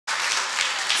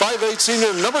5'8"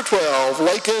 senior number 12,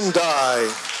 Lakin Dye.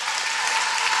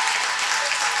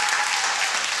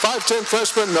 5'10"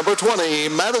 freshman number 20,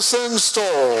 Madison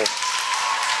Stoll.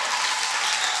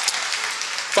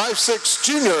 5'6"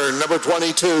 junior number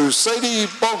 22, Sadie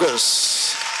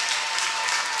Bogus.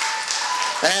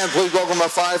 And please welcome a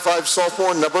 5'5"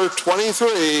 sophomore number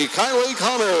 23, Kylie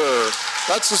Connor.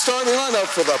 That's the starting lineup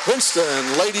for the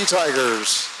Princeton Lady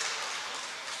Tigers.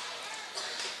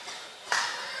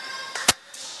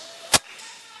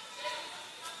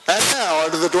 And now,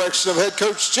 under the direction of head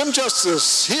coach Jim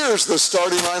Justice, here's the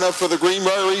starting lineup for the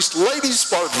Greenbrier East Lady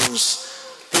Spartans.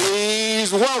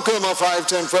 Please welcome a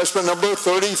 5'10" freshman number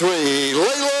 33,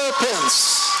 Layla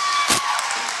Pence.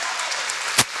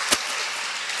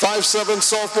 5'7"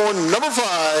 sophomore number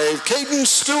 5, Caden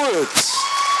Stewart.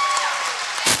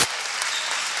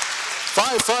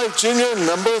 5'5" junior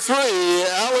number 3,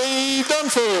 Allie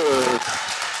Dunford.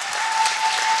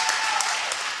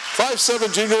 5'7"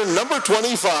 junior number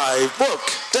 25,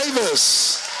 Brooke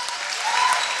Davis.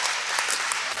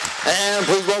 And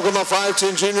please welcome a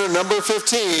 5'10" junior number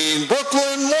 15,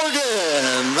 Brooklyn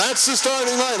Morgan. That's the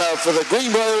starting lineup for the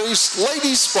Greenbrier East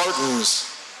Lady Spartans.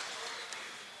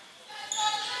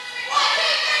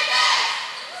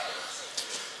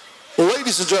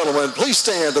 Ladies and gentlemen, please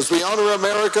stand as we honor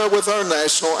America with our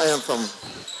national anthem.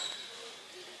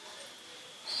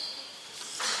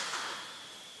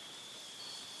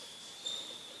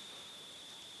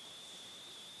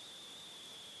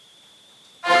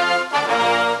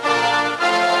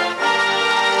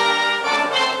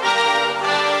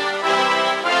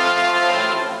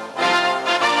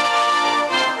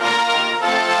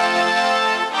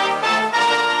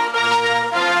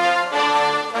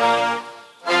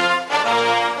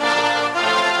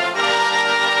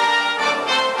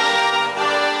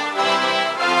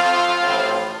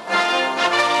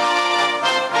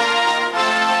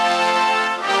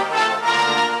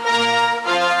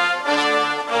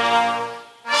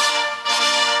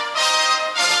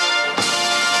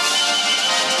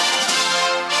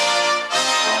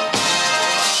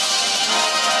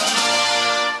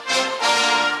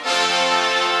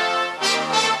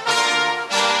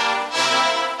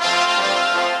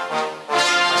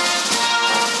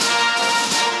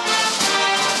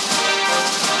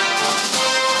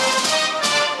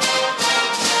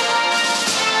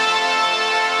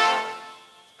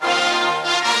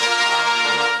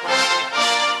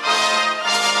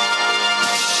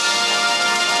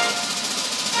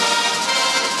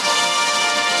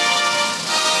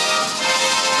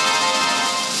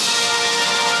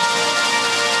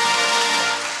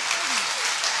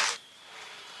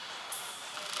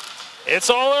 It's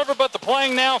all over but the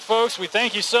playing now, folks. We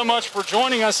thank you so much for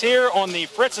joining us here on the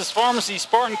Fritz's Pharmacy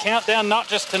Spartan Countdown, not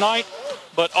just tonight,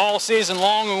 but all season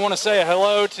long. We want to say a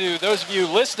hello to those of you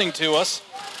listening to us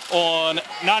on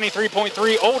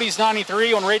 93.3 Oldies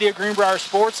 93 on Radio Greenbrier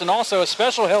Sports, and also a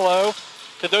special hello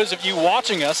to those of you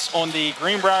watching us on the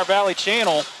Greenbrier Valley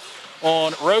channel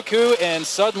on Roku and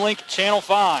Suddenlink Channel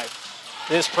 5.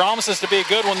 This promises to be a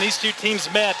good one. These two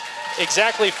teams met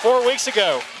exactly 4 weeks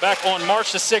ago, back on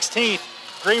March the 16th.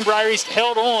 Greenbrier East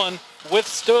held on,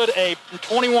 withstood a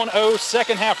 21-0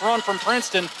 second half run from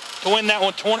Princeton to win that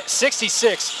one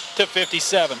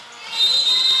 66-57.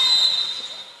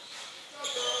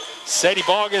 Sadie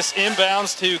Bogus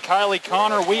inbounds to Kylie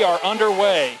Connor. We are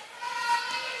underway.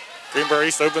 Greenbrier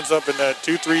East opens up in that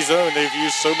 2-3 zone they've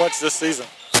used so much this season.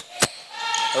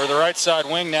 Over the right side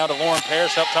wing now to Lauren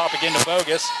Parrish, up top again to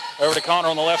Bogus. Over to Connor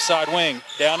on the left side wing.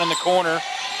 Down in the corner.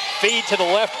 Feed to the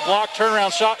left block.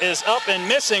 Turnaround shot is up and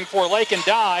missing for Lakin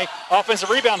Dye. Offensive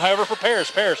rebound, however, for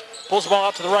Parrish. Parrish pulls the ball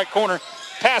out to the right corner.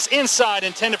 Pass inside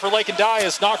intended for Lakin Dye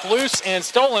is knocked loose and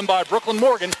stolen by Brooklyn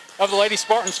Morgan of the Lady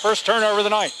Spartans. First turnover of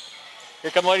the night. Here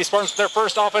come the Lady Spartans with their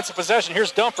first offensive possession.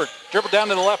 Here's Dumford. Dribble down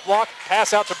to the left block.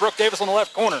 Pass out to Brooke Davis on the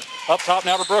left corner. Up top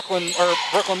now to Brooklyn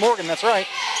Morgan. That's right.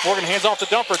 Morgan hands off to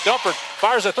Dumford. Dumford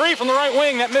fires a three from the right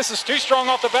wing. That misses. Too strong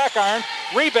off the back iron.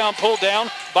 Rebound pulled down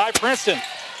by Princeton.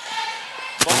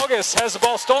 Bogus has the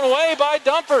ball stolen away by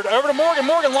Dumford. Over to Morgan.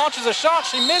 Morgan launches a shot.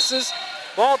 She misses.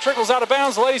 Ball trickles out of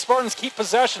bounds. The Lady Spartans keep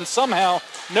possession somehow.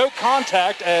 No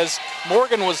contact as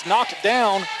Morgan was knocked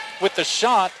down with the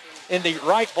shot in the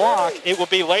right block. It will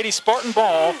be Lady Spartan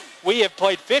ball. We have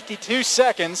played 52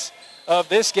 seconds of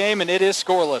this game, and it is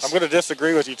scoreless. I'm going to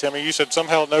disagree with you, Timmy. You said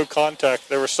somehow no contact.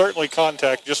 There was certainly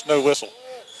contact, just no whistle.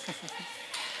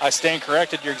 I stand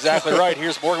corrected. You're exactly right.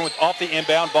 Here's Morgan with off the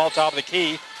inbound, ball top of the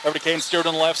key. Over to Caden Stewart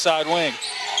on the left side wing.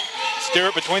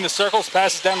 Stewart between the circles,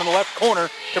 passes down in the left corner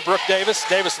to Brooke Davis.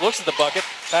 Davis looks at the bucket,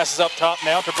 Passes up top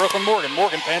now to Brooklyn Morgan.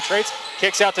 Morgan penetrates,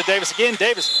 kicks out to Davis again.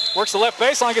 Davis works the left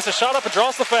baseline, gets a shot up and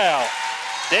draws the foul.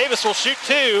 Davis will shoot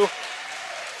 2.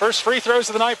 First free throws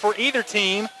of the night for either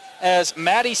team as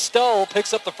Maddie Stull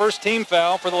picks up the first team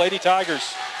foul for the Lady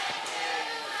Tigers.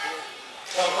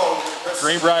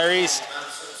 Greenbrier East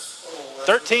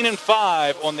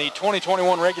 13-5 on the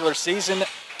 2021 regular season.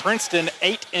 Princeton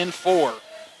 8-4.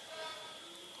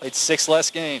 Played 6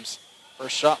 less games.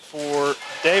 First shot for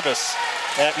Davis.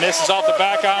 That misses off the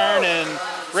back iron and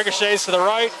ricochets to the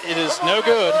right. It is no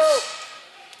good.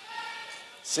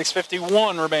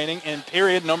 6:51 remaining in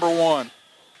period number 1.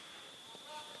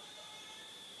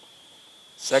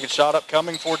 Second shot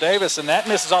upcoming for Davis, and that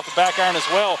misses off the back iron as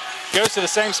well. Goes to the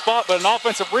same spot, but an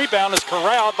offensive rebound is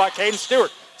corralled by Caden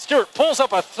Stewart. Stewart pulls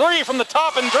up a 3 from the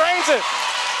top and drains it.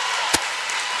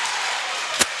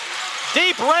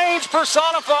 Deep range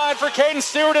personified for Caden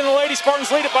Stewart, and the Lady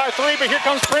Spartans lead it by 3, but here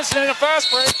comes Princeton in a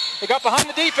fast break. They got behind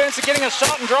the defense and getting a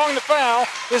shot and drawing the foul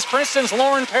is Princeton's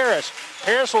Lauren Parrish.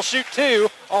 Parrish will shoot 2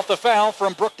 off the foul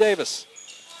from Brooke Davis.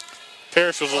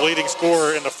 Parrish was the leading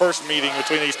scorer in the first meeting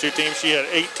between these two teams. She had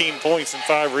 18 points and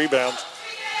 5 rebounds.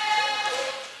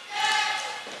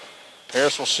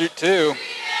 Parrish will shoot 2.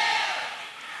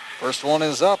 First one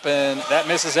is up, and that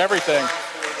misses everything.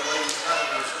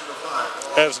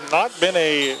 Has not been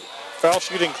a foul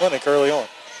shooting clinic early on.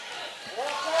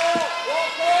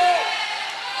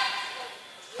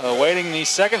 Awaiting the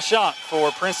second shot for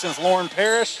Princeton's Lauren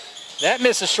Parrish. That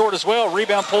misses short as well.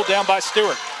 Rebound pulled down by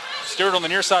Stewart. Stewart on the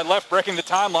near side left, breaking the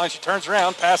timeline. She turns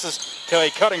around, passes to a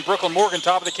cutting Brooklyn Morgan,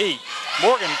 top of the key.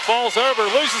 Morgan falls over,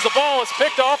 loses the ball. It's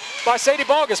picked off by Sadie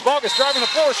Bogus. Bogus driving the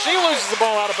floor. She loses the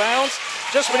ball out of bounds.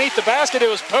 Just beneath the basket, it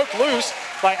was poked loose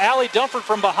by Allie Dunford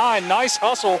from behind. Nice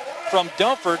hustle from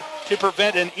Dunford to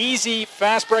prevent an easy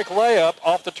fast break layup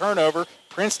off the turnover.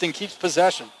 Princeton keeps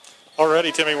possession.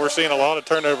 Already, Timmy, we're seeing a lot of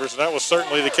turnovers, and that was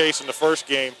certainly the case in the first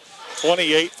game.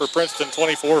 28 for Princeton,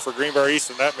 24 for Greenbrier East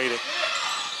in that meeting.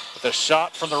 The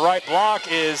shot from the right block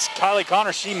is Kylie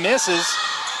Connor. She misses,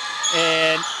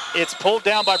 and it's pulled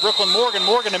down by Brooklyn Morgan.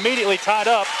 Morgan immediately tied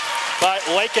up by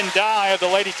Lakin Dye of the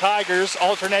Lady Tigers.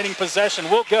 Alternating possession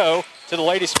will go to the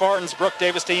Lady Spartans. Brooke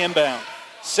Davis to inbound.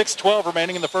 6:12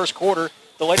 remaining in the first quarter.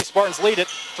 The Lady Spartans lead it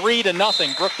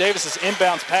 3-0. Brooke Davis's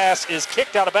inbounds pass is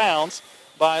kicked out of bounds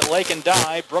by Lakin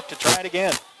Dye. Brooke to try it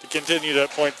again. To continue that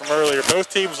point from earlier,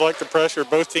 both teams like the pressure.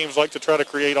 Both teams like to try to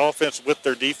create offense with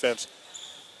their defense.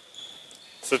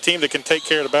 So the team that can take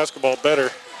care of the basketball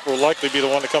better will likely be the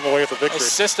one to come away with a victory. A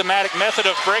systematic method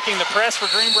of breaking the press for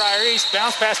Greenbrier East.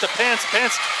 Bounce pass to Pence.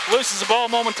 Pence loses the ball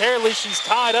momentarily. She's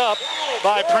tied up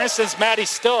by Princeton's Maddie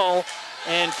Stull,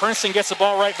 and Princeton gets the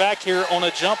ball right back here on a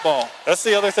jump ball. That's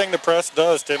the other thing the press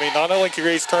does, Timmy. Not only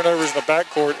creates turnovers in the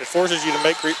backcourt, it forces you to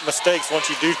make mistakes once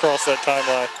you do cross that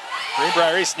timeline.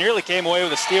 Greenbrier East nearly came away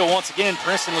with a steal once again.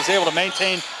 Princeton was able to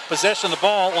maintain possession of the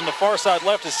ball. On the far side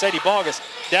left is Sadie Bogus.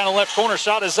 Down in the left corner,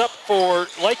 shot is up for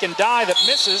Lakin Dye that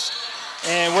misses.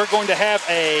 And we're going to have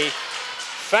a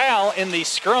foul in the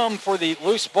scrum for the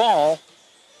loose ball.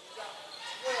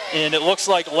 And it looks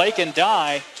like Lakin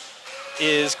Dye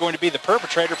is going to be the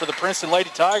perpetrator for the Princeton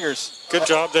Lady Tigers. Good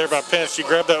job there by Pence. She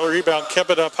grabbed that rebound, kept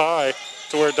it up high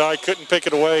to where Dye couldn't pick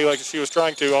it away like she was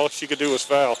trying to. All she could do was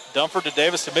foul. Dunford to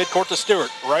Davis to midcourt to Stewart.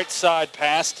 Right side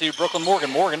pass to Brooklyn Morgan.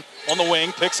 Morgan on the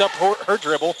wing, picks up her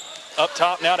dribble. Up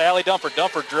top now to Allie Dunford.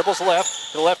 Dunford dribbles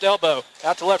left to the left elbow.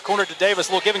 Out to left corner to Davis.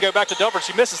 A little give and go back to Dunford.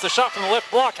 She misses the shot from the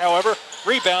left block, however.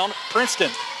 Rebound,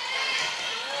 Princeton.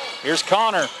 Here's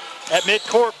Connor at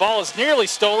midcourt. Ball is nearly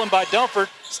stolen by Dunford.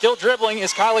 Still dribbling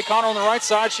is Kylie Connor on the right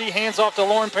side. She hands off to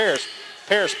Lauren Parrish.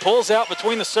 Parrish pulls out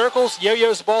between the circles,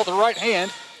 yo-yos the ball to the right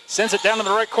hand, sends it down to the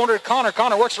right corner to Connor.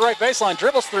 Connor works the right baseline,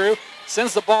 dribbles through,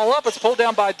 sends the ball up. It's pulled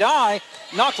down by Dye,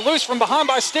 knocked loose from behind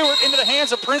by Stewart into the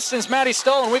hands of Princeton's Maddie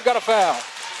Stull, and we've got a foul.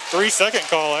 3-second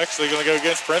call actually going to go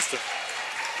against Princeton.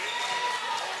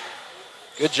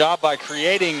 Good job by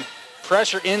creating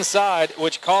pressure inside,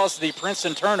 which caused the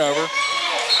Princeton turnover.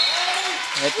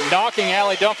 And knocking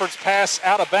Allie Dunford's pass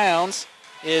out of bounds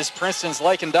is Princeton's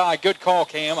Lakin Dye. Good call,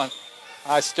 Cam.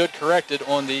 I stood corrected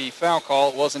on the foul call.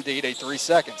 It was indeed a 3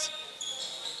 seconds.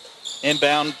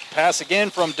 Inbound pass again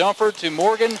from Dunford to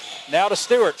Morgan. Now to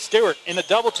Stewart. Stewart in the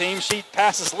double team. She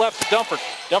passes left to Dunford.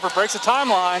 Dunford breaks the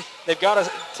timeline. They've got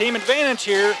a team advantage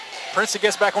here. Princeton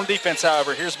gets back on defense,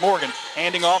 however. Here's Morgan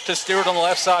handing off to Stewart on the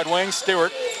left side wing.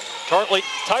 Stewart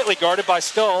tightly guarded by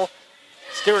Stull.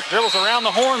 Stewart dribbles around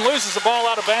the horn, loses the ball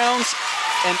out of bounds.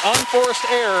 An unforced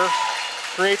error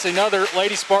creates another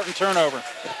Lady Spartan turnover.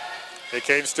 Hey,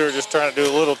 Caden Stewart just trying to do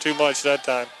a little too much that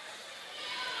time.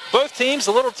 Both teams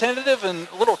a little tentative and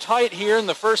a little tight here in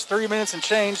the first 3 minutes and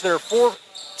change.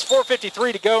 It's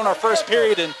 4:53 to go in our first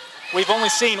period, and we've only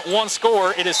seen one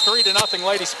score. It is 3-0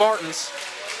 Lady Spartans,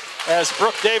 as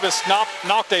Brooke Davis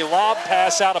knocked a lob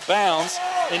pass out of bounds,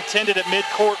 intended at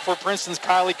midcourt for Princeton's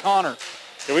Kylie Connor.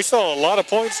 Yeah, we saw a lot of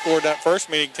points scored that first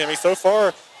meeting, Timmy. So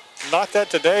far, not that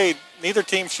today. Neither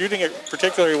team shooting it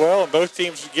particularly well, and both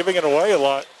teams giving it away a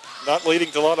lot, not leading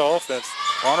to a lot of offense.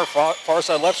 Connor far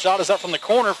side left shot is up from the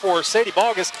corner for Sadie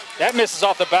Bogus. That misses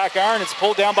off the back iron. It's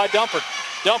pulled down by Dumford.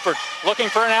 Dumford looking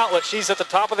for an outlet. She's at the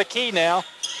top of the key now.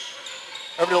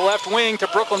 Over to the left wing to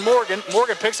Brooklyn Morgan.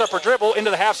 Morgan picks up her dribble into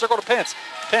the half circle to Pence.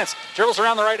 Pence dribbles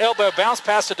around the right elbow. Bounce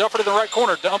pass to Dumford in the right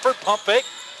corner. Dumford pump fake.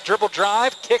 Dribble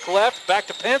drive. Kick left. Back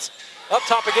to Pence. Up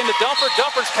top again to Dumford.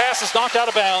 Dumford's pass is knocked out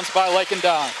of bounds by Lake and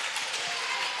Dye.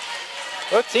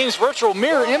 Both teams virtual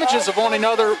mirror images of one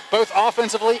another, both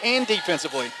offensively and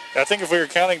defensively. I think if we were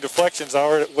counting deflections, I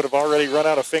would have already run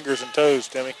out of fingers and toes,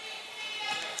 Timmy.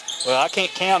 Well, I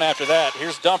can't count after that.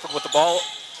 Here's Dumford with the ball.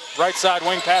 Right side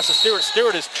wing pass to Stewart.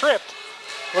 Stewart is tripped.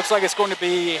 Looks like it's going to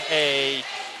be a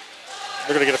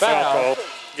They're going to get a foul call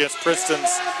against Princeton's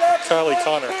Kylie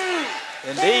Connor.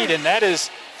 Indeed, and that is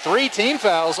 3 team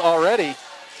fouls already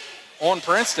on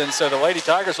Princeton, so the Lady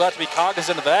Tigers will have to be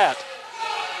cognizant of that.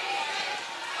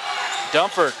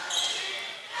 Dumford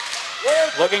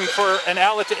looking for an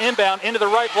outlet to inbound into the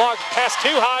right block. Pass too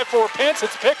high for Pence.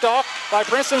 It's picked off by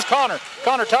Princeton's Connor.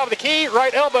 Connor top of the key,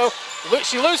 right elbow.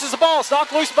 She loses the ball. It's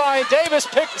knocked loose by Davis,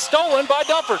 stolen by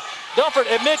Dumford. Dumford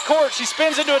at midcourt. She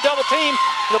spins into a double team.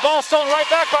 The ball stolen right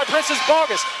back by Princeton's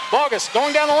Bogus. Bogus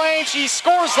going down the lane. She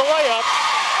scores the layup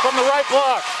from the right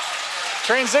block.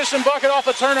 Transition bucket off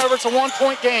the turnover. It's a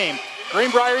 1-point game.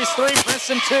 Greenbrier East 3,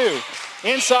 Princeton 2.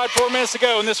 Inside 4 minutes to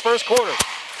go in this first quarter.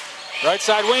 Right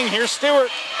side wing, here's Stewart.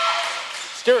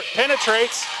 Stewart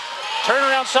penetrates.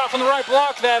 Turnaround shot from the right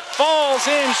block that falls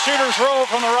in. Shooter's roll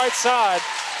from the right side.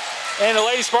 And the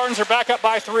Lady Spartans are back up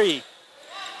by 3.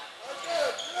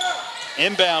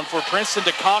 Inbound for Princeton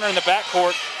to Connor in the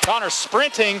backcourt. Connor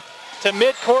sprinting to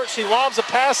midcourt. She lobs a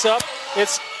pass up.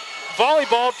 It's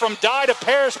volleyballed from Dye to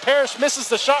Parrish. Parrish misses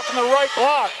the shot from the right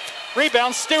block.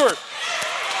 Rebound, Stewart.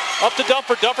 Up to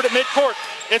Dumford. Dumford at midcourt.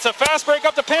 It's a fast break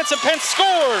up to Pence, and Pence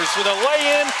scores with a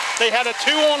lay-in. They had a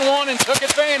 2-on-1 and took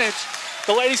advantage.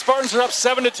 The Lady Spartans are up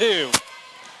 7-2.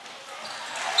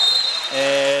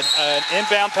 And an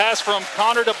inbound pass from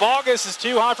Connor to Bogus is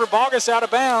too high for Bogus, out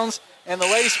of bounds. And the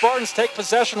Lady Spartans take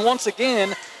possession once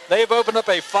again. They have opened up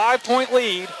a 5-point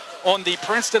lead on the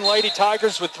Princeton Lady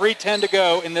Tigers with 3:10 to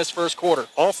go in this first quarter.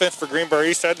 Offense for Greenbrier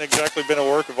East hadn't exactly been a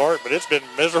work of art, but it's been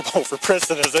miserable for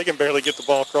Princeton as they can barely get the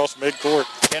ball across midcourt.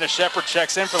 Kenna Shepard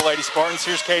checks in for the Lady Spartans.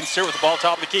 Here's Caden Stewart with the ball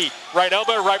top of the key. Right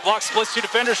elbow, right block, splits 2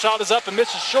 defenders. Shot is up and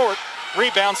misses short.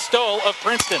 Rebound, Stoll of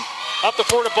Princeton. Up the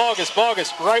floor to Bogus.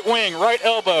 Bogus, right wing, right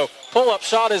elbow. Pull-up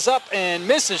shot is up and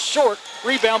misses short.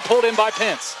 Rebound pulled in by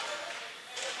Pence.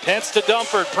 Pence to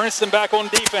Dumford. Princeton back on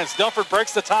defense. Dumford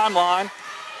breaks the timeline.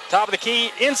 Top of the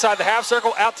key, inside the half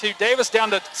circle, out to Davis, down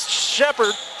to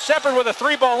Shepard. Shepard with a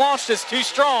 3-ball launched is too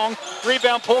strong.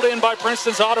 Rebound pulled in by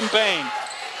Princeton's Autumn Bain.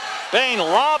 Bain,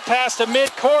 lob pass to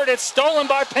midcourt. It's stolen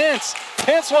by Pence.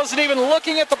 Pence wasn't even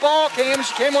looking at the ball, Cam.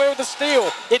 She came away with a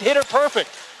steal. It hit her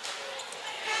perfect.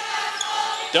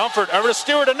 Dumford over to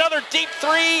Stewart, another deep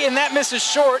 3, and that misses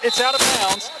short. It's out of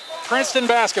bounds. Princeton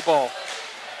basketball.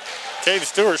 Caden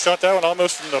Stewart shot that one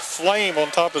almost from the flame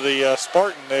on top of the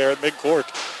Spartan there at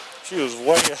midcourt. She was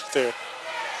way out there.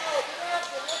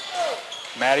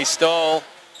 Maddie Stoll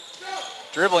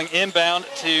dribbling inbound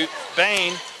to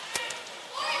Bain.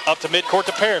 Up to midcourt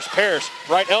to Parrish. Parrish,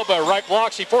 right elbow, right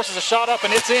block. She forces a shot up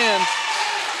and it's in.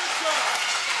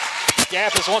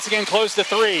 Gap is once again closed to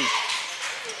 3.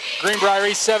 Greenbrier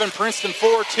East 7, Princeton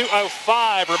 4,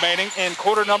 2:05 remaining in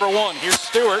quarter number 1. Here's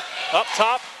Stewart up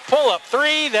top, pull up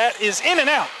 3. That is in and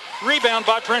out. Rebound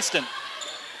by Princeton.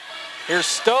 Here's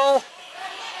Stoll.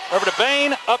 Over to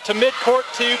Bain, up to midcourt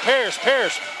to Parrish.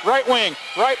 Parrish, right wing,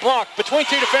 right block, between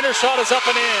 2 defenders, shot is up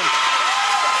and in.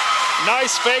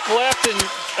 Nice fake left and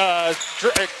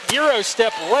Euro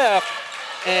step left,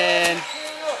 and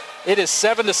it is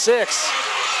 7-6.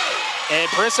 And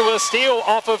Princeton with a steal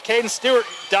off of Caden Stewart.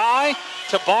 Dye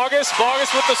to Bogus,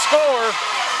 Bogus with the score,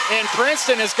 and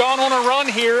Princeton has gone on a run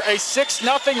here, a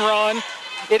 6-0 run.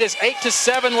 It is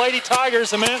 8-7 Lady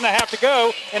Tigers, a minute and a half to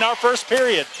go in our first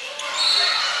period.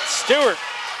 Stewart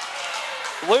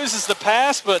loses the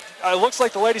pass, but it looks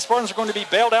like the Lady Spartans are going to be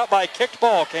bailed out by a kicked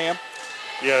ball, Cam.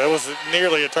 Yeah, that was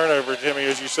nearly a turnover, Jimmy.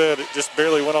 As you said, it just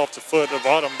barely went off the foot of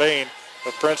Autumn Bain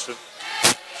of Princeton.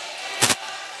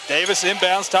 Davis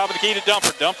inbounds, top of the key to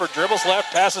Dumford. Dumford dribbles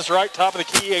left, passes right, top of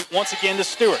the key once again to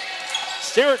Stewart.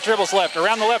 Stewart dribbles left,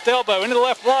 around the left elbow, into the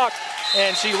left block,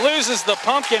 and she loses the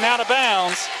pumpkin out of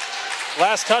bounds.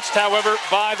 Last touched, however,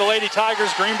 by the Lady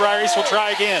Tigers. Greenbrier East will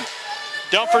try again.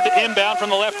 Dumford to inbound from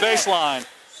the left baseline.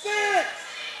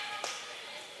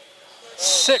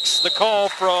 6, the call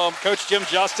from Coach Jim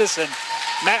Justice, and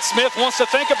Matt Smith wants to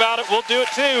think about it. We'll do it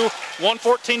too.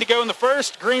 1:14 to go in the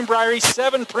first. Greenbrier East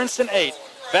 7, Princeton 8.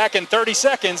 Back in 30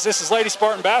 seconds. This is Lady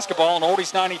Spartan basketball on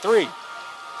Oldies 93.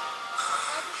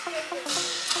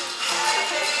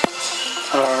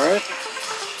 All right.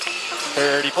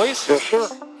 Ready, please? Yes, sir.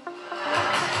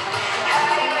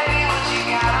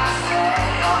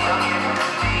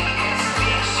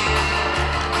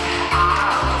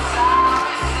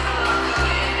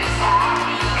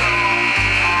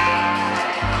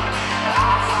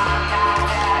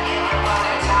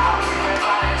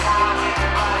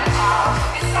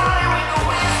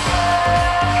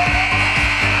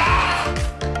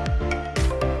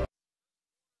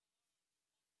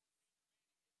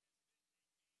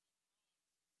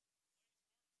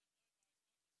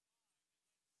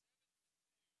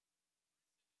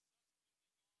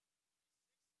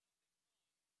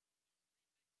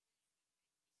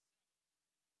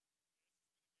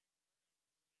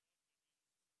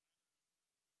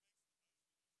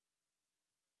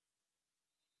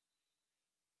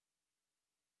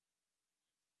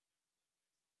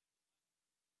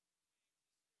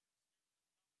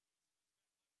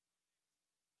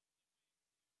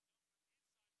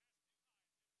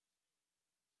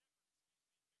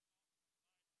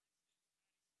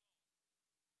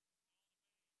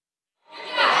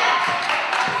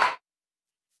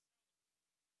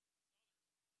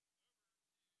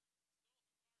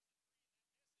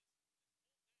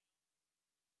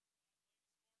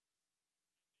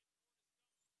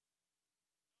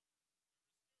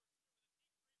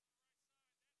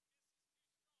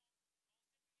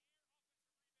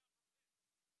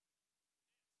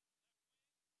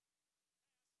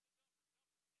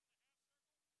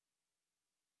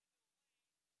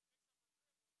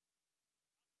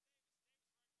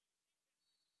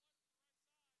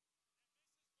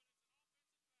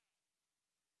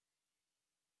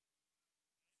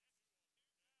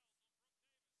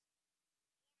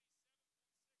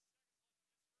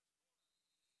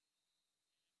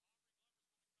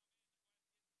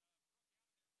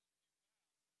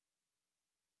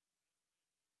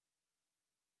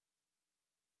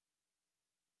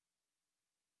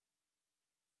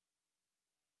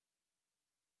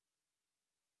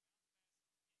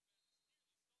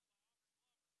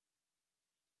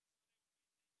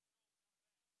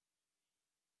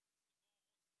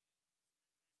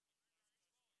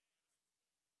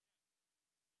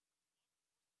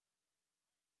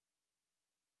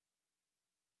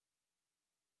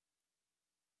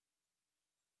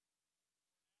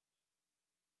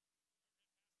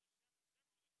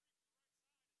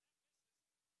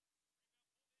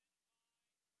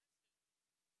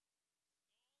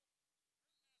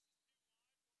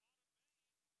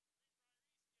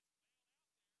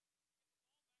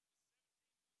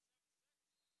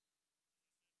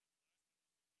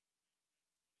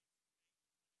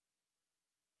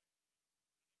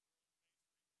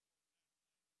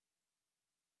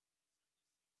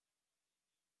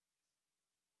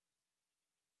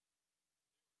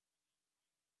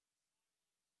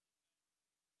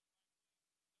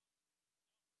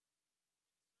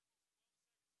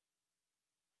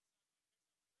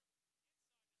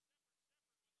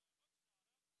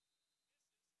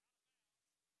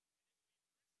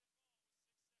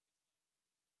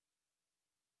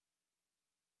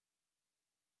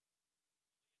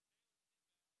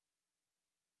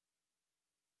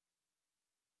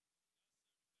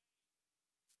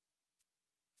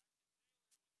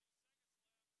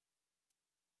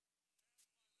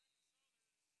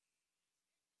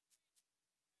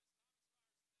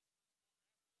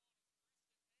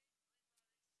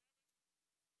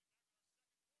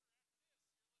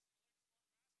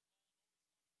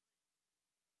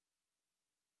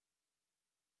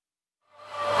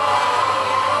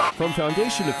 From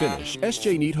foundation to finish,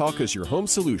 SJ Needhawk is your home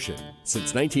solution.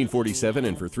 Since 1947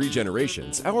 and for 3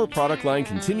 generations, our product line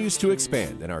continues to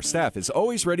expand and our staff is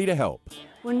always ready to help.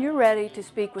 When you're ready to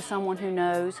speak with someone who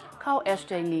knows, call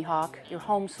SJ Needhawk, your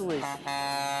home solution.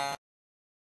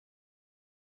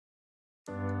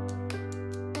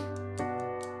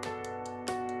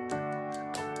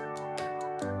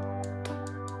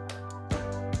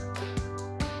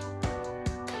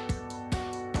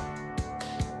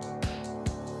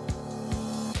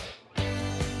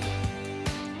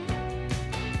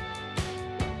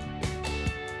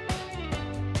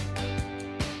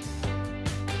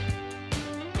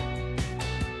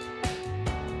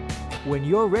 When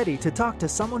you're ready to talk to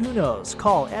someone who knows,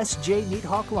 call S.J.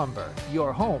 Neathawk Lumber,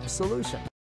 your home solution.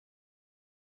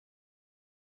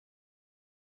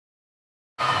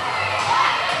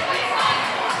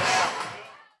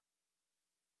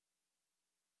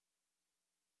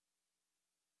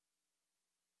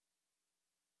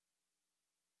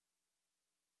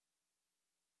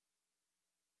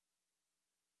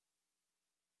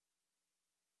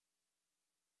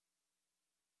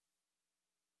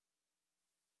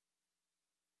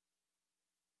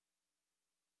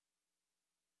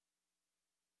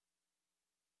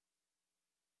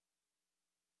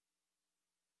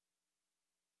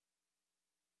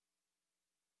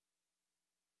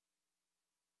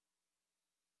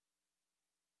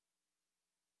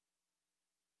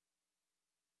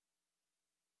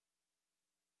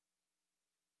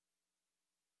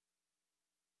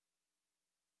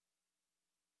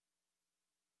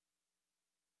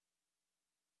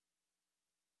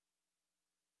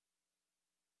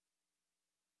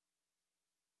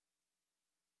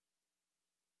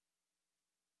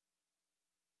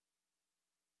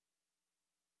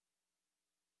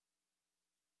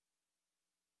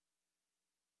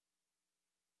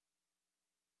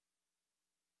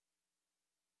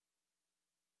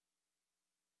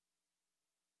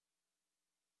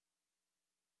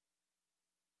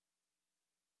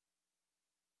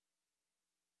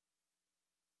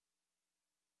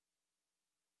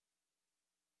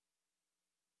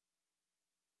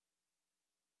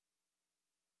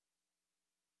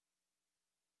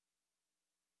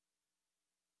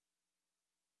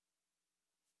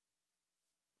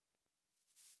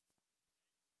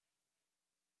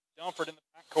 Dunford in the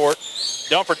backcourt.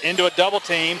 Dunford into a double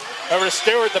team. Over to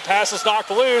Stewart. The pass is knocked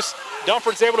loose.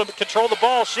 Dunford's able to control the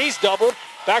ball. She's doubled.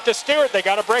 Back to Stewart. They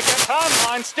got to break that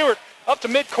timeline. Stewart up to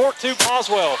midcourt to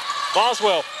Boswell.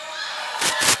 Boswell.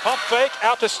 Pump fake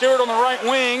out to Stewart on the right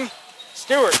wing.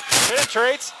 Stewart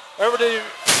penetrates over to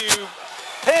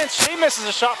Pence. She misses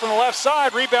a shot from the left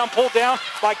side. Rebound pulled down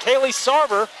by Kaylee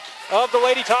Sarver of the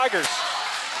Lady Tigers.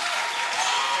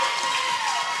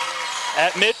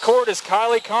 At midcourt is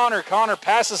Kylie Connor. Connor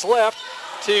passes left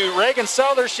to Reagan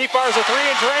Sellers. She fires a three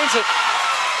and drains it.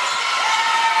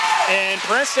 And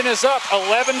Princeton is up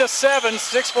 11-7,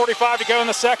 6:45 to go in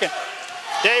the second.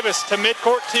 Davis to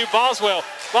midcourt to Boswell.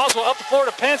 Boswell up the floor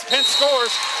to Pence. Pence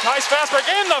scores. Nice fast break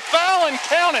in the foul and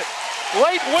count it.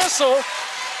 Late whistle,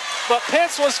 but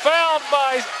Pence was fouled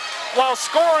while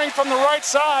scoring from the right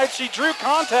side. She drew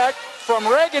contact from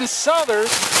Reagan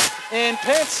Sellers, and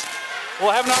Pence will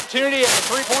have an opportunity at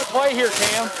the three-point play here,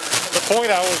 Cam. The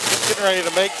point I was just getting ready to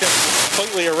make them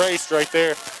completely erased right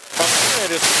there.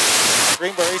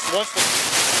 Greenbrier East once the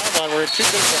timeline, we're in too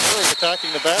big of a hurry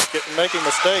attacking the basket and making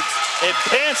mistakes. And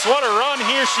Pence, what a run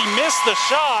here. She missed the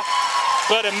shot,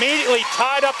 but immediately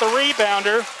tied up the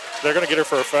rebounder. They're going to get her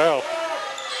for a foul.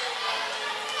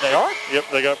 They are? Yep,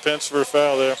 they got Pence for a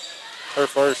foul there. Her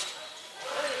first.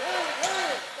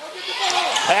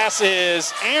 Pass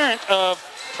is errant of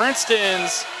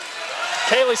Princeton's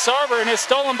Kaylee Sarver, and is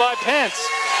stolen by Pence.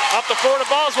 Up the floor to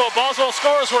Boswell. Boswell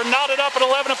scores. We're knotted up at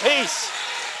 11 apiece.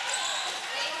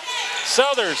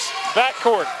 Southers,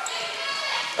 backcourt.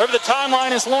 Over the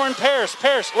timeline is Lauren Parrish.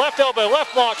 Parrish, left elbow,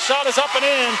 left block. Shot is up and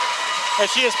in. As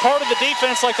she is part of the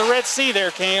defense like the Red Sea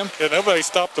there, Cam. Yeah, nobody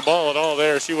stopped the ball at all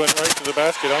there. She went right to the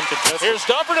basket uncontested. Here's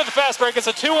Dunford to the fast break. It's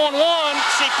a 2-on-1.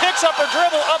 She picks up her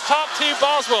dribble up top to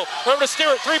Boswell. Over to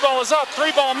Stewart. Three ball is up.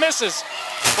 Three ball misses.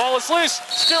 Ball is loose.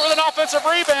 Stewart with an offensive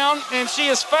rebound, and she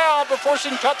is fouled before she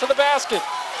can cut to the basket.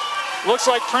 Looks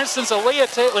like Princeton's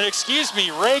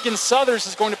Reagan Southers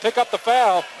is going to pick up the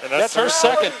foul. And that's her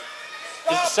second.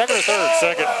 Is it second or third?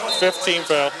 Second. 15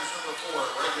 foul.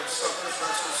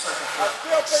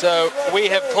 So we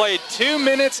have played 2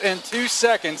 minutes and 2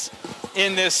 seconds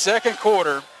in this second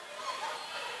quarter.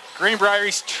 Greenbrier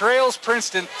East trails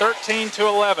Princeton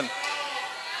 13-11.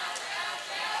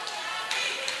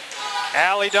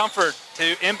 Allie Dunford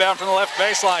to inbound from the left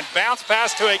baseline. Bounce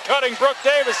pass to a cutting Brooke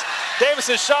Davis.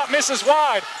 Davis's shot misses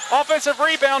wide. Offensive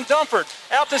rebound, Dunford.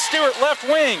 Out to Stewart, left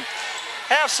wing.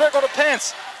 Half circle to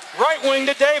Pence. Right wing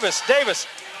to Davis. Davis,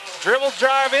 dribble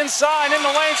drive inside in the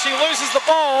lane. She loses the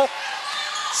ball.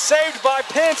 Saved by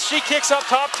Pence. She kicks up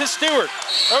top to Stewart.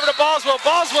 Over to Boswell.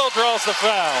 Boswell draws the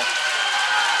foul.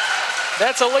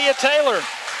 That's Aaliyah Taylor.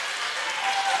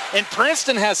 And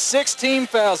Princeton has 16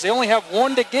 fouls. They only have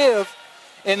one to give,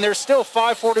 and there's still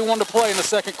 5:41 to play in the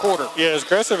second quarter. Yeah, as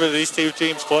aggressive as these two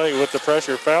teams play with the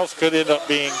pressure, fouls could end up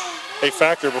being a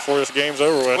factor before this game's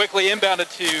over with. Quickly inbounded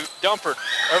to Dunford.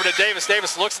 Over to Davis.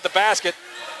 Davis looks at the basket,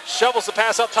 shovels the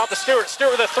pass up top to Stewart.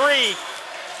 Stewart with a three.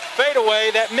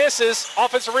 fadeaway that misses.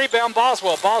 Offensive rebound,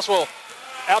 Boswell. Boswell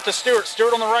out to Stewart.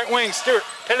 Stewart on the right wing. Stewart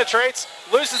penetrates,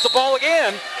 loses the ball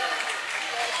again.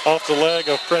 Off the leg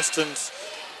of Princeton's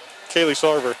Kaylee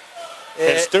Sarver.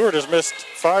 And Stewart has missed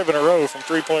 5 in a row from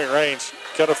three-point range.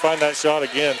 Got to find that shot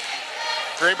again.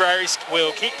 Greenbrier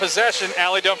will keep possession.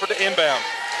 Allie Dunford to inbound.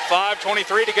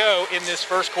 5:23 to go in this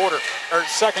first quarter, or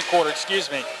second quarter, excuse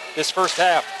me, this first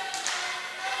half.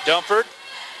 Dunford.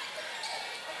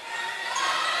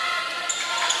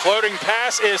 Floating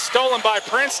pass is stolen by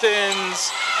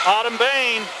Princeton's Autumn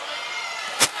Bain.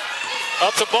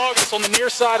 Up to Bogus on the near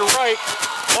side right.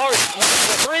 Bogus,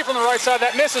 the three from the right side,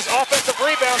 that misses. Offensive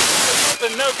rebound,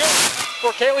 something no good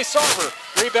for Kaylee Sarver.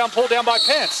 Rebound pulled down by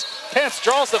Pence. Pence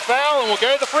draws the foul and will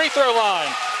go to the free throw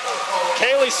line.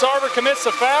 Kaylee Sarver commits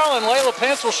the foul and Layla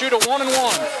Pence will shoot a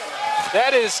 1-and-1.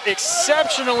 That is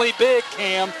exceptionally big,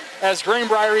 Cam, as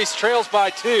Greenbrier East trails by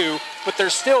 2, but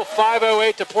there's still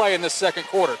 5:08 to play in this second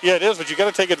quarter. Yeah, it is, but you got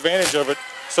to take advantage of it.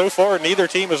 So far, neither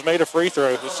team has made a free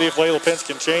throw. Let's see if Layla Pence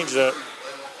can change that.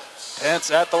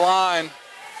 Pence at the line.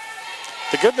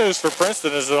 The good news for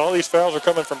Princeton is that all these fouls are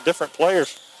coming from different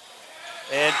players.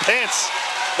 And Pence,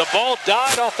 the ball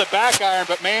died off the back iron,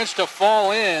 but managed to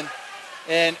fall in.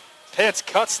 And Pence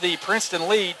cuts the Princeton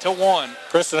lead to 1.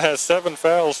 Princeton has 7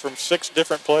 fouls from 6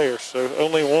 different players, so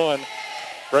only one.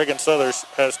 Reagan Southers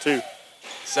has 2.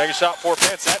 Second shot for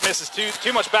Pence. That misses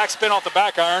too much backspin off the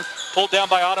back iron. Pulled down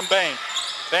by Autumn Bain.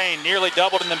 Bain nearly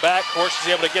doubled in the backcourt.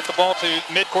 She's able to get the ball to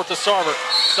midcourt to Sarver.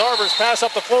 Sarver's pass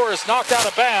up the floor is knocked out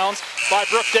of bounds by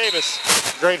Brooke Davis.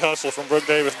 Great hustle from Brooke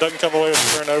Davis. Doesn't come away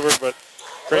with a turnover, but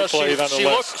great play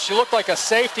nonetheless. She looked like a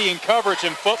safety in coverage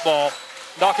in football,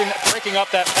 breaking up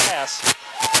that pass.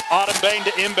 Autumn Bain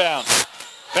to inbound.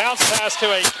 Bounce pass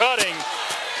to a cutting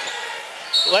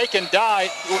Lakin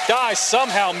Dye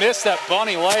somehow missed that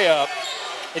bunny layup.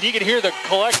 And you could hear the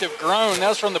collective groan. That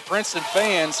was from the Princeton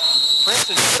fans.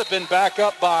 Princeton should have been back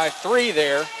up by 3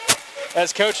 there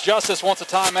as Coach Justice wants a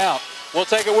timeout. We'll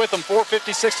take it with them.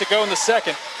 4:56 to go in the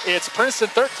second. It's Princeton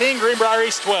 13, Greenbrier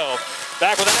East 12.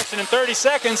 Back with action in 30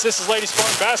 seconds. This is Lady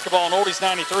Spartan basketball on Oldies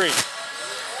 93.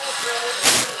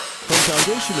 From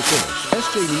foundation to finish,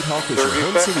 SJ Needhawk is your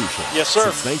home solution. Yes, sir.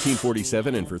 Since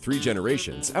 1947 and for 3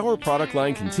 generations, our product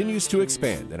line continues to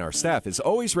expand and our staff is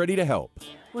always ready to help.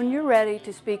 When you're ready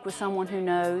to speak with someone who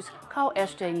knows, call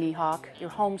SJ Needhawk, your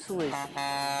home solution.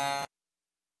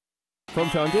 From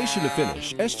foundation to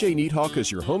finish, SJ Needhawk is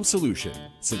your home solution.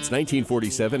 Since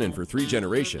 1947 and for 3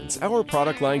 generations, our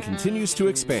product line continues to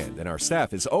expand and our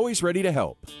staff is always ready to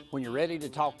help. When you're ready to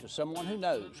talk to someone who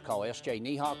knows, call SJ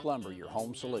Needhawk Lumber, your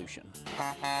home solution.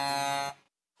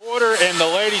 Quarter and the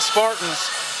Lady Spartans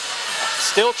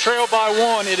still trail by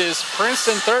 1. It is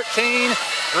Princeton 13,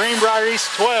 Greenbrier East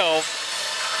 12.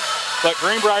 But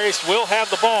Greenbrier East will have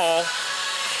the ball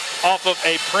off of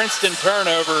a Princeton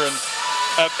turnover. And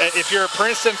if you're a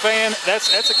Princeton fan, that's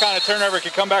the kind of turnover that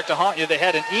could come back to haunt you. They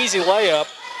had an easy layup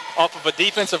off of a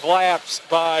defensive lapse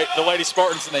by the Lady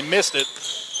Spartans, and they missed it,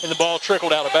 and the ball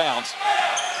trickled out of bounds.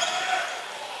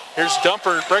 Here's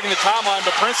Dunford breaking the timeline,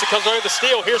 but Princeton comes away with the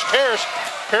steal. Here's Parrish.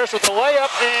 Parrish with the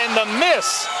layup and the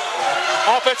miss.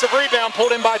 Offensive rebound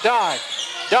pulled in by Dye.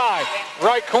 Dye,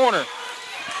 right corner.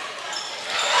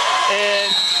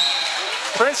 And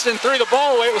Princeton threw the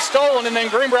ball away. It was stolen, and then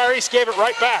Greenbrier East gave it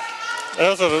right back. That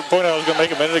was the point I was going to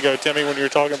make a minute ago, Timmy, when you were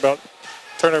talking about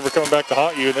turnover coming back to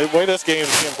haunt you. And the way this game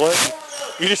is being played,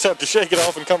 you just have to shake it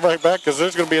off and come right back because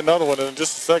there's going to be another one in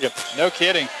just a second. No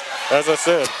kidding. As I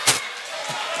said.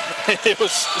 It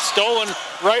was stolen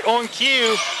right on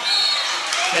cue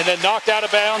and then knocked out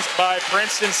of bounds by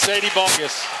Princeton's Sadie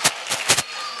Bogus.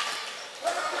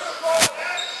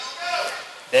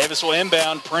 Davis will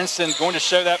inbound. Princeton going to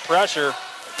show that pressure.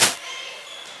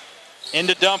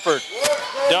 Into Dunford.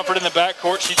 Dunford in the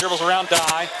backcourt. She dribbles around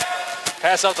Dye.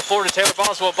 Pass out the floor to Taylor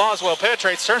Boswell. Boswell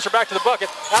penetrates, turns her back to the bucket.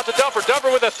 Out to Dunford.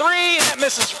 Dunford with a 3, and that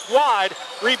misses wide.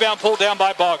 Rebound pulled down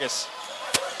by Bogus.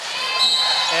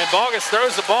 And Bogus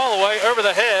throws the ball away over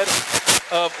the head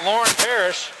of Lauren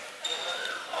Parrish.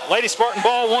 Lady Spartan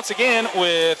ball once again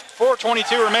with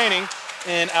 4:22 remaining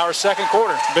in our second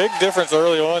quarter. Big difference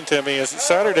early on, Timmy, is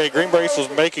Saturday Greenbrier was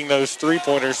making those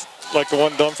 3-pointers like the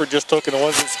one Dunford just took and the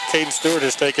ones that Caden Stewart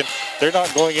has taken. They're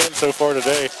not going in so far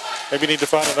today. Maybe need to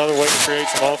find another way to create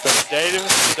some offense. Davis,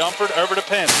 Dunford over to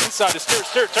Pence. Inside to Stewart.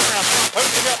 Stewart turnaround,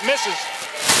 posting up, misses.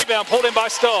 Rebound pulled in by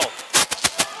Stoll.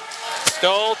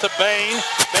 Stoll to Bain.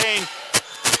 Bain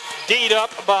D'd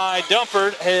up by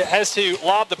Dunford. Has to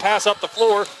lob the pass up the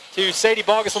floor to Sadie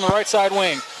Bogus on the right side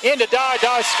wing. Into Dye.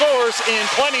 Dye scores in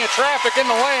plenty of traffic in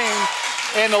the lane.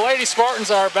 And the Lady Spartans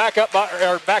are back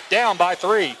down by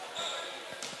 3.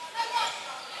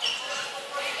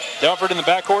 Dunford in the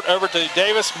backcourt over to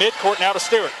Davis. Midcourt now to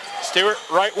Stewart. Stewart,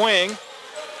 right wing.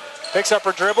 Picks up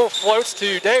her dribble, floats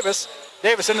to Davis.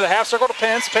 Davis into the half circle to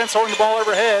Pence. Pence holding the ball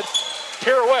overhead.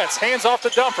 Pirouettes, hands off to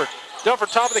Dunford.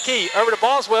 Dunford top of the key, over to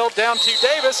Boswell, down to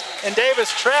Davis, and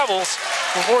Davis travels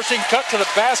before she can cut to the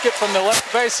basket from the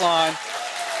left baseline.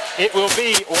 It will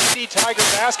be Lady Tiger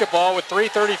basketball with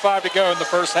 3:35 to go in the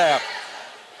first half.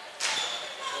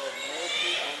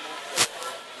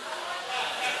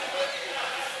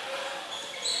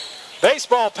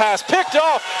 Baseball pass picked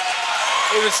off.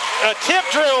 It was a tip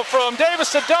drill from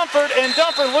Davis to Dunford, and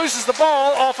Dunford loses the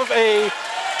ball off of a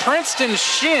Princeton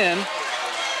shin.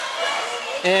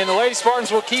 And the Lady Spartans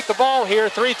will keep the ball here,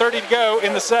 3:30 to go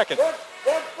in the second.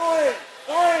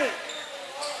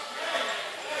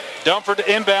 Dunford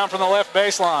to inbound from the left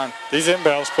baseline. These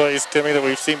inbounds plays, Timmy, that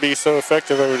we've seen be so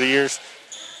effective over the years,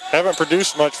 haven't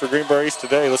produced much for Greenbrier East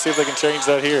today. Let's see if they can change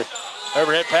that here.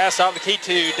 Overhead pass off the key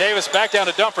to Davis, back down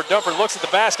to Dunford. Dunford looks at the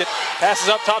basket, passes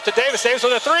up top to Davis. Davis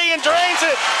with a three and drains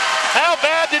it. How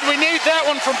bad did we need that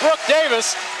one from Brooke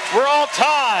Davis? We're all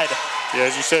tied. Yeah,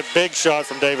 as you said, big shot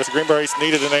from Davis. Greenbrier East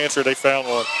needed an answer. They found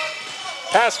one.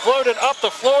 Pass floated up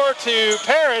the floor to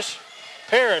Parrish.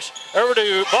 Parrish over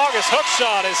to Bogus. Hook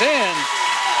shot is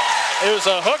in. It was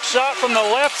a hook shot from the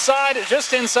left side,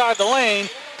 just inside the lane.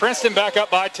 Princeton back up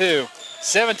by 2.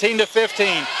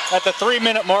 17-15 at the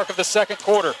 3-minute mark of the second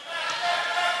quarter.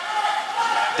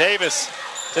 Davis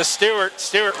to Stewart.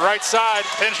 Stewart right side,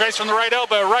 penetrates from the right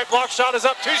elbow. Right block shot is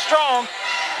up too strong.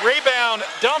 Rebound,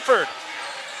 Dunford.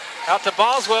 Out to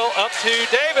Boswell, up to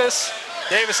Davis.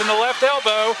 Davis in the left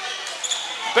elbow.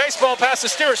 Baseball pass to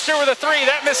Stewart. Stewart with a three,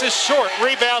 that misses short.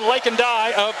 Rebound, Lake and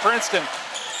Dye of Princeton.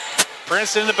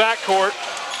 Princeton in the backcourt.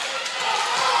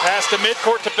 Pass to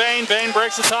midcourt to Bain. Bain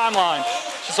breaks the timeline.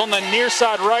 She's on the near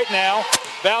side right now.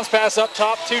 Bounce pass up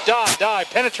top to Dye. Dye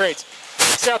penetrates.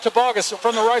 Kicks out to Bogus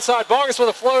from the right side. Bogus with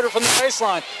a floater from the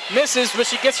baseline. Misses, but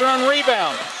she gets her own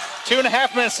rebound.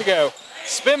 2.5 minutes to go.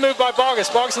 Spin move by Bogus.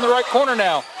 Bogus in the right corner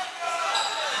now.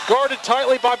 Guarded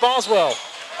tightly by Boswell.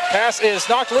 Pass is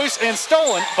knocked loose and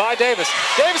stolen by Davis.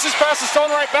 Davis's pass is stolen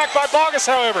right back by Bogus,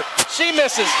 however. She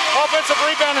misses. Offensive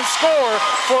rebound and score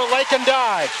for Lake and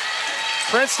Dye.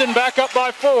 Princeton back up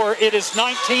by 4. It is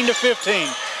 19-15.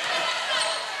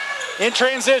 In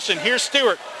transition, here's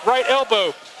Stewart. Right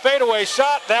elbow, fadeaway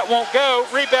shot. That won't go.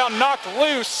 Rebound knocked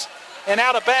loose and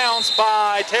out of bounds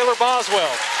by Taylor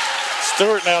Boswell.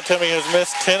 Stewart now, Timmy, has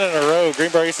missed 10 in a row.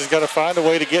 Greenbrier East has got to find a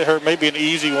way to get her maybe an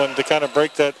easy one to kind of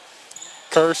break that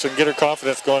curse and get her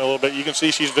confidence going a little bit. You can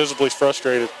see she's visibly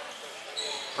frustrated.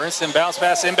 Princeton bounce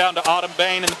pass inbound to Autumn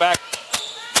Bain in the back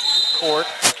court.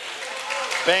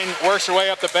 Bain works her way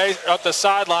up the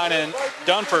sideline, and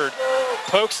Dunford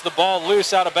pokes the ball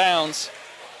loose out of bounds.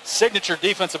 Signature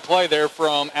defensive play there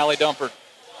from Allie Dunford.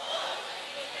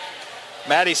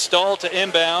 Maddie Stoll to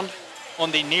inbound on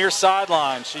the near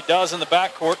sideline. She does in the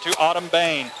backcourt to Autumn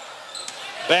Bain.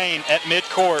 Bain at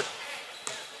midcourt.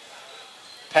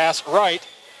 Pass right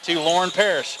to Lauren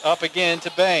Parrish. Up again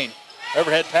to Bain.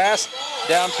 Overhead pass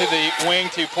down to the wing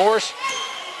to Porsche.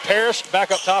 Parrish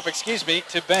back up top,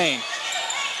 to Bain.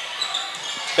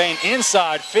 Bain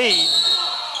inside feed,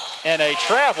 and a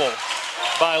travel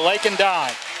by Lake and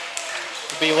Dye.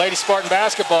 It'll be Lady Spartan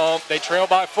basketball. They trail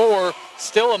by 4.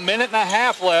 Still 1.5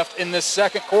 minutes left in this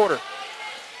second quarter.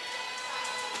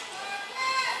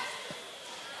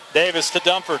 Davis to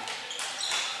Dunford.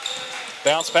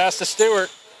 Bounce pass to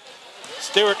Stewart.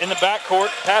 Stewart in the backcourt,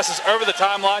 passes over the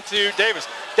timeline to Davis.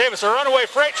 Davis, a runaway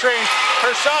freight train.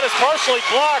 Her shot is partially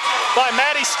blocked by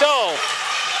Maddie Stoll.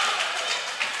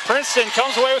 Princeton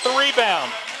comes away with the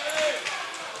rebound.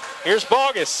 Here's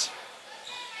Bogus.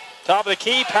 Top of the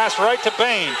key, pass right to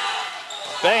Bain.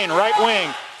 Bain, right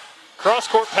wing.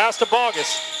 Cross-court pass to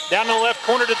Bogus. Down to the left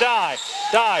corner to Dye.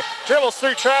 Dye dribbles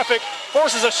through traffic,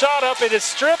 forces a shot up. It is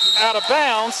stripped out of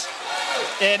bounds,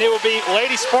 and it will be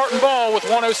Lady Spartan ball with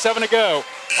 1:07 to go.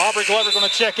 Aubrey Glover going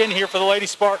to check in here for the Lady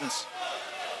Spartans.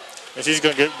 And she's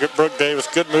going to get Brooke Davis.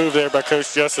 Good move there by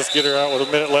Coach Justice. Get her out with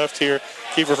 1 minute left here.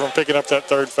 Keep her from picking up that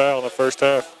third foul in the first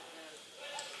half.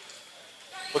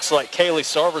 Looks like Kaylee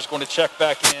Sarver's going to check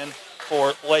back in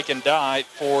for Lake and Dye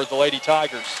for the Lady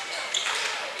Tigers.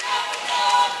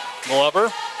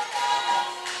 Glover.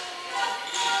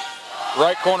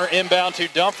 Right corner inbound to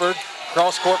Dunford.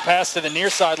 Cross-court pass to the near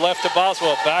side left to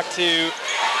Boswell. Back to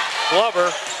Glover.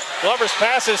 Glover's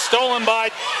pass is stolen by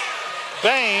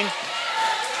Bain.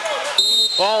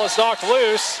 Ball is knocked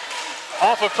loose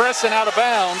off of Princeton, out of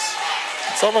bounds.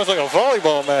 It's almost like a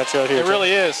volleyball match out here. It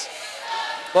really is.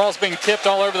 Ball's being tipped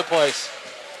all over the place.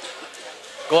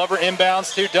 Glover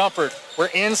inbounds to Dunford. We're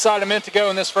inside 1 minute to go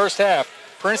in this first half.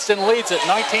 Princeton leads it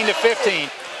 19-15.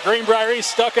 Greenbrier East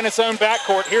stuck in its own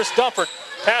backcourt. Here's Dunford.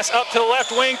 Pass up to the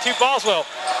left wing to Boswell.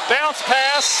 Bounce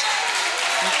pass.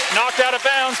 Knocked out of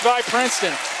bounds by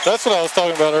Princeton. That's what I was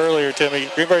talking about earlier, Timmy.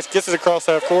 Greenbrier gets it across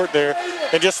half court there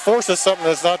and just forces something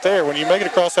that's not there. When you make it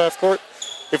across half court,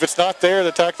 if it's not there to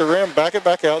attack the rim, back it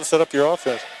back out and set up your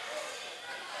offense.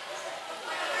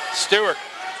 Stewart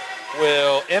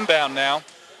will inbound now.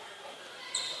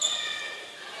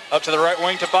 Up to the right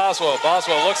wing to Boswell.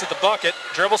 Boswell looks at the bucket,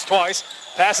 dribbles twice,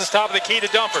 passes top of the key to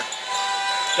Dunford.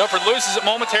 Dunford loses it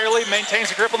momentarily,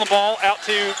 maintains a grip on the ball, out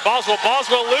to Boswell.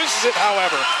 Boswell loses it,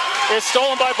 however. It's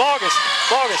stolen by Bogus.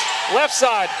 Bogus, left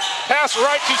side, pass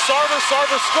right to Sarver.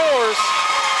 Sarver scores.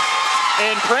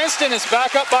 And Princeton is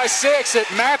back up by 6.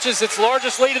 It matches its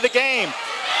largest lead of the game.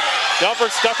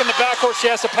 Dunford stuck in the backcourt. She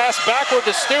has to pass backward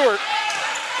to Stewart.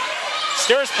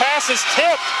 Stewart's pass is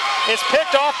tipped. It's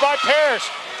picked off by Parrish.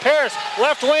 Parrish,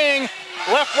 left wing,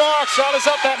 left block, shot is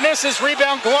up, that misses,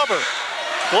 rebound Glover.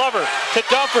 Glover to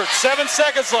Dunford, 7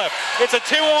 seconds left. It's a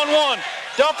 2-on-1.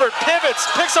 Dunford pivots,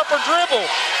 picks up her dribble.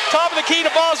 Top of the key to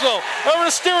Boswell. Over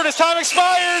to Stewart as time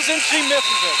expires, and she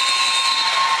misses it.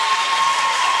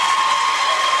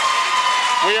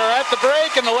 We are at the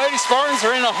break, and the Lady Spartans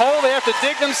are in a hole they have to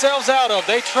dig themselves out of.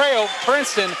 They trail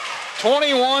Princeton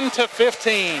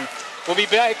 21-15. We'll be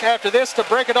back after this to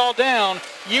break it all down.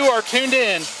 You are tuned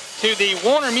in to the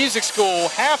Warner Music School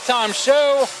halftime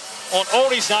show on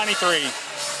Oldies 93.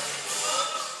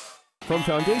 From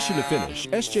foundation to finish,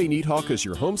 SJ Needhawk is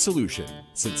your home solution.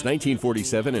 Since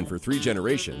 1947 and for 3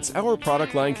 generations, our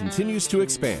product line continues to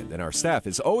expand and our staff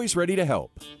is always ready to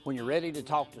help. When you're ready to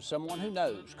talk to someone who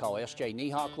knows, call SJ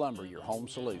Needhawk Lumber, your home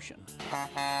solution.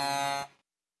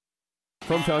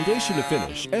 From foundation to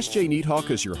finish, SJ Needhawk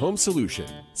is your home solution.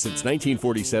 Since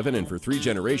 1947 and for 3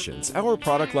 generations, our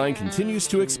product line continues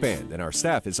to expand and our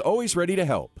staff is always ready to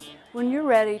help. When you're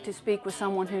ready to speak with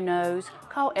someone who knows,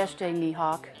 call SJ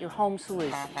Needhawk, your home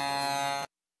solution.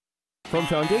 From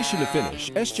foundation to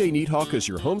finish, SJ Needhawk is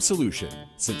your home solution.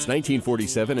 Since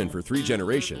 1947 and for 3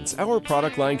 generations, our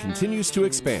product line continues to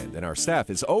expand and our staff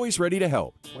is always ready to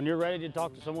help. When you're ready to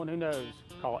talk to someone who knows,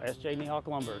 call SJ Needhawk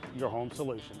Lumber, your home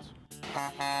solutions.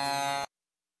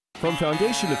 From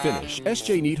foundation to finish,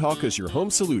 SJ Needhawk is your home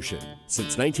solution.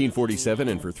 Since 1947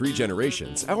 and for 3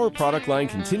 generations, our product line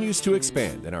continues to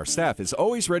expand and our staff is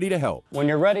always ready to help. When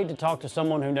you're ready to talk to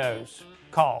someone who knows,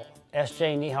 call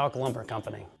SJ Needhawk Lumber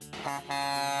Company.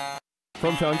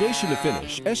 From foundation to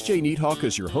finish, SJ Needhawk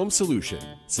is your home solution.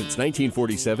 Since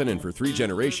 1947 and for 3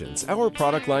 generations, our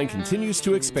product line continues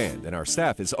to expand and our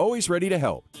staff is always ready to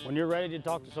help. When you're ready to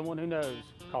talk to someone who knows,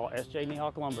 call SJ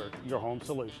Needhawk Lumber, your home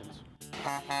solutions.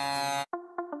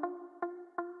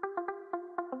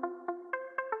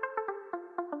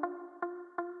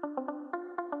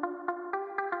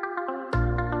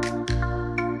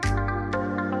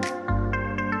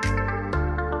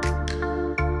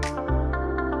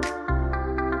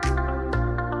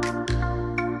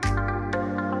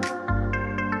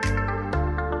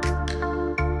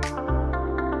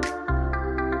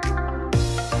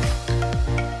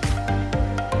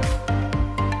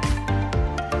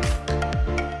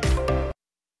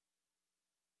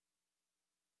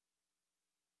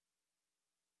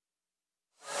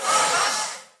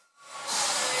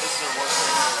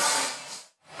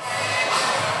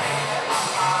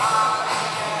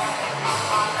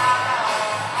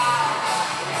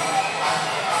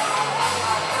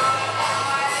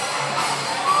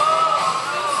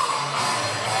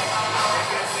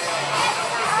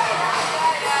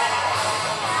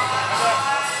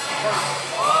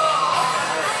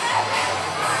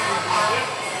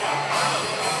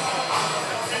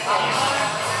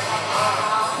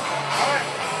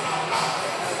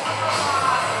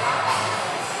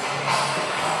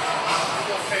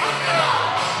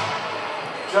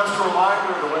 Just a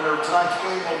reminder, the winner of tonight's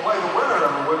game will play the winner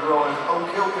of the Woodrow and Oak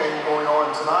Hill game going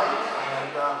on tonight.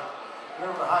 And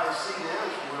whoever the highest seed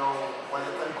is will play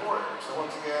at that court. So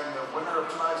once again, the winner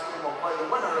of tonight's game will play the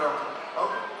winner of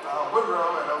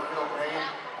Woodrow and Oak Hill game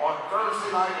on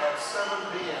Thursday night at 7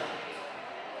 p.m.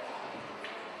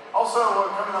 Also,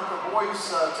 coming up, the boys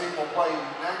team will play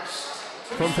next.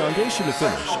 From foundation to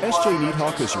finish, SJ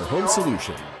Needhawk is your home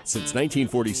solution. Since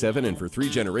 1947 and for 3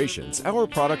 generations, our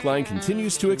product line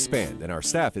continues to expand and our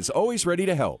staff is always ready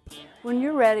to help. When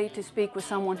you're ready to speak with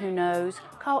someone who knows,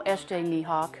 call SJ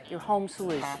Needhawk, your home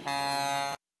solution.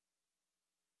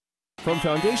 From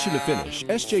foundation to finish,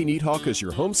 SJ Needhawk is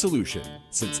your home solution.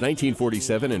 Since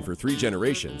 1947 and for 3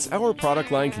 generations, our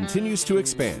product line continues to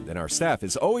expand and our staff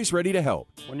is always ready to help.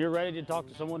 When you're ready to talk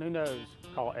to someone who knows,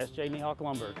 call SJ Needhawk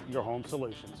Lumber, your home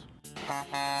solutions.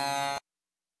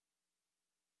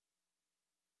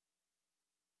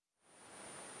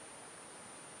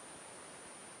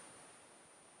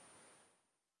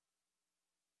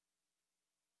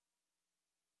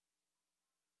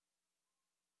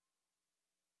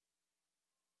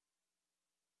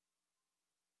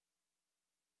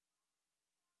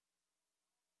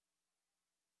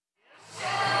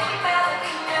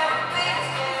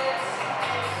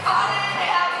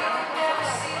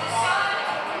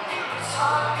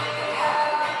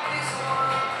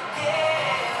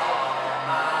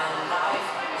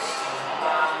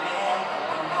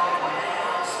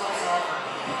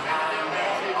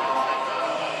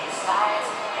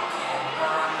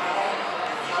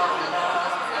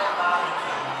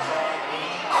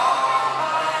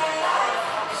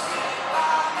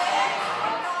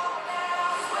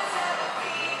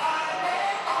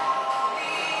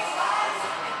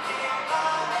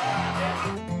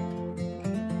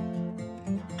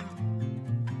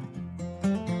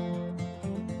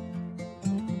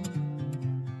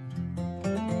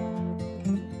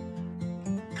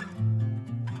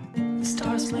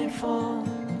 stars may fall,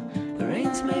 the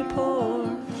rains may pour,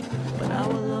 but I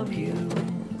will love you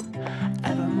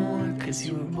evermore, 'cause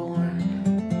you were born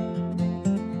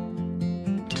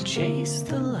to chase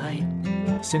the light.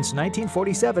 Since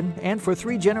 1947 and for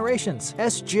 3 generations,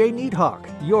 S.J. Needhawk,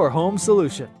 your home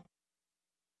solution.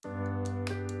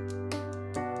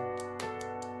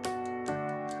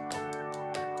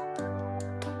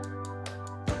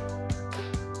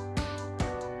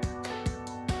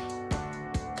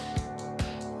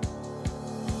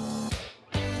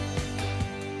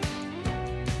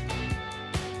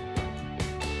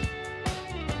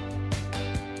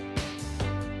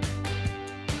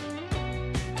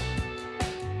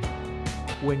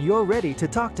 When you're ready to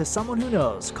talk to someone who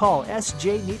knows, call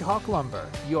S.J. Needhawk Lumber,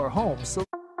 your home solution.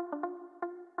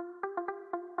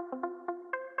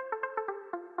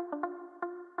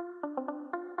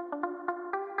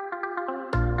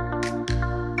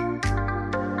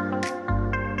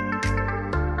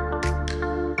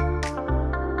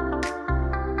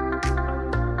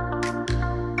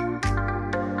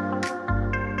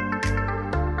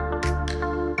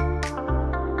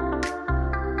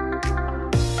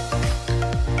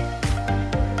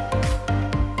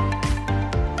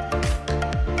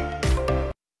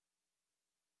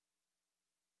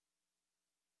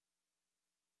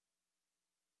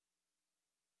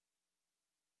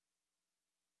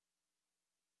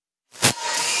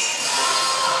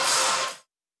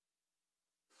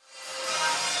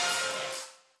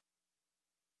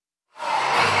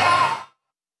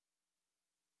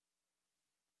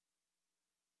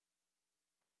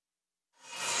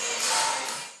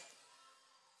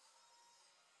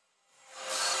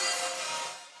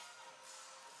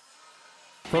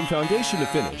 From foundation to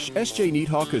finish, S.J.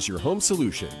 Needhawk is your home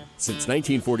solution. Since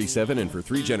 1947 and for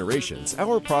 3 generations,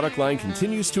 our product line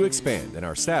continues to expand and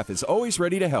our staff is always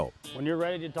ready to help. When you're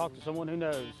ready to talk to someone who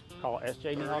knows, call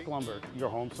S.J. Needhawk Lumber, your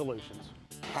home solutions.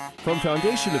 From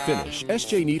foundation to finish,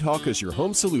 S.J. Needhawk is your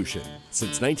home solution.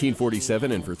 Since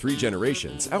 1947 and for 3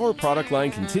 generations, our product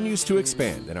line continues to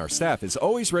expand and our staff is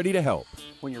always ready to help.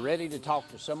 When you're ready to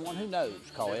talk to someone who knows,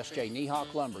 call S.J.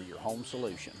 Needhawk Lumber, your home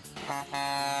solution.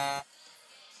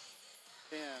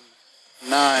 10,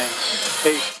 9, 8,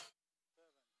 7, 6,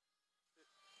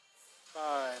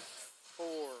 5, 4,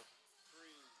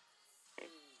 3, 2,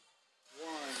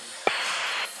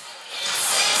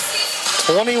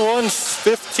 1.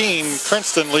 21-15,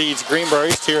 Princeton leads Greenbrier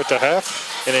East here at the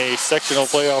half in a sectional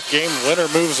playoff game. The winner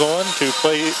moves on to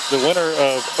play the winner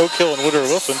of Oak Hill and Woodrow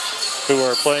Wilson, who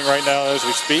are playing right now as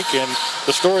we speak. And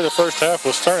the story of the first half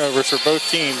was turnovers for both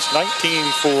teams,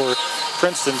 19 for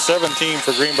Princeton, 17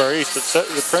 for Greenbrier East. But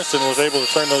Princeton was able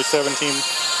to turn those 17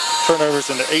 turnovers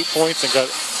into 8 points and got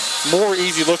more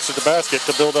easy looks at the basket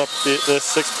to build up this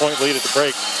 6-point lead at the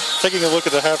break. Taking a look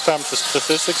at the halftime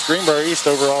statistics, Greenbrier East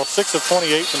overall 6 of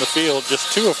 28 from the field,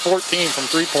 just 2 of 14 from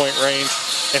 3-point range,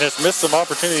 and has missed some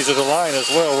opportunities at the line as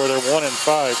well, where they're 1 and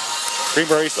 5.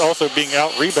 Greenbrier East also being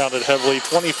out-rebounded heavily,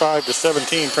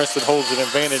 25-17. Princeton holds an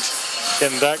advantage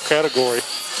in that category.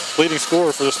 Leading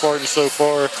scorer for the Spartans so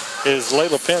far is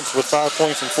Layla Pence with 5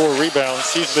 points and 4 rebounds.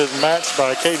 She's been matched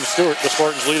by Caden Stewart, the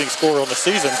Spartans' leading scorer on the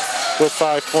season, with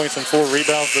 5 points and 4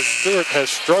 rebounds. But Stewart has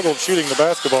struggled shooting the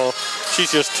basketball.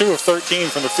 She's just 2 of 13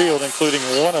 from the field, including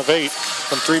 1 of 8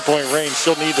 from 3-point range.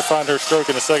 She'll need to find her stroke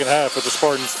in the second half if the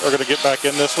Spartans are going to get back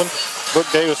in this one.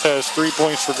 Brooke Davis has 3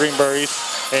 points for Greenbrier East,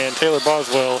 and Taylor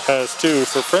Boswell has 2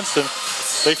 for Princeton.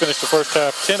 They finished the first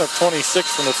half 10 of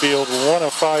 26 from the field, 1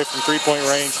 of 5 from 3-point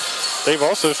range. They've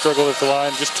also struggled at the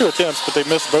line, just 2 attempts, but they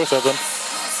missed both of them.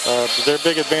 Their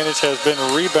big advantage has been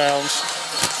rebounds,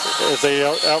 as they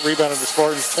out-rebounded the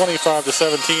Spartans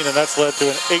 25-17, and that's led to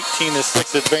an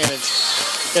 18-6 advantage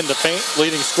in the paint.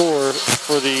 Leading scorer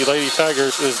for the Lady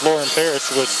Tigers is Lauren Parrish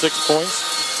with 6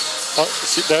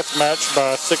 points. That's matched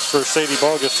by 6 for Sadie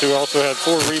Bogus, who also had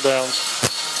 4 rebounds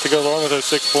to go along with those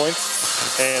 6 points.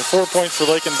 And 4 points for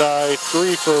Lake and Dye,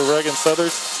 3 for Reagan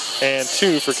Southers, and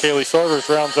 2 for Kaylee Sarvers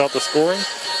rounds out the scoring.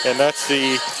 And that's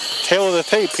the tail of the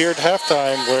tape here at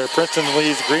halftime, where Princeton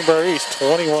leads Greenbrier East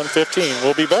 21-15.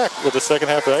 We'll be back with the second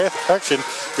half of the action.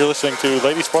 You're listening to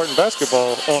Lady Spartan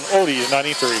Basketball on Oldies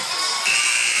 93.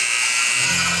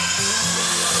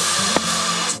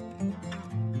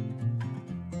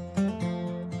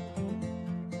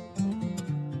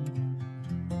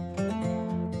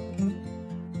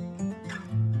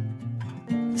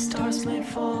 Stars may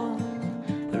fall,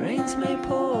 the rains may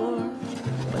pour,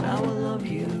 but I will love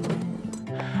you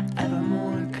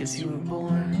evermore, 'cause you were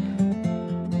born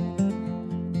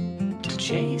to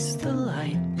chase the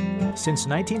light. Since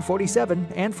 1947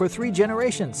 and for 3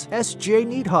 generations, S.J.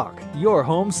 Needhawk, your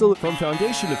home solution. From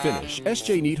foundation to finish,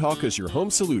 S.J. Needhawk is your home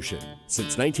solution.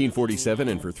 Since 1947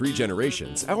 and for 3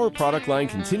 generations, our product line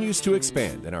continues to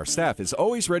expand and our staff is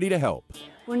always ready to help.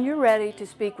 When you're ready to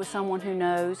speak with someone who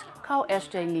knows, call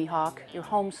S.J. Needhawk, your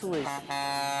home solution.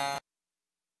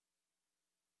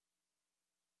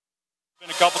 Been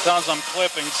a couple times I'm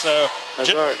clipping, so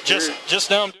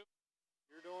just know I'm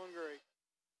You're doing great.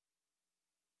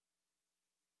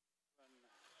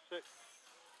 6,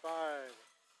 5,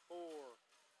 4,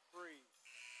 3,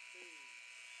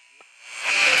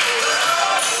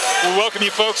 2. We welcome you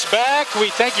folks back.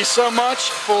 We thank you so much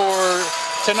for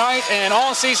tonight and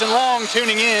all season long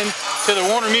tuning in to the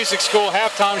Warner Music School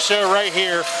halftime show right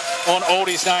here on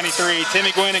Oldies 93.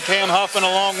 Timmy Gwynn and Cam Huffman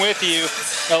along with you.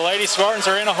 The Lady Spartans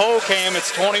are in a hole, Cam.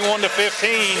 It's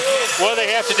 21-15. What do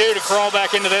they have to do to crawl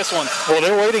back into this one? Well,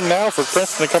 they're waiting now for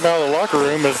Princeton to come out of the locker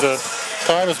room as the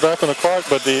time is back on the clock,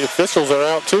 but the officials are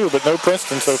out too, but no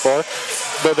Princeton so far.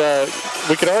 But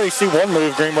we can already see one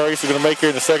move Greenbrier is going to make here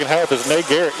in the second half as Nay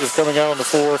Garrett is coming out on the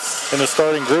floor in the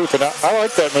starting group. And I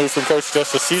like that move from Coach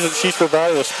Justice. She's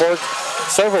provided a spark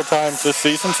several times this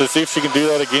season, so see if she can do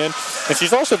that again. And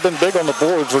she's also been big on the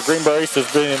boards where Greenbrier has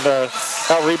been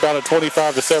out-rebounded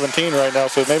 25-17 right now,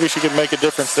 so maybe she can make a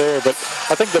difference there. But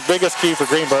I think the biggest key for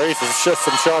Greenbrier is just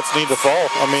some shots need to fall.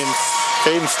 I mean,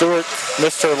 Caden Stewart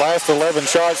missed her last 11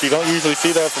 shots. You don't usually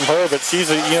see that from her, but she's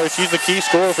the key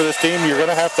scorer for this team. You're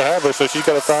going to have her, so she's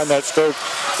got to find that stroke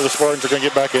so the Spartans are going to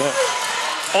get back in it.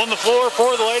 On the floor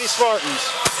for the Lady Spartans,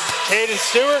 Caden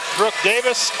Stewart, Brooke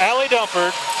Davis, Allie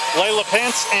Dumford, Layla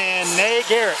Pence, and Nay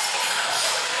Garrett.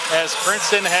 As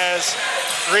Princeton has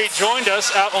rejoined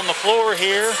us out on the floor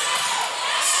here.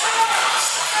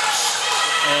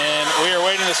 And we are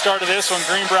waiting the start of this one.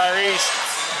 Greenbrier East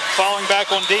falling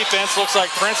back on defense. Looks like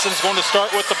Princeton's going to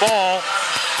start with the ball,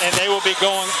 and they will be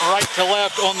going right to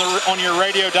left on your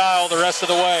radio dial the rest of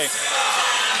the way.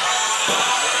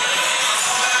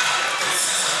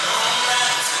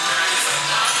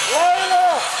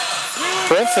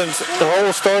 Princeton's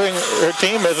whole starting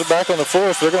team is back on the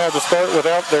floor, so they're going to have to start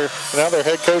without their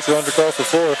head coach runs across the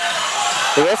floor.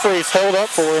 The referee's held up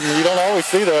for him. You don't always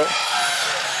see that,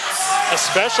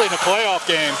 especially in a playoff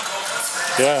game.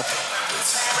 Yeah.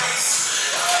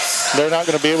 They're not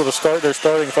going to be able to start their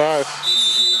starting 5.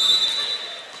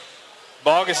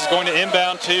 Bogus is going to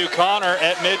inbound to Connor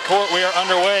at midcourt. We are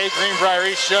underway. Greenbrier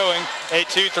East showing a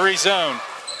 2-3 zone.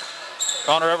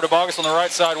 Connor over to Bogus on the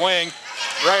right side wing.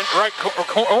 Right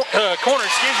corner,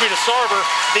 to Sarver.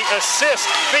 The assist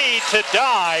feed to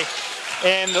Dye.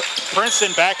 And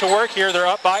Princeton back to work here. They're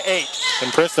up by 8.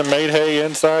 And Princeton made hay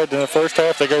inside in the first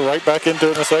half. They go right back into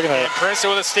it in the second half. And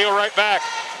Princeton with a steal right back.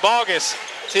 Bogus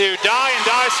to Dye, and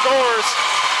Dye scores.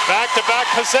 Back-to-back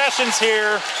possessions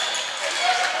here.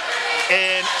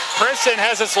 And Princeton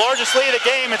has its largest lead of the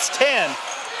game. It's 10.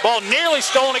 Ball nearly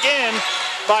stolen again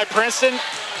by Princeton.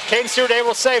 Caden Stewart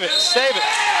able to save it.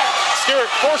 Stewart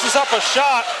forces up a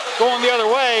shot going the other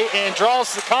way and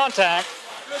draws the contact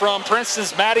from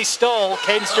Princeton's Maddie Stoll.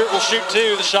 Caden Stewart will shoot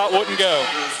 2. The shot wouldn't go.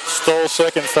 Stoll's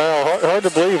second foul. Hard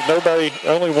to believe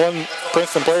only one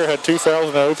Princeton player had 2 fouls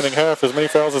in the opening half, as many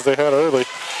fouls as they had early.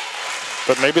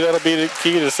 But maybe that'll be the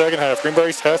key to the second half.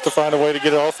 Greenbrier has to find a way to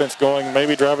get an offense going.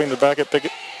 Maybe driving the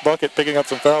bucket, picking up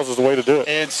some fouls is the way to do it.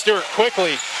 And Stewart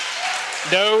quickly.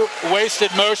 No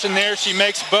wasted motion there. She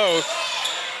makes both.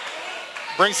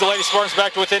 Brings the Lady Spartans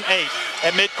back to within 8.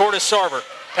 At midcourt is Sarver.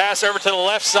 Pass over to the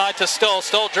left side to Stoll.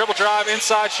 Stoll dribble drive,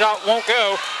 inside shot won't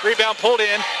go. Rebound pulled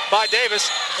in by Davis.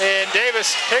 And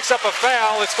Davis picks up a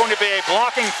foul. It's going to be a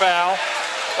blocking foul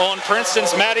on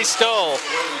Princeton's Maddie Stoll.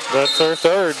 That's her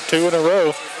third, 2 in a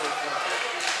row.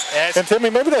 And Timmy,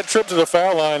 maybe that trip to the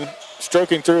foul line,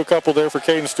 stroking through a couple there for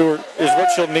Caden Stewart, is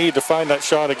what she'll need to find that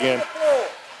shot again.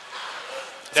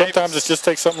 Sometimes it just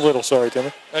takes something little. Sorry,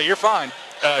 Timmy. No, you're fine.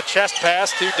 Chest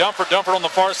pass to Dumford. Dumford on the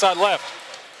far side left.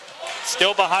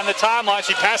 Still behind the timeline.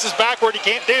 She passes backward. He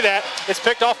can't do that. It's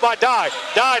picked off by Dye.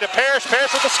 Dye to Parrish.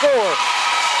 Parrish with the score.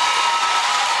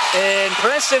 And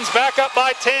Princeton's back up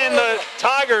by 10. The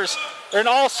Tigers are in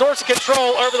all sorts of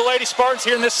control over the Lady Spartans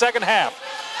here in this second half.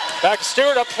 Back to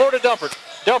Stewart, up floor to Dumford.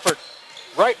 Dumford,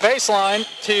 right baseline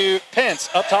to Pence.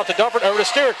 Up top to Dumford, over to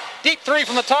Stewart. Deep 3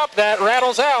 from the top. That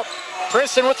rattles out.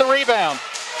 Princeton with the rebound.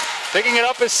 Picking it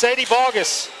up is Sadie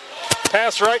Bogus.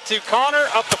 Pass right to Connor,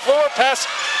 up the floor. Pass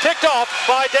picked off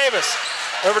by Davis.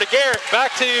 Over to Garrett,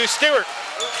 back to Stewart.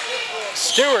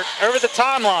 Stewart over the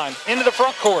timeline, into the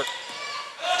front court.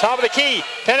 Top of the key,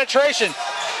 penetration.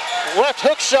 Left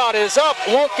hook shot is up,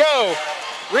 won't go.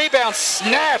 Rebound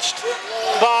snatched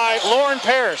by Lauren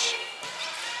Parrish.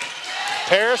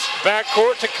 Paris,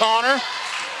 backcourt to Connor.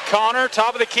 Connor,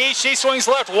 top of the key. She swings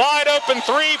left. Wide open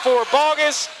three for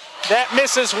Bogus. That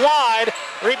misses wide.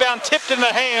 Rebound tipped in the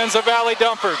hands of Allie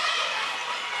Dunford.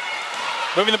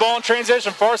 Moving the ball in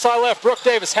transition. Far side left. Brooke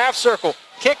Davis, half circle.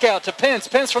 Kick out to Pence.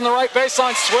 Pence from the right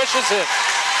baseline. Swishes it.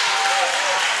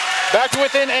 Back to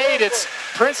within 8. It's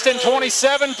Princeton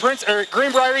 27,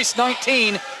 Greenbrier East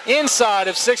 19, inside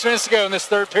of 6 minutes to go in this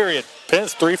third period.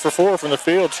 Pence 3 for 4 from the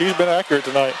field. She's been accurate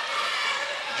tonight.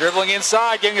 Dribbling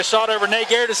inside, getting a shot over Nay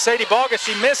Garrett to Sadie Bogus.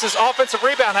 She misses. Offensive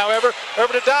rebound, however,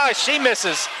 over to Dye. She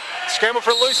misses. Scramble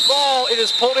for loose ball. It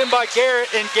is pulled in by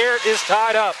Garrett, and Garrett is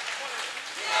tied up.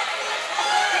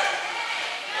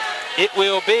 It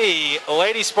will be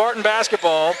Lady Spartan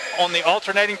basketball on the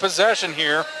alternating possession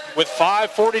here. With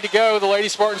 5:40 to go, the Lady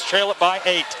Spartans trail it by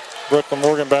 8. Brooklyn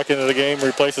Morgan back into the game,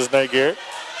 replaces Nate Garrett.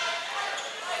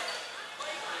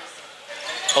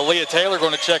 Aaliyah Taylor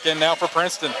going to check in now for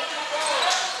Princeton.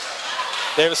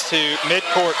 Davis to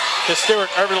midcourt to Stewart,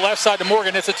 over the left side to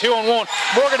Morgan. It's a 2-on-1.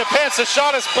 Morgan to Pence, the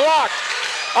shot is blocked.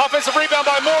 Offensive rebound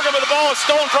by Morgan, but the ball is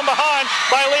stolen from behind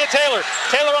by Aaliyah Taylor.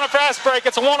 Taylor on a fast break.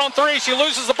 It's a 1-on-3. She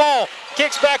loses the ball.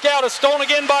 Kicks back out. It's stolen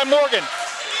again by Morgan.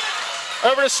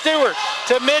 Over to Stewart,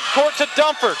 to midcourt to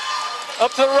Dunford.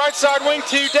 Up to the right side wing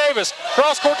to Davis.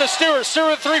 Cross court to Stewart.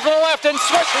 Stewart 3 from the left and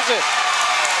swishes it.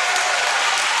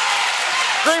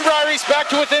 Greenbrier East back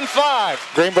to within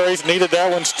 5. Greenbrier East needed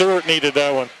that one. Stewart needed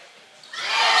that one.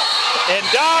 And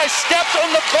Dye stepped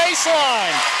on the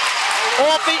baseline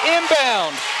off the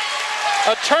inbound.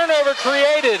 A turnover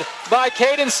created by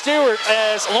Caden Stewart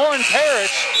as Lauren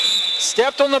Parrish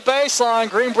stepped on the baseline.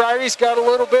 Greenbrier East got a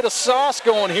little bit of sauce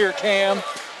going here, Cam.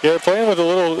 Yeah, playing with a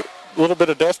little bit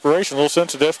of desperation, a little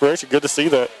sense of desperation. Good to see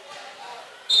that.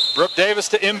 Brooke Davis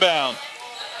to inbound.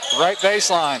 Right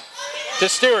baseline to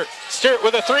Stewart. Stewart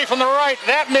with a 3 from the right.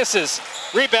 That misses.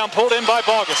 Rebound pulled in by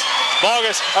Bogus.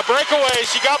 Bogus, a breakaway.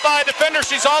 She got by a defender.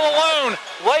 She's all alone.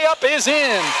 Layup is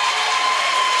in.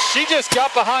 She just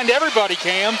got behind everybody,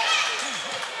 Cam.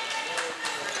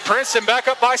 Princeton back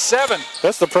up by 7.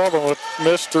 That's the problem with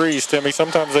missed threes, Timmy.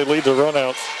 Sometimes they lead to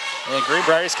runouts. And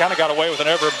Greenbrier's kind of got away with an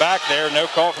over and back there. No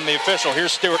call from the official.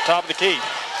 Here's Stewart, top of the key.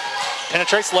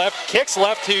 Penetrates left, kicks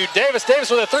left to Davis.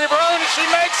 Davis with a 3 of her own, and she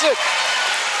makes it.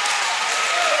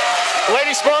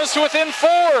 Lady Spartans to within 4.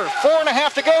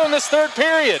 4.5 to go in this third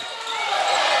period.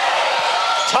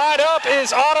 Tied up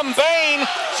is Autumn Bain.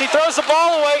 She throws the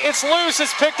ball away. It's loose.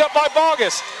 It's picked up by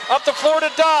Bogus. Up the floor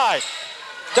to Dye.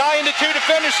 Dye into 2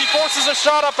 defenders. She forces a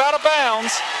shot up out of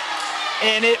bounds.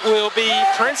 And it will be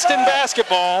Princeton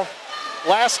basketball,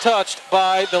 last touched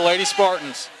by the Lady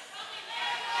Spartans.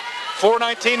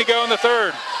 4:19 to go in the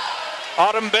third.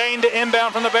 Autumn Bain to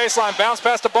inbound from the baseline. Bounce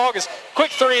pass to Bogus.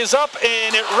 Quick 3 is up,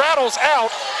 and it rattles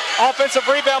out. Offensive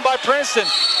rebound by Princeton.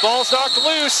 Ball's knocked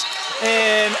loose,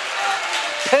 and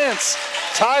Pence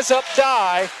ties up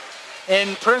Dye,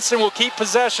 and Princeton will keep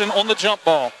possession on the jump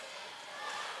ball.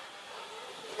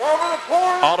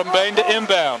 Autumn Bain to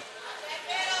inbound.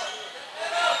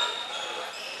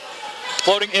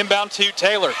 Floating inbound to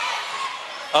Taylor.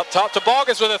 Up top to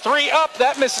Bogus with a 3 up.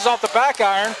 That misses off the back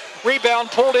iron. Rebound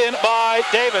pulled in by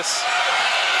Davis.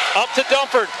 Up to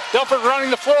Dunford. Dunford running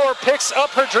the floor, picks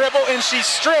up her dribble, and she's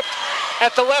stripped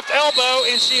at the left elbow,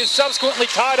 and she is subsequently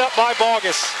tied up by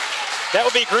Bogus. That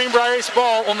would be Greenbrier East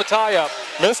ball on the tie-up.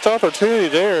 Missed opportunity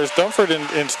there as Dunford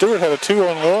and Stewart had a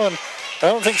 2-on-1. I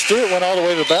don't think Stewart went all the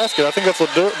way to the basket. I think that's what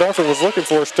Dunford was looking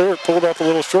for. Stewart pulled up a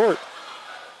little short,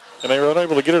 and they were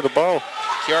unable to get her the ball.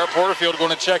 Kiara Porterfield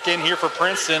going to check in here for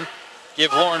Princeton,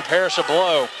 give Lauren Parrish a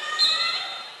blow.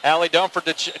 Allie Dunford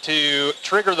to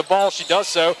trigger the ball. She does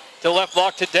so to left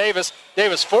block to Davis.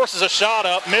 Davis forces a shot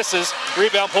up, misses.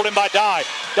 Rebound pulled in by Dye.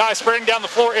 Dye spreading down the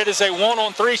floor. It is a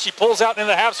 1-on-3. She pulls out into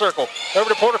the half circle. Over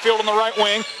to Porterfield on the right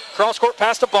wing. Cross court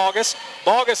pass to Bogus.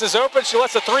 Bogus is open. She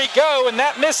lets the 3 go, and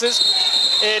that misses.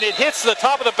 And it hits the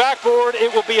top of the backboard.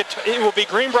 It will be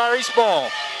Greenbrier East ball.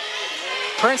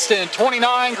 Princeton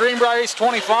 29, Greenbrier East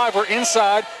 25. We're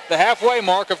inside the halfway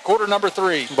mark of quarter number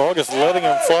 3. Bogus letting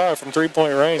him fly from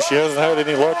 3-point range. She hasn't had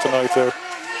any luck tonight, though.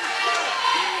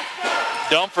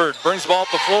 Dunford brings the ball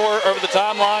up the floor, over the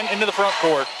timeline, into the front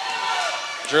court.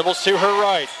 Dribbles to her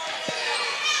right.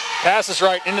 Passes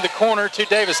right into the corner to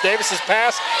Davis. Davis's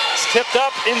pass is tipped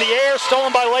up in the air,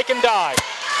 stolen by Lake and Dye.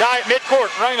 Dye at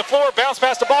midcourt, running the floor, bounce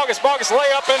pass to Bogus. Bogus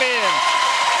layup and in.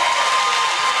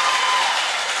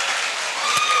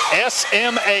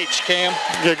 SMH, Cam.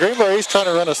 Yeah, Greenbrier East trying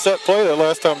to run a set play that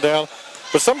last time down,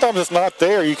 but sometimes it's not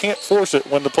there. You can't force it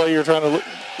when the play you're trying to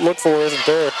look for isn't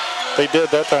there. They did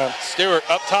that time. Stewart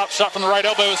up top, shot from the right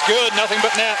elbow is good, nothing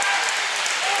but net.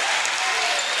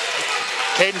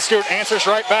 Caden Stewart answers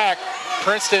right back.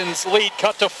 Princeton's lead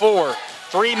cut to 4.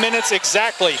 3 minutes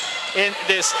exactly in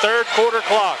this third quarter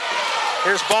clock.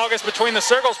 Here's Bogus between the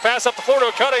circles, pass up the floor to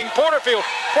a cutting Porterfield.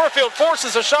 Porterfield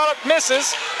forces a shot up,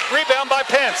 misses. Rebound by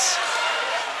Pence.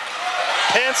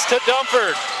 Pence to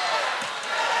Dunford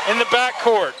in the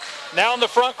backcourt. Now in the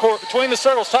front court, between the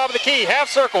circles, top of the key,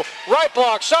 half circle, right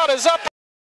block, shot is up.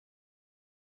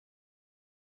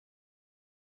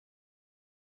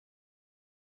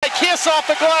 A kiss off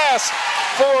the glass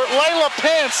for Layla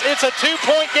Pence. It's a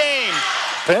 2-point game.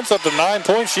 Pence up to 9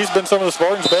 points. She's been some of the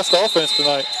Spartans' best offense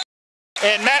tonight.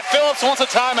 And Matt Phillips wants a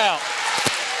timeout.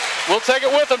 We'll take it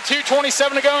with them.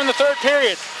 2:27 to go in the third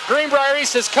period. Greenbrier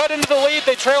East has cut into the lead.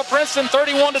 They trail Princeton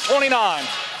 31-29.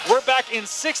 We're back in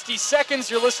 60 seconds.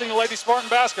 You're listening to Lady Spartan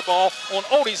Basketball on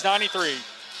Oldies 93.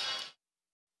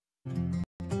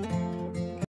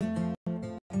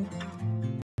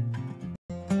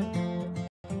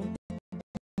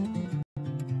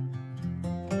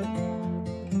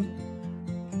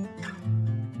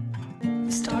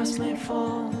 The stars may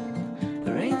fall,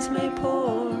 the rains may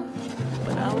pour,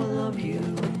 but I will love you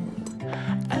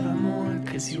evermore,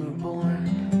 'cause you were born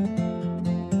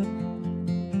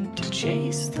to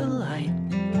chase the light.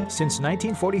 Since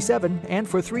 1947 and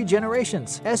for 3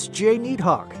 generations, S.J.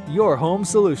 Needhawk, your home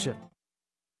solution.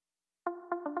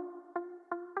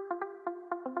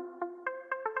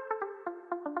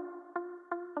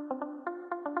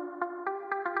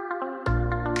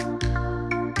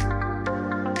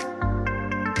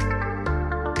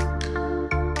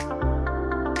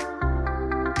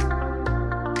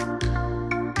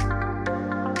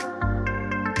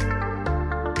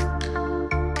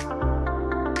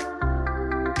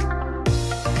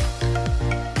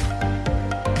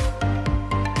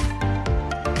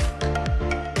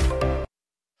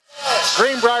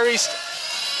 Greenbrier East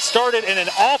started in an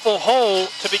awful hole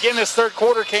to begin this third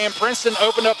quarter. Princeton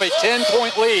opened up a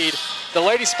 10-point lead. The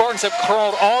Lady Spartans have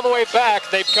crawled all the way back.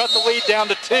 They've cut the lead down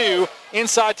to 2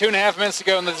 inside 2.5 minutes to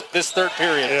go in this third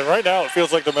period. And right now it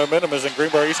feels like the momentum is in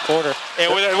Greenbrier East corner.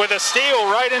 And with a steal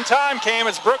right in time, Cam,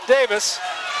 it's Brooke Davis.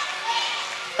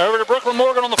 Over to Brooklyn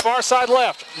Morgan on the far side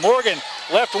left. Morgan,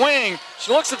 left wing.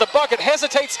 She looks at the bucket,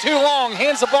 hesitates too long,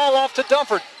 hands the ball off to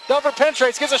Dunford. Dunford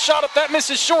penetrates, gets a shot up, that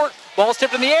misses short. Ball's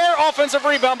tipped in the air, offensive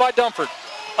rebound by Dunford.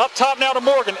 Up top now to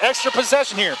Morgan, extra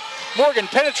possession here. Morgan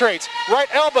penetrates, right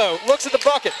elbow, looks at the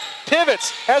bucket,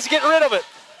 pivots, has to get rid of it.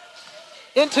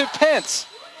 Into Pence.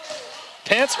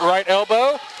 Pence, right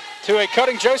elbow, to a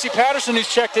cutting Josie Patterson who's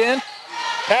checked in.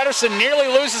 Patterson nearly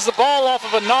loses the ball off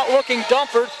of a not-looking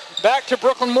Dunford. Back to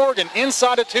Brooklyn Morgan,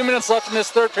 inside of 2 minutes left in this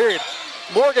third period.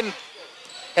 Morgan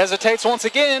hesitates once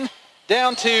again,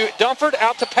 down to Dunford,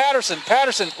 out to Patterson.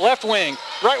 Patterson, left wing,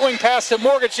 right wing pass to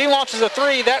Morgan. She launches a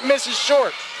 3, that misses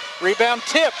short. Rebound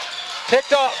tipped,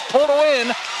 picked up, pulled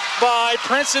in by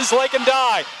Princeton's Lakin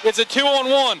Dye. It's a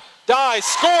 2-on-1. Dye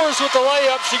scores with the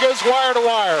layup. She goes wire to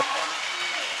wire.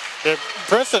 Yeah,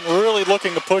 Princeton really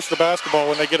looking to push the basketball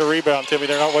when they get a rebound, Timmy.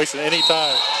 They're not wasting any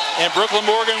time. And Brooklyn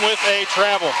Morgan with a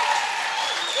travel.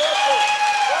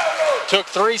 Took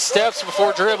 3 steps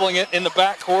before dribbling it in the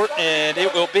backcourt, and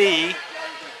it will be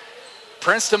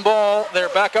Princeton ball. They're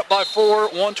back up by 4,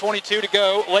 1:22 to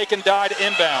go. Lakin Dye to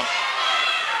inbound.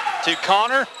 To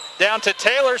Connor, down to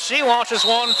Taylor. She launches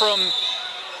one from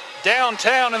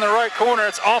downtown in the right corner.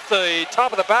 It's off the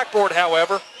top of the backboard,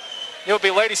 however. It'll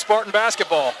be Lady Spartan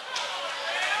basketball.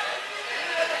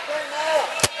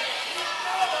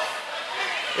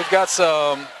 We've got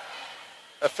some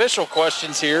official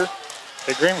questions here.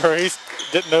 The Greenbrier East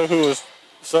didn't know who was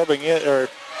subbing it, or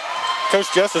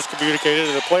Coach Justice communicated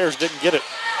and the players didn't get it.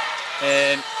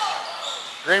 And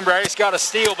Greenbrier East got a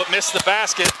steal but missed the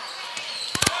basket.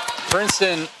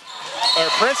 Princeton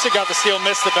got the steal,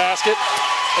 missed the basket.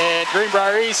 And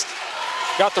Greenbrier East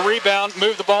got the rebound,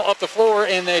 moved the ball up the floor,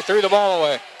 and they threw the ball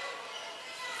away. I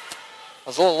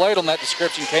was a little late on that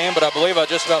description, Cam, but I believe I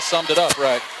just about summed it up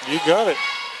right. You got it.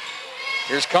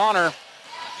 Here's Connor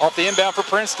off the inbound for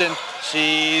Princeton.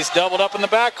 She's doubled up in the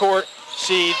backcourt.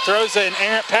 She throws an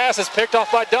errant pass. It's picked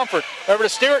off by Dunford. Over to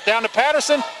Stewart, down to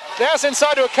Patterson. Pass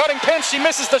inside to a cutting Pence. She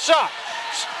misses the shot.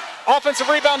 Offensive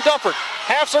rebound, Dunford.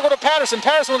 Half circle to Patterson.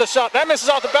 Patterson with a shot. That misses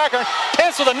off the backhand.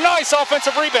 Pence with a nice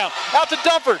offensive rebound. Out to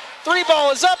Dunford. 3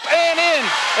 ball is up and in.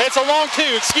 It's a long 2.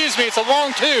 Excuse me, it's a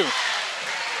long 2.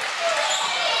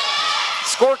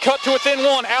 Score cut to within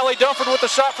 1. Allie Dunford with the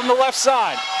shot from the left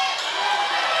side.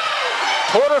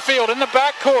 Porterfield in the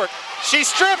backcourt. She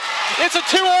stripped. It's a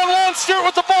 2-on-1. Stewart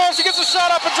with the ball. She gets a shot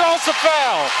up and draws the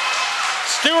foul.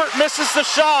 Stewart misses the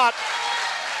shot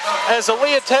as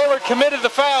Aaliyah Taylor committed the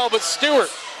foul, but Stewart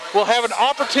will have an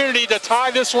opportunity to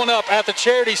tie this one up at the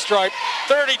charity stripe.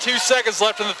 32 seconds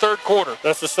left in the third quarter.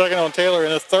 That's the second on Taylor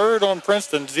and the third on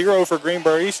Princeton. 0 for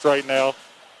Greenbrier East right now.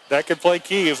 That could play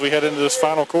key as we head into this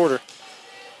final quarter.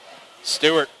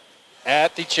 Stewart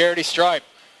at the charity stripe.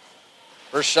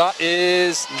 First shot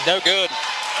is no good.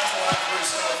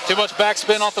 Too much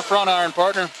backspin off the front iron,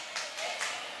 partner.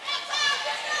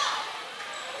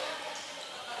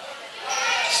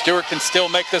 Stewart can still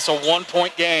make this a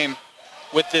 1-point game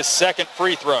with this second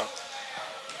free throw.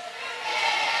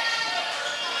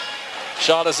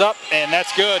 Shot is up, and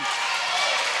that's good.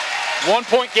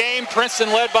 1-point game, Princeton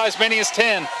led by as many as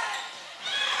 10.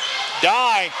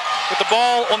 Dye with the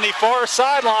ball on the far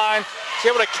sideline. She's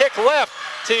able to kick left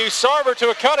to Sarver to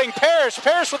a cutting Parrish.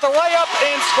 Parrish with the layup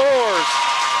and scores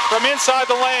from inside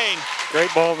the lane.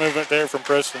 Great ball movement there from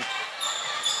Princeton.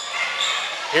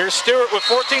 Here's Stewart with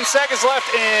 14 seconds left,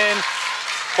 and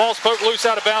ball's poked loose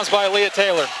out of bounds by Aaliyah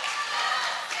Taylor.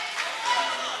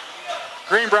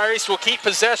 Greenbrier East will keep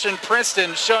possession.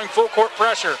 Princeton showing full court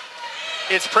pressure.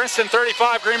 It's Princeton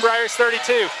 35, Greenbrier East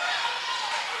 32.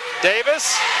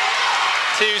 Davis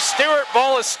to Stewart,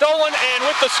 ball is stolen, and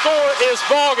with the score is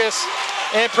Bogus,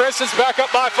 and Princeton's back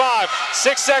up by 5.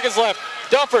 6 seconds left.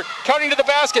 Dunford cutting to the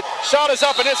basket, shot is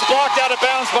up, and it's blocked out of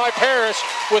bounds by Parrish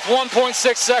with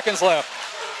 1.6 seconds left.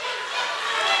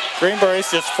 Greenbrier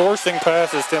East just forcing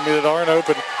passes, Timmy, that aren't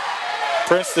open.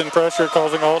 Princeton pressure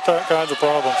causing all kinds of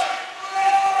problems.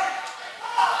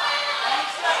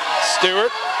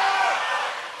 Stewart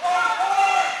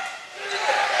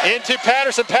into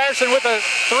Patterson. Patterson with a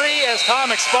 3 as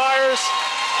time expires.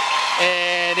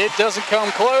 And it doesn't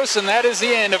come close, and that is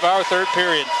the end of our third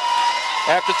period.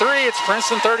 After 3, it's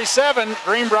Princeton 37,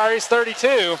 Greenbrier East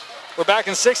 32. We're back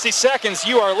in 60 seconds.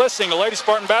 You are listening to Lady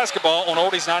Spartan Basketball on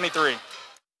Oldies 93.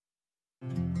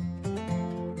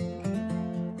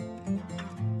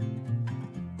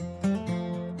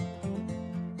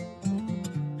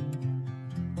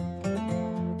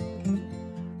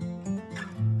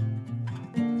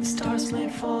 The stars may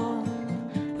fall,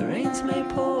 the rains may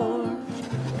pour,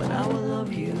 but I will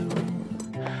love you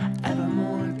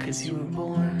evermore, 'cause you were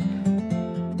born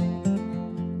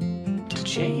to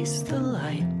chase the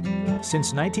light.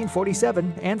 Since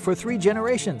 1947 and for 3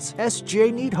 generations,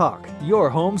 S.J. Needhawk, your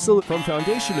home solution. From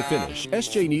foundation to finish,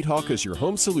 S.J. Needhawk is your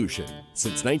home solution.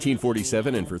 Since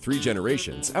 1947 and for 3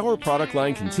 generations, our product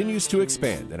line continues to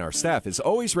expand and our staff is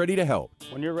always ready to help.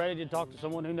 When you're ready to talk to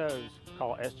someone who knows,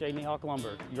 call S.J. Needhawk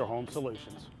Lumber, your home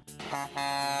solutions. Cam,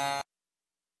 I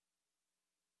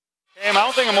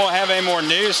don't think I'm going to have any more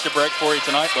news to break for you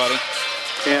tonight, buddy.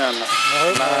 10,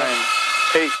 9,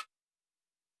 8.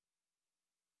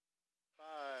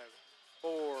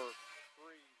 2.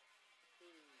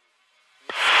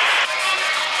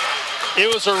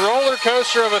 It was a roller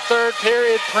coaster of a third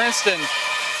period. Princeton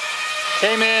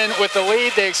came in with the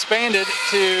lead. They expanded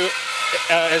to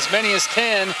as many as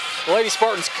 10. The Lady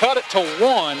Spartans cut it to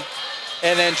 1.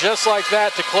 And then just like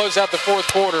that, to close out the fourth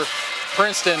quarter,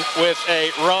 Princeton with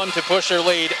a run to push their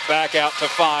lead back out to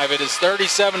 5. It is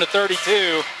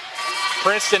 37-32.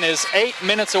 Princeton is 8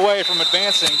 minutes away from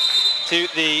advancing to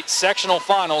the sectional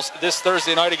finals this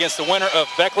Thursday night against the winner of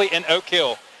Beckley and Oak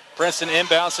Hill. Princeton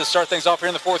inbounds to start things off here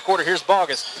in the fourth quarter. Here's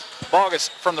Bogus. Bogus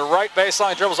from the right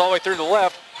baseline dribbles all the way through to the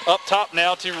left. Up top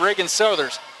now to Reagan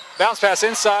Sothers. Bounce pass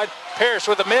inside. Parrish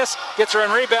with a miss. Gets her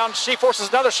own rebound. She forces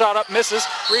another shot up. Misses.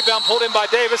 Rebound pulled in by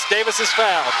Davis. Davis is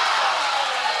fouled.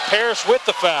 Parrish with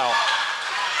the foul.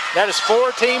 That is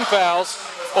 4 team fouls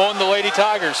on the Lady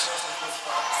Tigers.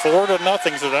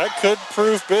 4-0, so that could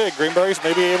prove big. Greenbrier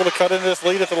may be able to cut into this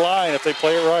lead at the line if they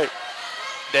play it right.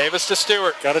 Davis to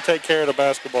Stewart. Got to take care of the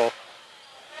basketball.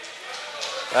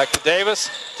 Back to Davis,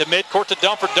 to midcourt to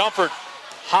Dunford. Dunford,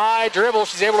 high dribble,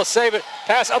 she's able to save it.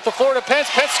 Pass up the floor to Pence.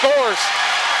 Pence scores.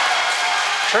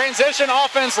 Transition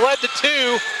offense led to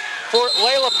 2 for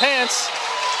Layla Pence.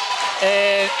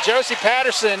 And Josie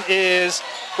Patterson is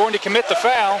going to commit the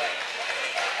foul.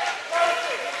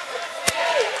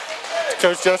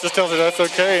 Coach Justice tells her that's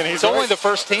okay, and he's it's only the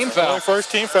first team foul. Only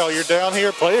first team foul. You're down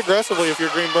here. Play aggressively if you're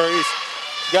Greenbrier East.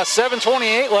 You got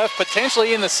 7:28 left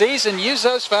potentially in the season. Use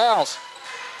those fouls.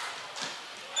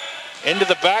 Into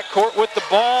the backcourt with the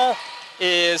ball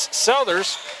is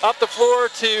Sothers. Up the floor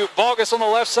to Bogus on the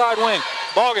left side wing.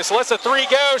 Bogus lets a 3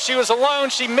 go. She was alone.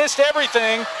 She missed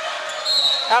everything.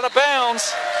 Out of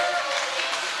bounds.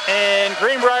 And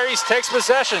Greenbrier East takes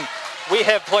possession. We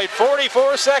have played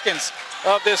 44 seconds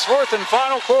of this fourth and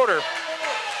final quarter.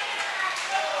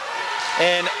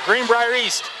 And Greenbrier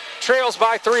East trails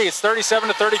by 3. It's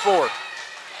 37-34.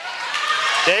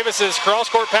 Davis's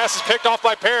cross-court pass is picked off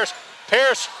by Parrish.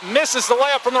 Parrish misses the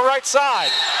layup from the right side.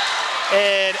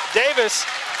 And Davis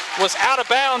was out of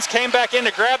bounds, came back in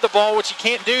to grab the ball, which you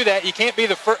can't do that. You can't be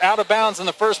the out of bounds and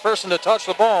the first person to touch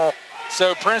the ball.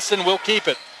 So Princeton will keep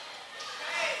it.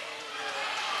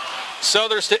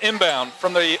 Southers to inbound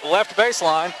from the left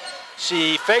baseline.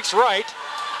 She fakes right,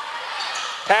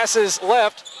 passes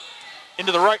left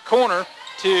into the right corner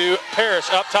to Parrish.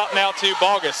 Up top now to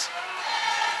Bogus.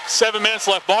 7 minutes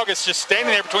left. Bogus just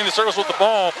standing there between the circles with the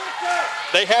ball.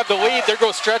 They have the lead. They're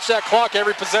going to stretch that clock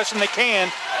every possession they can.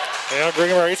 Yeah,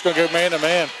 Greenbrier East going to go man to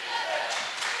man.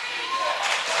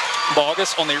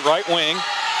 Bogus on the right wing,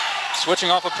 switching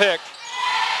off a pick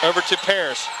over to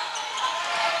Parrish.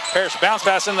 Parrish bounce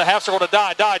pass in the half circle to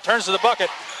Dye. Dye turns to the bucket,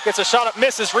 gets a shot up,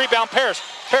 misses. Rebound Parrish.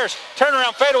 Parrish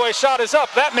turnaround fadeaway shot is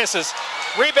up. That misses.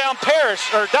 Rebound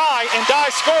Parrish or Dye, and Dye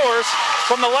scores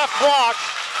from the left block.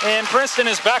 And Princeton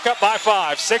is back up by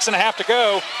 5. 6.5 to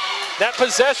go. That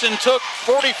possession took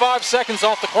 45 seconds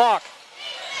off the clock.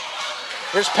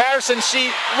 Here's Patterson.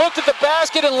 She looked at the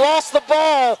basket and lost the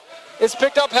ball. It's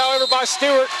picked up, however, by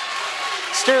Stewart.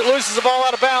 Stewart loses the ball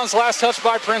out of bounds. Last touch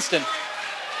by Princeton.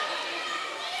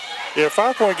 Yeah,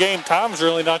 5-point game, time's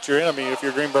really not your enemy if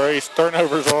you're Greenbrier East.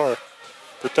 Turnovers are.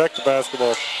 Protect the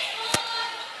basketball.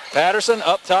 Patterson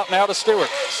up top now to Stewart.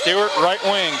 Stewart right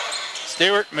wing.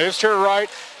 Stewart moves to her right.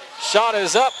 Shot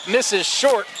is up, misses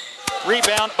short.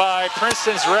 Rebound by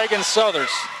Princeton's Reagan Southers.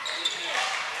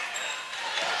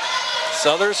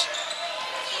 Southers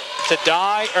to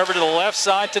Dye, over to the left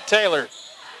side to Taylor.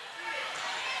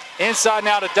 Inside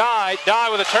now to Dye. Dye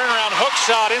with a turnaround hook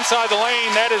shot inside the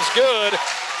lane. That is good.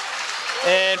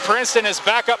 And Princeton is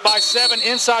back up by 7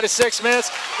 inside of 6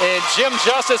 minutes. And Jim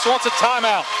Justice wants a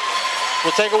timeout.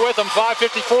 We'll take it with him.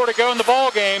 5:54 to go in the ball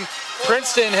game.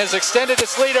 Princeton has extended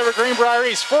its lead over Greenbrier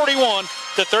East,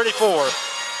 41-34.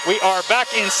 We are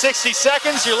back in 60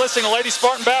 seconds. You're listening to Lady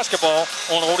Spartan Basketball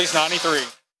on Oldies 93.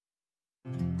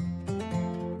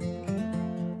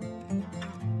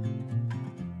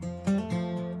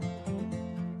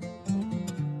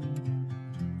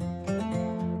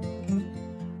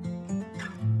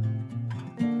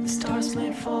 The stars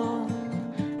may fall,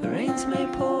 the rains may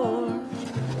pour,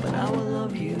 but I will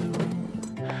love you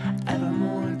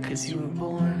evermore, 'cause you were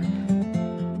born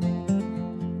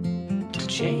to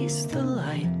chase the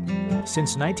light.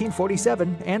 Since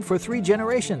 1947 and for 3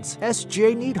 generations,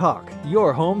 S.J. Needhawk,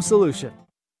 your home solution.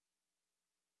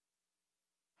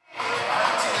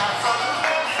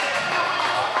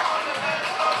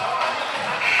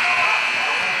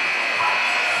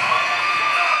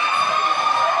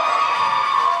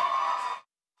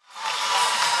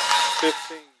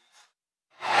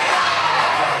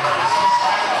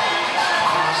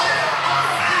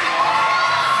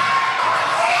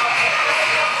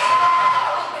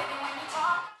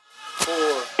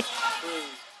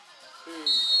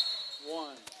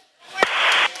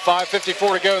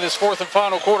 .54 to go in this fourth and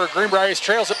final quarter. Greenbrier East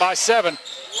trails it by 7.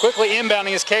 Quickly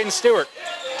inbounding is Caden Stewart.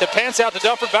 To Pence, out to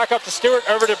Dumford, back up to Stewart,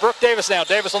 over to Brooke Davis now.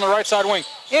 Davis on the right side wing.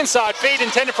 Inside feed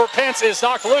intended for Pence is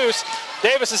knocked loose.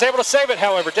 Davis is able to save it,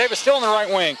 however. Davis still on the right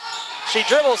wing. She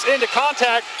dribbles into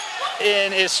contact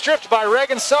and is stripped by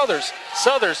Reagan Southers.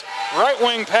 Southers, right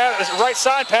wing pass, right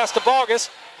side pass to Bogus.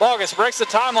 Bogus breaks the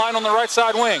timeline on the right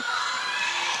side wing.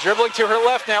 Dribbling to her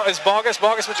left now is Bogus.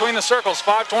 Bogus between the circles.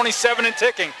 5:27 and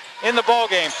ticking in the ball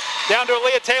game. Down to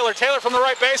Aaliyah Taylor. Taylor from the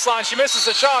right baseline. She misses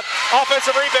the shot.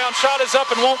 Offensive rebound. Shot is up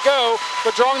and won't go.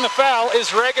 But drawing the foul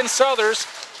is Reagan Southers.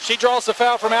 She draws the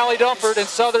foul from Allie Dumford, and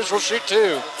Southers will shoot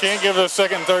 2. Can't give those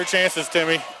second and third chances,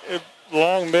 Timmy.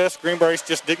 Long miss. Greenbrier East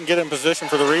just didn't get in position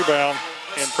for the rebound,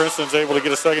 and Princeton's able to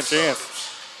get a second chance.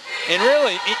 And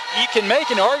really, you can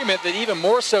make an argument that even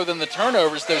more so than the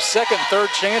turnovers, those second and third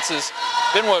chances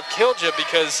been what killed you,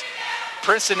 because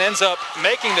Princeton ends up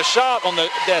making the shot on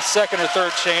that second or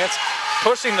third chance,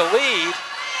 pushing the lead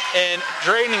and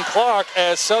draining clock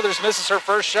as Southers misses her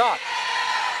first shot.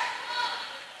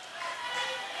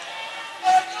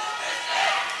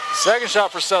 Second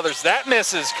shot for Southers. That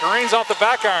misses. Careens off the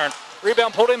back iron.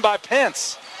 Rebound pulled in by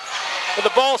Pence. With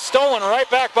the ball stolen right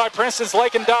back by Princeton's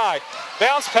Lakin Dye.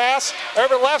 Bounce pass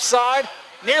over left side.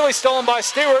 Nearly stolen by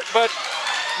Stewart, but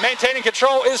maintaining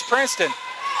control is Princeton.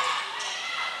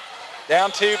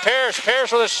 Down to Parrish.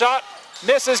 Parrish with a shot.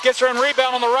 Misses. Gets her own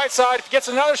rebound on the right side. Gets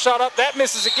another shot up. That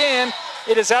misses again.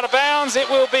 It is out of bounds. It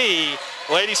will be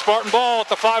Lady Spartan ball at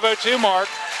the 5:02 mark.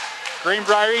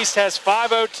 Greenbrier East has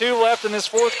 5:02 left in this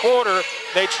fourth quarter.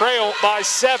 They trail by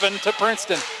 7 to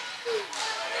Princeton.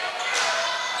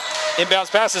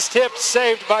 Inbounds pass is tipped,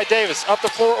 saved by Davis. Up the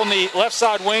floor on the left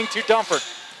side wing to Dumford.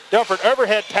 Dunford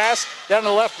overhead pass down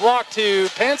the left block to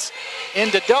Pence.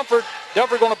 Into Dunford.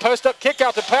 Dunford going to post up, kick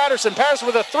out to Patterson. Patterson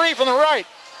with a three from the right.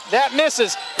 That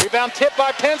misses. Rebound tipped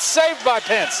by Pence, saved by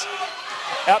Pence.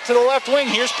 Out to the left wing,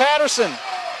 here's Patterson.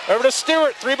 Over to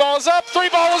Stewart, three ball is up, three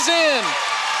ball is in.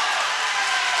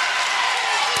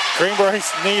 Greenbrier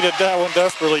needed that one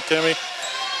desperately, Timmy.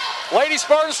 Lady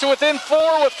Spartans to within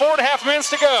 4 with 4.5 minutes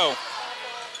to go.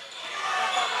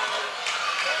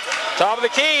 Top of the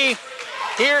key,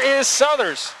 here is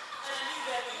Southers.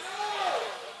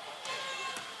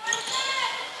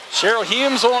 Cheryl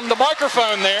Humes on the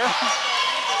microphone there.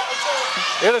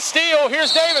 Here's a steal,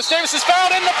 here's Davis. Davis is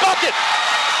fouled in the bucket.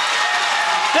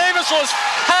 Davis was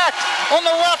hacked on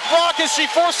the left block as she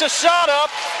forced a shot up.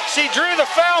 She drew the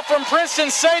foul from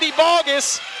Princeton's Sadie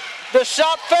Bogus. The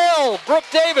shot fell. Brooke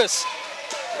Davis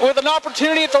with an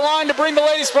opportunity at the line to bring the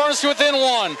Lady Spartans to within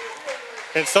 1.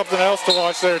 And something else to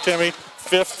watch there, Timmy.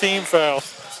 15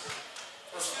 fouls.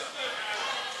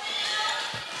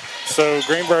 So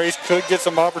Greenbrier East could get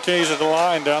some opportunities at the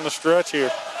line down the stretch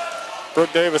here.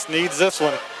 Brooke Davis needs this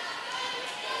one.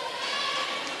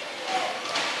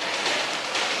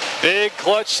 Big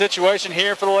clutch situation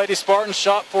here for the Lady Spartans.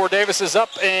 Shot for Davis is up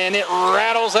and it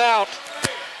rattles out.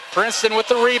 Princeton with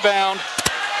the rebound.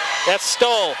 That's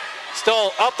Stoll.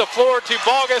 Stoll up the floor to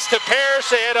Bogus to Parrish.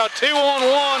 They had a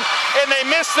 2-on-1 and they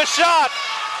missed the shot.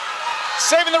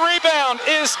 Saving the rebound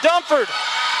is Dunford.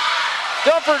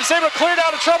 Dunford is able to clear it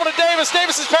out of trouble to Davis.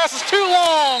 Davis's pass is too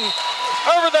long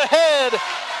over the head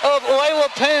of Layla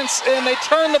Pence and they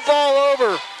turn the ball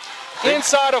over.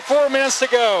 Inside of 4 minutes to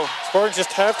go. Spartans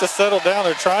just have to settle down.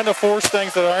 They're trying to force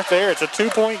things that aren't there. It's a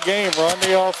 2-point game. Run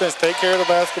the offense. Take care of the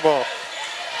basketball.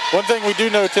 One thing we do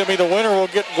know, Timmy, the winner will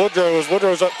get Woodrow. As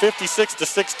Woodrow's up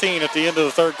 56-16 at the end of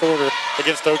the third quarter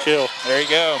against Oak Hill. There you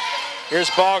go.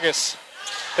 Here's Bogus.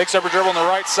 Picks up a dribble on the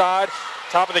right side.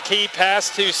 Top of the key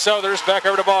pass to Southers. Back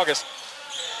over to Bogus.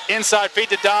 Inside feed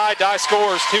to Dye. Dye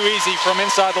scores. Too easy from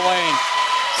inside the lane.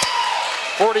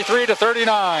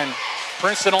 43-39.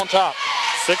 Princeton on top.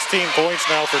 16 points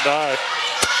now for Dye.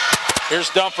 Here's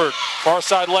Dunford, far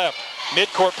side left.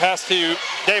 Midcourt pass to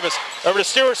Davis. Over to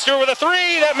Stewart. Stewart with a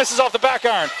three. That misses off the back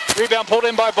iron. Rebound pulled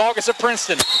in by Bogus of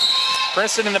Princeton.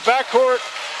 Princeton in the backcourt.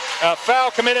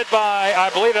 Foul committed by, I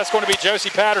believe that's going to be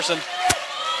Josie Patterson.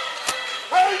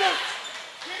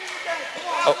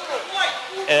 Oh,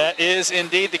 that is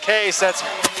indeed the case. That's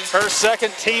her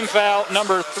second team foul,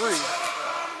 number 3.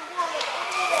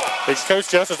 Coach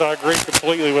Justice, I agree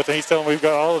completely with him. He's telling me we've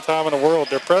got all the time in the world.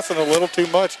 They're pressing a little too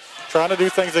much, trying to do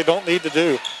things they don't need to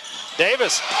do.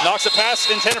 Davis knocks a pass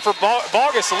intended for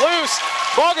Bogus loose.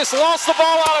 Bogus lost the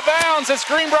ball out of bounds. It's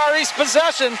Greenbrier East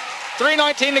possession.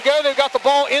 3:19 to go. They've got the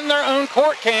ball in their own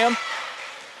court, Cam.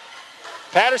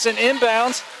 Patterson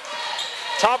inbounds.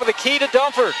 Top of the key to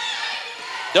Dunford.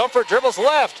 Dunford dribbles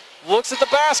left. Looks at the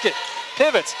basket.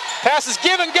 Pivots. Passes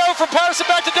give and go from Patterson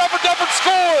back to Dunford. Dunford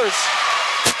scores.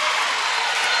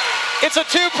 It's a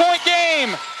 2-point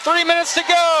game. 3 minutes to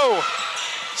go.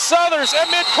 Southers at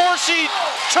midcourt. She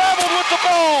traveled with the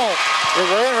ball. It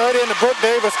ran right into Brooke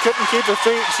Davis. Couldn't keep her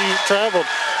feet. She traveled.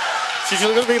 She's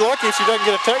going to be lucky if she doesn't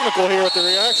get a technical here with the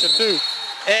reaction, too.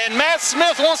 And Matt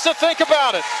Smith wants to think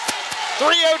about it.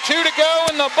 3:02 to go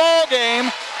in the ball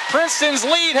game. Princeton's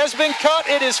lead has been cut.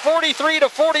 It is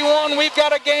 43-41. We've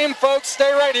got a game, folks.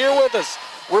 Stay right here with us.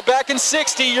 We're back in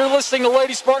 60. You're listening to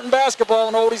Lady Spartan Basketball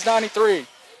on Oldies 93.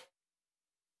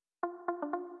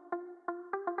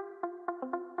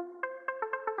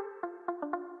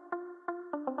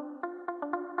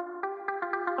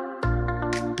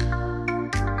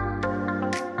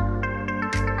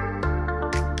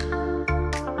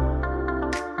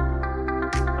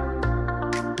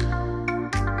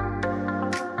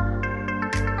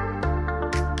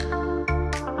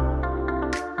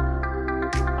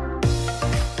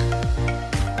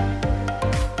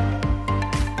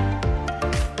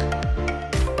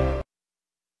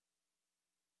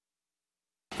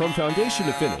 From foundation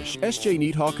to finish, SJ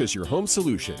Neathawk is your home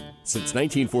solution. Since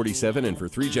 1947 and for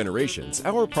 3 generations,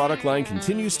 our product line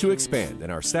continues to expand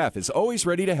and our staff is always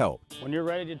ready to help. When you're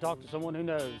ready to talk to someone who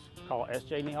knows, call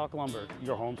SJ Neathawk Lumber,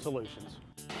 your home solutions.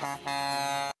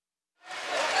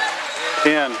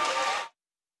 10. 5,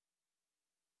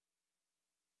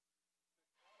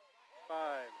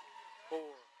 4, 3,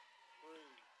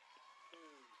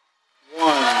 2,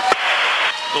 1.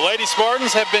 The Lady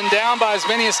Spartans have been down by as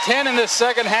many as 10 in this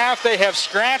second half. They have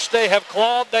scratched, they have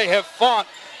clawed, they have fought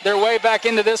their way back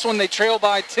into this one. They trail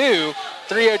by 2.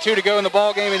 3:02 to go in the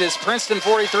ball game. It is Princeton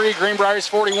 43, Greenbrier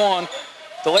 41.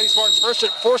 The Lady Spartans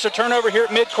force a turnover here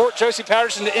at midcourt. Josie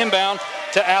Patterson to inbound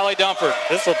to Allie Dunford.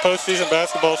 This is what postseason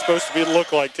basketball is supposed to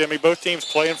look like, Timmy. Both teams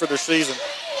playing for their season.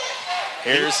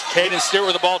 Here's Caden Stewart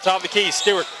with the ball top of the key.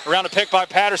 Stewart around a pick by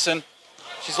Patterson.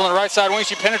 She's on the right side wing.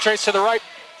 She penetrates to the right.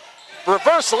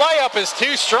 Reverse layup is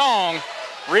too strong.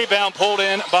 Rebound pulled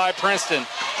in by Princeton.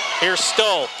 Here's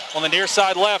Stoll on the near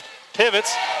side left.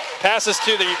 Pivots. Passes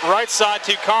to the right side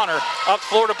to Connor. Up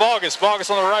floor to Bogus.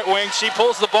 Bogus on the right wing. She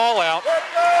pulls the ball out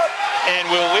and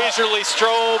will leisurely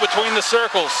stroll between the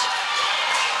circles.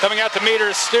 Coming out to meet her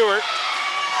is Stewart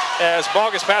as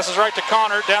Bogus passes right to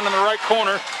Connor down in the right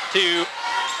corner to,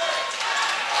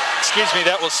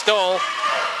 that was Stoll.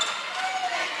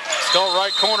 Stoll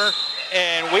right corner.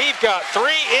 And we've got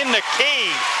 3 in the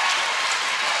key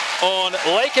on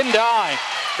Lake and Dye.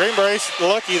 Greenbrier's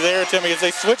lucky there, Timmy, as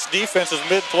they switched defenses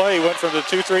mid-play, went from the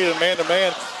 2-3 to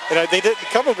man-to-man. And a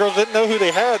couple of girls didn't know who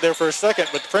they had there for a second,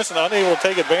 but Princeton unable to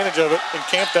take advantage of it and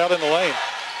camped out in the lane.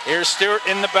 Here's Stewart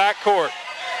in the backcourt.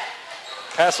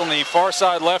 Pass on the far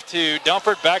side left to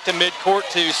Dunford, back to midcourt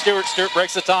to Stewart. Stewart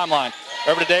breaks the timeline.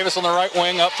 Over to Davis on the right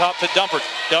wing, up top to Dunford.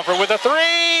 Dunford with a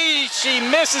 3. She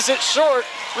misses it short.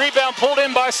 Rebound pulled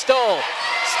in by Stoll.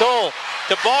 Stoll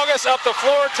to Bogus, up the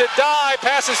floor to Dye.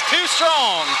 Passes too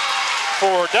strong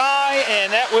for Dye,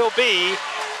 and that will be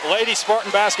Lady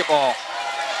Spartan basketball.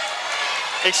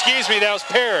 Excuse me, that was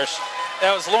Parrish.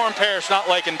 That was Lauren Parrish, not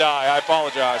Lake and Dye. I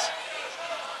apologize.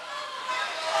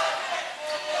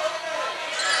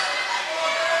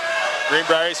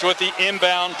 Greenbrier with the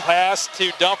inbound pass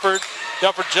to Dunford.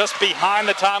 Dunford just behind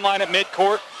the timeline at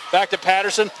midcourt. Back to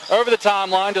Patterson. Over the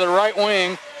timeline to the right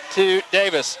wing to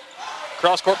Davis.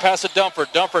 Cross-court pass to Dunford.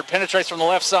 Dunford penetrates from the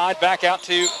left side. Back out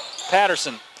to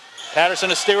Patterson. Patterson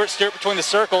to Stewart. Stewart between the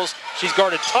circles. She's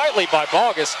guarded tightly by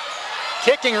Bogus.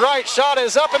 Kicking right. Shot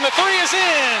is up and the 3 is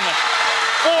in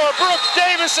for Brooke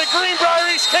Davis at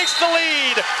Greenbrier East takes the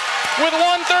lead. With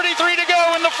 1:33 to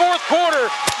go in the fourth quarter,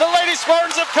 the Lady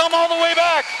Spartans have come all the way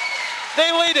back.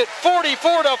 They lead it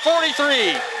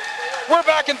 44-43. We're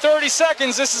back in 30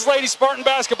 seconds. This is Lady Spartan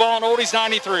basketball on Oldies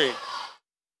 93.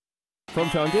 From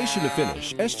foundation to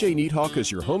finish, SJ Neathawk is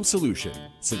your home solution.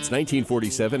 Since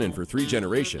 1947 and for 3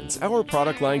 generations, our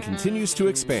product line continues to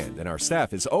expand and our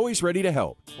staff is always ready to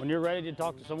help. When you're ready to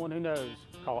talk to someone who knows,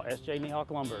 call SJ Neathawk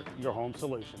Lumber, your home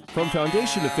solution. From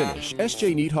foundation to finish,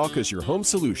 SJ Neathawk is your home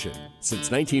solution.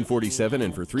 Since 1947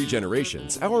 and for 3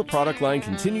 generations, our product line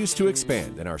continues to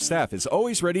expand and our staff is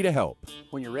always ready to help.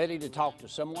 When you're ready to talk to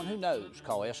someone who knows,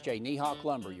 call SJ Neathawk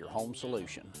Lumber, your home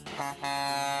solution.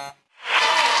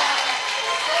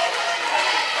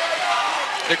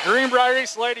 The Greenbrier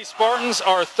East Lady Spartans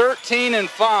are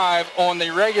 13-5 on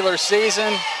the regular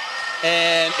season,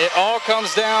 and it all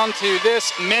comes down to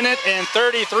this minute and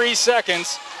 33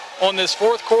 seconds on this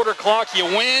fourth quarter clock. You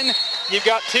win, you've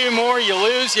got 2 more, you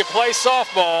lose, you play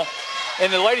softball,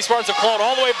 and the Lady Spartans have clawed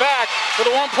all the way back with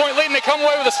a 1-point lead, and they come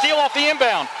away with a steal off the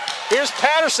inbound. Here's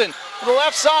Patterson to the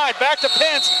left side, back to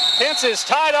Pence. Pence is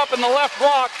tied up in the left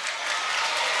block.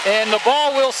 And the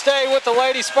ball will stay with the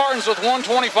Lady Spartans with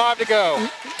 1:25 to go.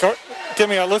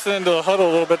 Timmy, I listened into the huddle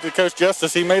a little bit to Coach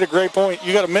Justice. He made a great point.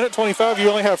 You got a minute 25, you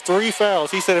only have 3 fouls.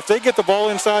 He said if they get the ball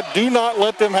inside, do not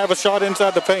let them have a shot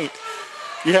inside the paint.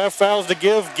 You have fouls to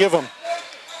give them.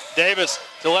 Davis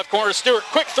to the left corner, Stewart.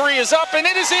 Quick 3 is up and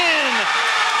it is in.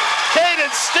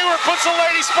 Caden Stewart puts the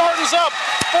Lady Spartans up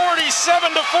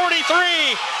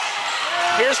 47-43.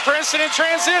 Here's Princeton in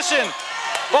transition.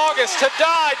 Bogus to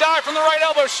Dye. Dye from the right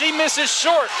elbow. She misses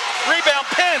short. Rebound,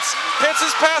 Pence.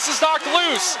 Pence's pass is knocked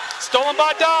loose. Stolen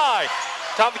by Dye.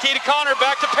 Top of the key to Connor.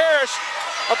 Back to Parrish.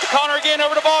 Up to Connor again.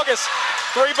 Over to Bogus.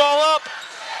 3 ball up.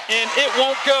 And it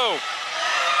won't go.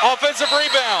 Offensive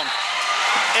rebound.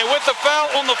 And with the foul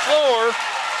on the floor,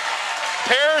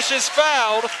 Parrish is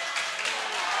fouled.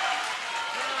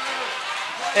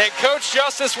 And Coach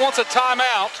Justice wants a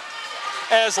timeout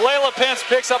as Layla Pence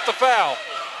picks up the foul.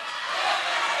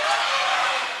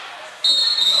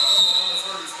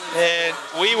 And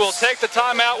we will take the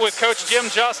timeout with Coach Jim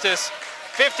Justice.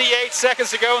 58 seconds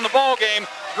to go in the ball game.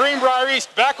 Greenbrier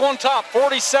East back on top,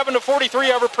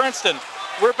 47-43 over Princeton.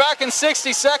 We're back in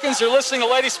 60 seconds. You're listening to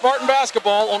Lady Spartan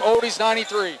basketball on Oldies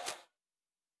 93.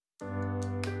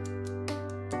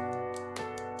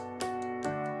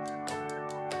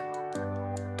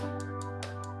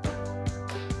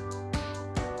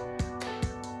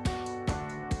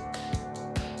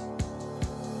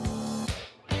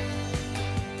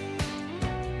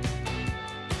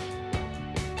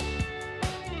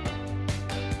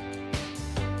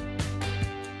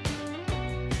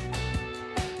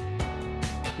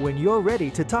 When you're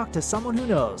ready to talk to someone who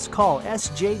knows, call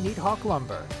S.J. Neathawk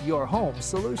Lumber, your home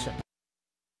solution.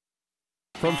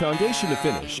 From foundation to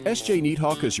finish, S.J.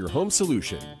 Neathawk is your home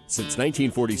solution. Since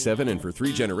 1947 and for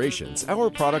 3 generations,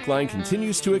 our product line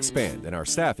continues to expand and our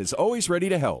staff is always ready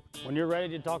to help. When you're ready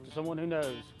to talk to someone who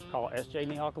knows, call S.J.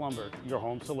 Neathawk Lumber, your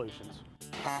home solutions.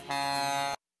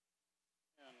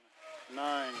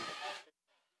 9,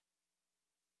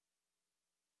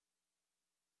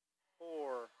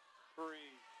 4, 3,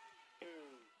 2,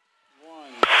 1.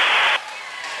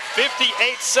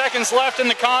 58 seconds left in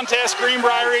the contest.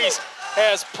 Greenbrier East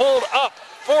has pulled up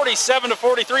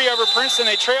 47-43 over Princeton.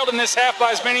 They trailed in this half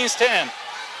by as many as 10.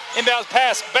 Inbounds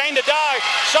pass, bang to Dye.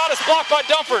 Shot is blocked by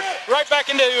Dumford. Right back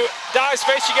into Dye's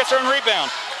face. She gets her own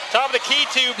rebound. Top of the key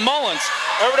to Mullins.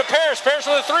 Over to Parrish. Parrish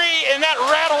with a 3, and that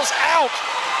rattles out.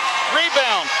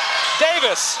 Rebound.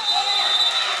 Davis.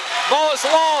 Ball is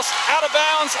lost. Out of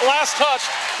bounds. Last touch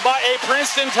by a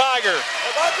Princeton Tiger.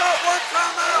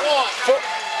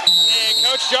 And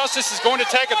Coach Justice is going to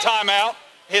take a timeout.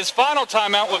 His final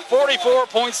timeout with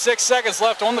 44.6 seconds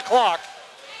left on the clock.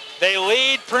 They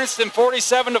lead Princeton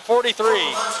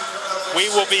 47-43. We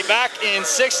will be back in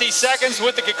 60 seconds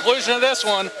with the conclusion of this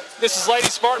one. This is Lady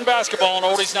Spartan basketball on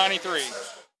Oldies 93.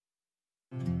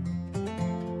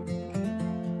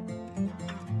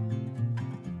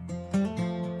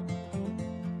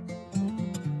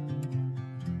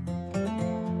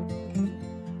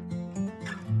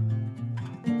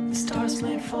 The stars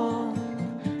may fall,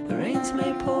 the rains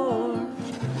may pour,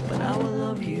 but I will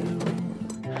love you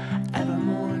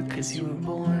evermore, 'cause you were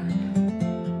born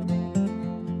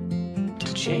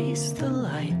to chase the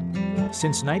light.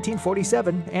 Since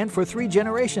 1947 and for 3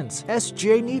 generations,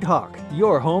 S.J. Neathawk,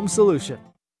 your home solution.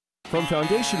 From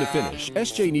foundation to finish,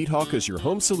 S.J. Neathawk is your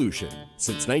home solution.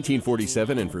 Since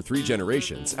 1947 and for 3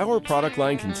 generations, our product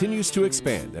line continues to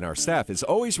expand and our staff is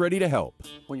always ready to help.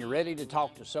 When you're ready to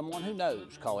talk to someone who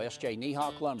knows, call S.J.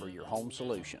 Neathawk Lumber, your home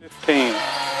solution. 15,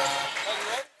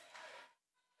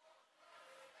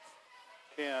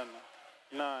 10,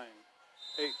 9,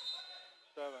 8,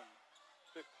 7,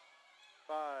 6,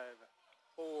 5,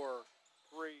 4,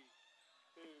 3,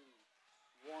 2,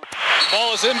 1.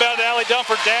 Ball is inbound to Allie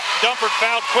Dumford. Dumford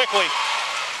fouled quickly.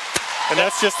 And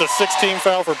that's just a 16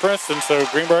 foul for Princeton, so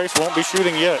Greenbrier East won't be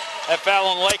shooting yet. That foul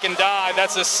on Lake and Dye,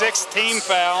 that's a 6-team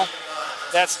foul.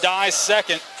 That's Dye's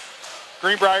second.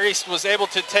 Greenbrier East was able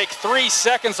to take 3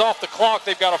 seconds off the clock.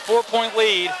 They've got a 4-point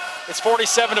lead. It's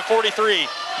 47-43.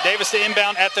 Davis to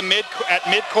inbound at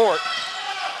midcourt.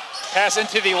 Pass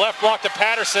into the left block to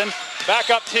Patterson. Back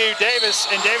up to Davis,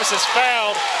 and Davis is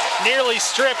fouled. Nearly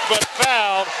stripped, but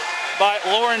fouled by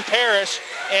Lauren Parrish.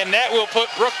 And that will put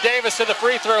Brooke Davis to the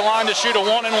free throw line to shoot a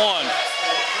 1-and-1.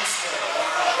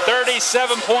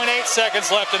 37.8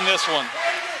 seconds left in this one.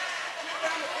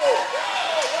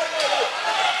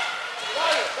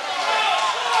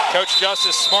 Coach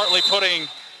Justice smartly putting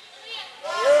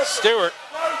Stewart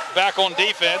back on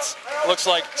defense. Looks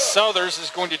like Southers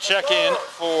is going to check in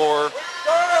for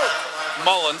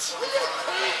Mullins.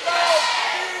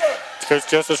 Coach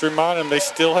Justice reminded them they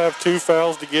still have 2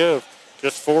 fouls to give.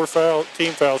 Just 4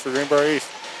 team fouls for Greenbrier East.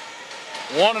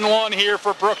 1-and-1 here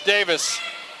for Brooke Davis.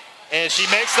 And she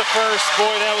makes the first.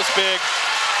 Boy, that was big.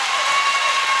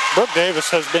 Brooke Davis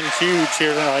has been huge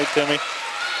here tonight, Timmy.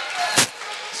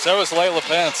 So is Layla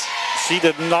Pence. She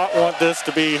did not want this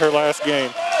to be her last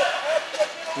game.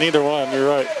 Neither one, you're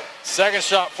right. Second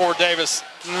shot for Davis.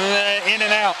 In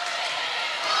and out.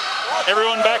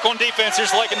 Everyone back on defense.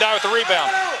 Here's Lake and Dye with the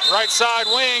rebound. Right side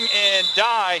wing and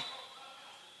Dye.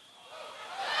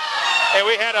 And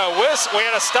we had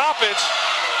a stoppage.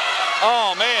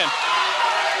 Oh, man.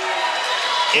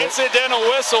 Incidental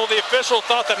whistle. The official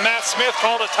thought that Matt Smith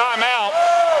called a timeout.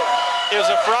 It was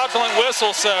a fraudulent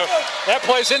whistle, so that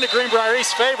plays into Greenbrier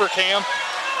East's favor, Cam.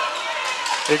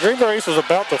 Yeah, Greenbrier East was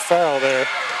about to foul there.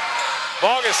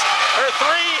 Bogus, her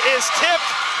 3 is tipped.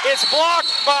 It's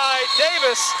blocked by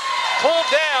Davis.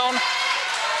 Pulled down.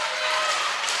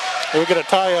 We'll get a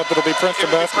tie-up. It'll be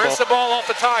Princeton basketball. Princeton ball off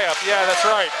the tie-up. Yeah, that's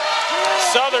right.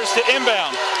 Southers to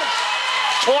inbound.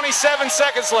 27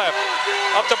 seconds left.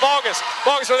 Up to Bogus.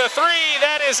 Bogus with a 3.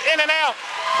 That is in and out.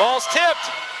 Ball's tipped.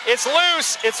 It's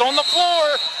loose. It's on the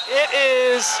floor. It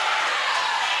is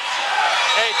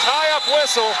a tie-up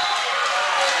whistle.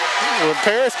 Well,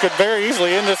 Paris could very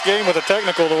easily end this game with a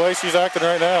technical the way she's acting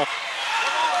right now.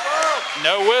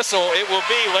 No whistle. It will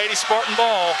be Lady Spartan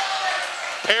ball.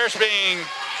 Parrish being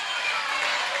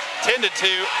tended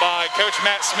to by Coach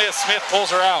Matt Smith. Smith pulls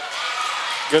her out.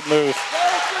 Good move.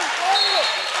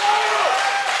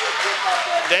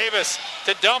 Davis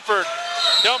to Dumford.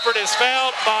 Dumford is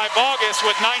fouled by Bogus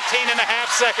with 19.5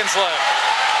 seconds left.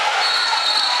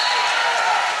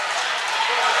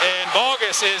 And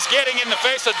Bogus is getting in the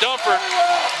face of Dumford.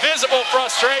 Visible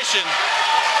frustration.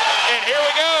 And here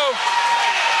we go.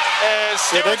 As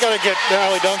yeah, they got to get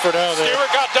Allie Dumford out of there. Stewart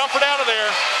got Dumford out of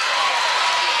there.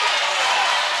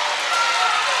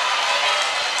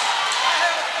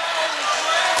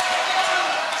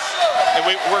 And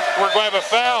we're going to have a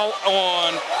foul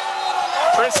on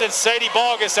Princeton Sadie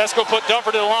Bogus. That's going to put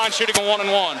Dumford to the line, shooting a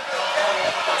 1-and-1.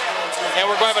 And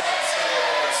we're going to have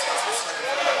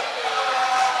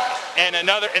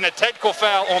a technical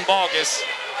foul on Bogus.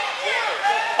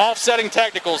 Offsetting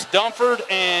technicals. Dumford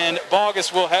and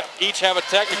Bogus will each have a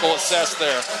technical assessed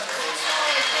there.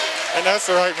 And that's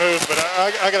the right move, but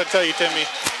I got to tell you, Timmy,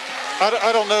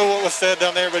 I don't know what was said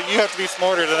down there, but you have to be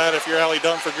smarter than that if you're Allie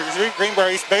Dumford.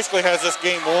 Greenbrier East basically has this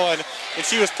game won, and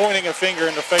she was pointing a finger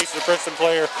in the face of the Princeton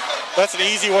player. That's an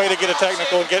easy way to get a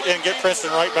technical and get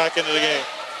Princeton right back into the game.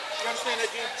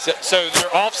 So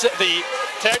they're offset. The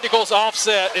technicals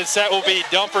offset. That will be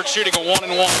Dumford shooting a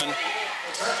 1-and-1.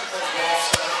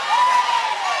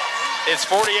 It's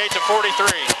 48-43.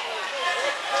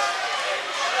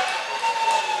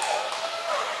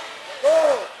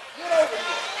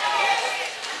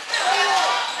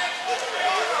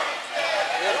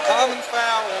 Common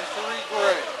foul on 3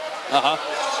 Gray.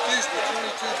 Excuse me,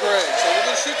 22 Gray. So we're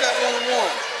going to shoot that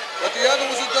 1-and-1. But the other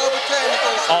was a double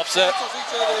technical. So offset.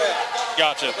 Each other out.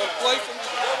 Gotcha. Play from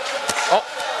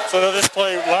so they'll just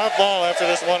play live ball after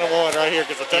this 1-and-1 right here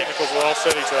because the technicals will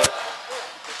offset each other.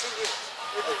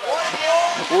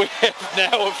 We have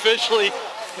now officially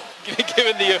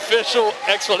given the official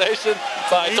explanation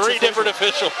by 3 different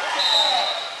officials.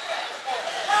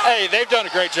 Hey, they've done a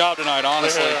great job tonight,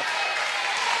 honestly. Yeah.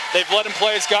 They've let him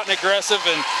play, it's gotten aggressive,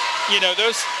 and, you know,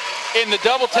 those in the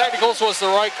double technicals was the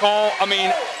right call. I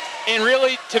mean, and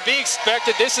really, to be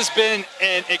expected, this has been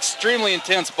an extremely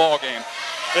intense ball game.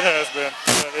 It has been.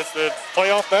 It's the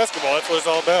playoff basketball. That's what it's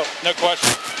all about. No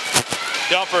question.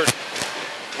 Dumford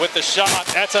with the shot.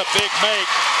 That's a big make.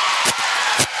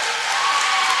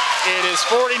 It is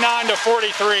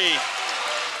 49-43.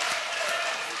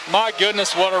 My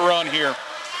goodness, what a run here.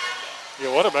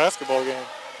 Yeah, what a basketball game.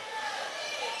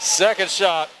 Second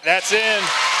shot, that's in.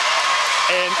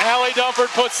 And Allie Dumford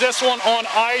puts this one on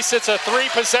ice. It's a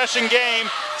 3-possession game,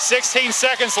 16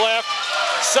 seconds left.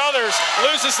 Southers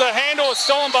loses the handle, it's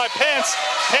stolen by Pence.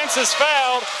 Pence is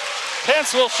fouled.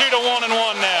 Pence will shoot a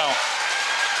 1-and-1 now.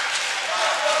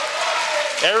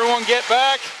 Everyone get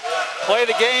back, play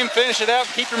the game, finish it out,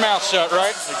 keep your mouth shut, right?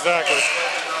 Exactly.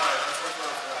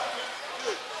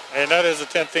 And that is a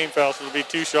 10th team foul, so it'll be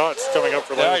 2 shots coming up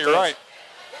for Lake. Yeah, you're right.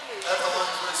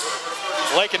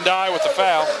 Lake and Dye with the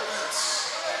foul.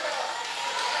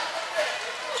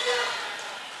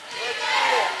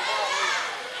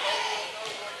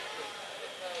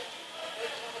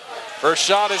 First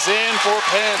shot is in for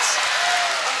Pence.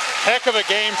 Heck of a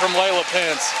game from Layla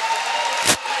Pence.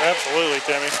 Absolutely,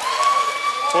 Timmy.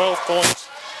 12 points.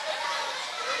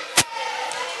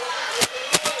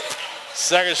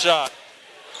 Second shot.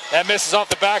 That misses off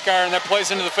the back iron. That plays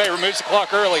into the favor. Moves the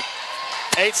clock early.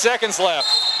 8 seconds left.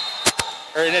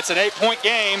 And it's an 8-point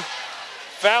game.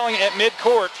 Fouling at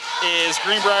midcourt is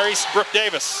Greenbrier East Brooke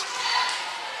Davis.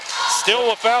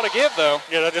 Still a foul to give, though.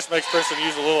 Yeah, that just makes Princeton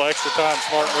use a little extra time.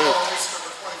 Smart move.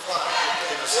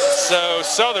 So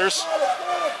Southers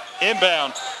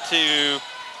inbound to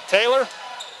Taylor.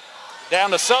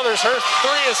 Down to Southers. Her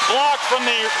 3 is blocked from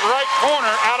the right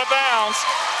corner, out of bounds.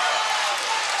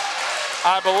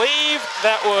 I believe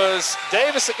that was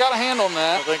Davis that got a hand on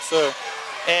that. I think so.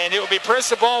 And it will be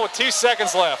Princeton ball with 2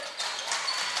 seconds left.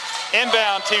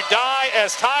 Inbound to Dye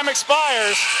as time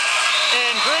expires.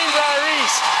 And Greenbrier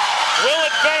East will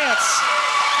advance.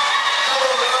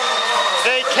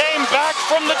 They came back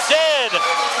from the dead.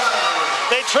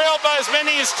 They trailed by as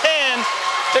many as 10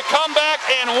 to come back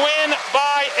and win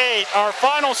by 8. Our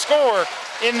final score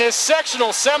in this sectional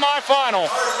semifinal.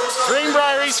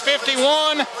 Greenbrier East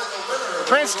 51,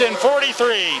 Princeton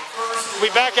 43. We'll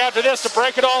be back after this to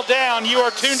break it all down. You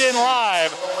are tuned in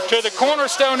live to the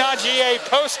Cornerstone IGA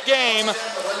post-game,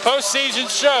 post-season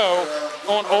show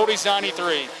on Oldies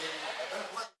 93.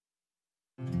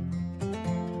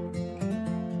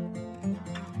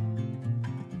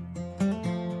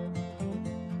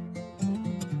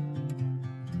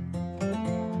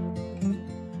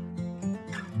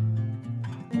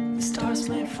 The stars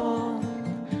may fall,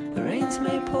 the rains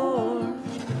may pour,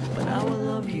 but I will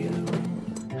love you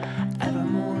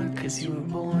evermore, 'cause you were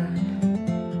born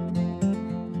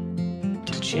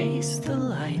to chase the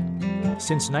light,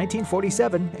 Since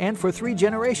 1947 and for 3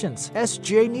 generations,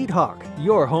 S.J. Needhawk,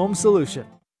 your home solution.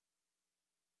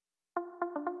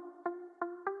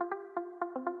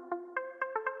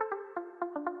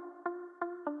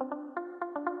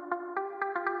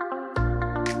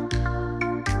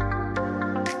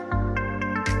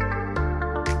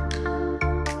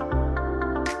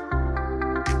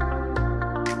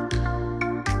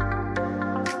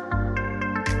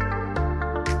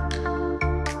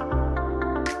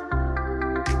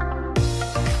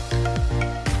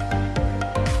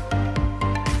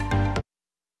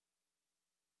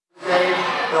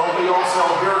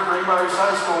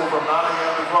 High School from 9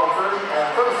 a.m. to 12:30 and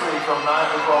Thursday from 9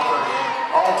 to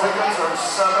 12:30. All tickets are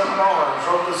 $7.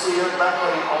 Hope to see you at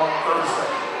Beckley on Thursday.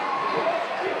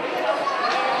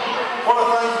 I want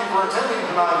to thank you for attending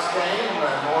tonight's game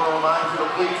and want to remind you to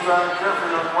please drive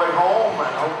carefully on the way home and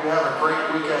hope you have a great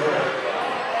week ahead.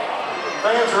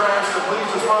 Fans are asked to please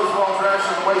dispose of all trash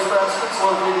in the waste baskets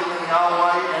located in the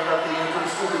alleyway and at the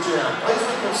entrance to the gym. Please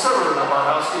be considerate of our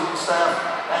housekeeping staff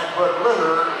and put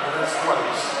litter in its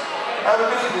place. Have a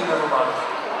good evening, everybody.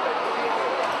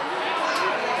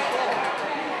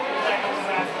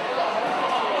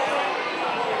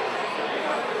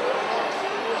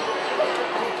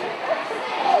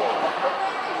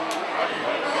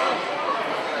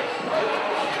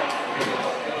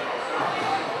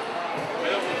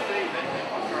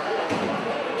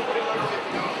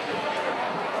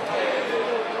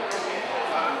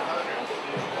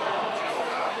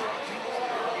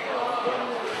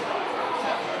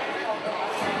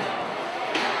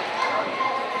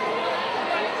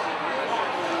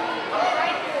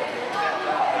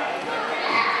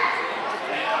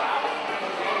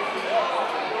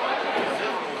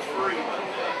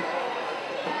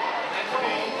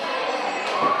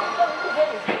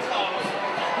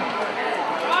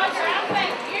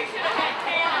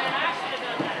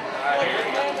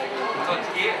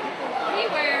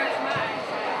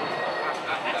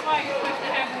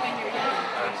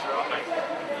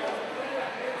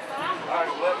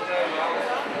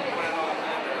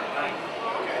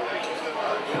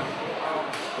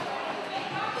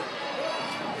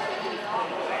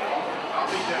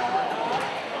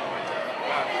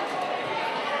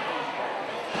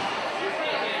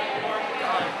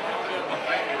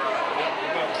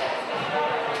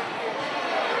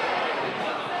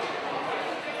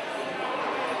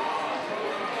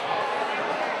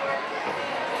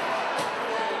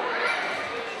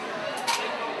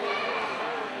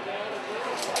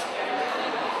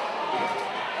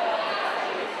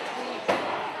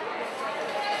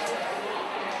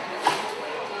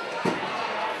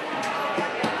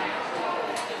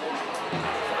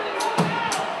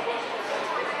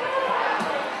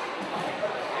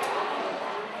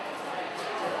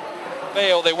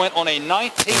 They went on a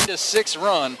 19-6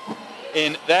 run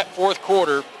in that fourth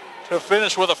quarter to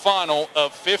finish with a final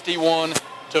of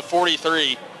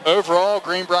 51-43. Overall,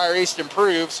 Greenbrier East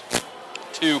improves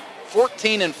to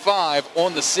 14-5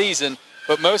 on the season,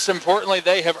 but most importantly,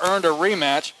 they have earned a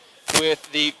rematch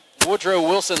with the Woodrow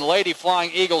Wilson Lady Flying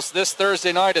Eagles this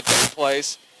Thursday night at their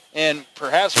place. And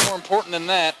perhaps more important than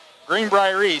that,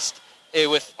 Greenbrier East,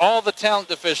 with all the talent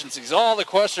deficiencies, all the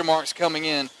question marks coming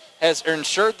in, has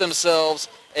ensured themselves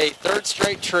a third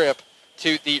straight trip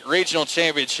to the regional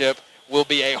championship, will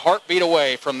be a heartbeat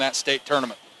away from that state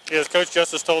tournament. Yeah, as Coach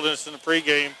Justice told us in the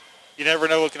pregame, you never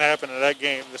know what can happen in that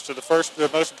game. So the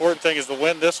most important thing is to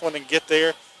win this one and get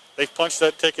there. They've punched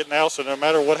that ticket now, so no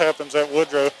matter what happens at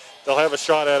Woodrow, they'll have a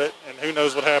shot at it, and who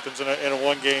knows what happens in a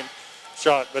one-game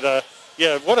shot. But,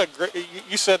 yeah, what a great –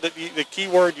 you said that the key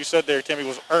word you said there, Timmy,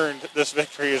 was earned this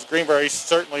victory, as Greenbrier East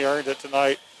certainly earned it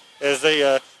tonight. As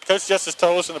they Coach Justice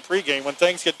told us in the pregame, when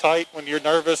things get tight, when you're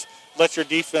nervous, let your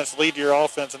defense lead your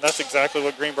offense, and that's exactly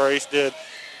what Greenbrier East did.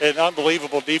 An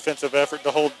unbelievable defensive effort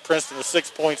to hold Princeton to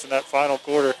 6 points in that final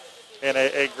quarter, and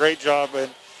a great job.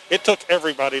 And it took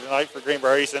everybody tonight for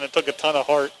Greenbrier East, and it took a ton of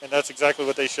heart, and that's exactly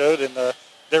what they showed, and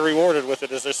they're rewarded with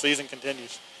it as their season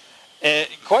continues. And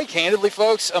quite candidly,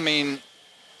 folks, I mean,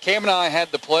 Cam and I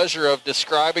had the pleasure of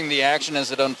describing the action as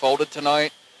it unfolded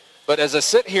tonight. But as I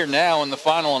sit here now in the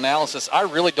final analysis, I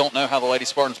really don't know how the Lady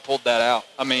Spartans pulled that out.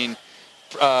 I mean,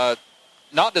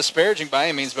 not disparaging by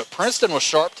any means, but Princeton was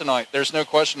sharp tonight. There's no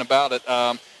question about it.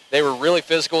 They were really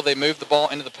physical. They moved the ball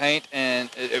into the paint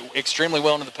and extremely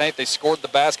well into the paint. They scored the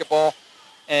basketball.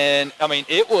 And, I mean,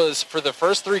 it was, for the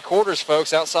first 3 quarters,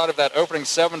 folks, outside of that opening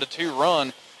 7-2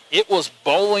 run, it was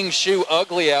bowling shoe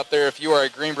ugly out there if you are a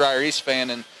Greenbrier East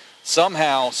fan. And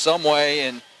somehow, some way,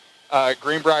 and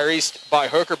Greenbrier East, by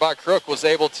hook or by crook, was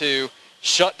able to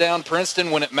shut down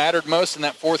Princeton when it mattered most in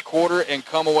that fourth quarter and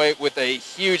come away with a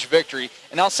huge victory.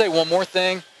 And I'll say one more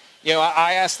thing. You know,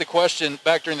 I asked the question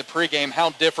back during the pregame,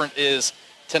 how different is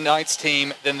tonight's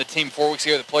team than the team 4 weeks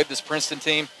ago that played this Princeton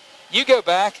team? You go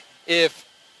back, if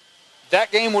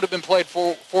that game would have been played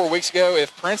 4 weeks ago,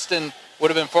 if Princeton would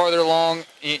have been farther along,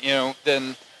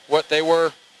 than what they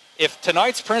were, if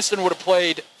tonight's Princeton would have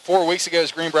played 4 weeks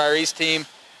ago's Greenbrier East team,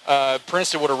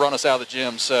 Princeton would have run us out of the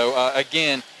gym. So,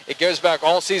 again, it goes back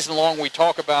all season long. We have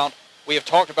talked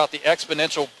about the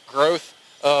exponential growth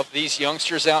of these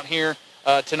youngsters out here.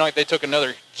 Tonight they took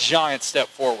another giant step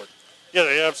forward. Yeah,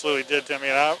 they absolutely did, Timmy.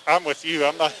 And I'm with you.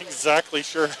 I'm not exactly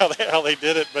sure how they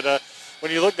did it, but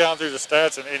when you look down through the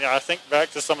stats and I think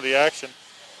back to some of the action,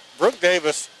 Brooke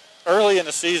Davis, early in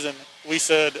the season, we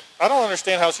said, I don't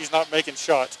understand how she's not making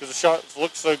shots because the shots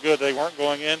looked so good they weren't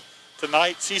going in.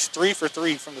 Tonight, she's 3 for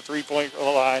 3 from the three-point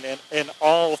line, and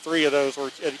all 3 of those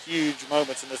were at huge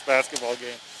moments in this basketball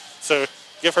game. So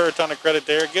give her a ton of credit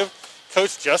there. Give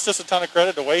Coach Justice a ton of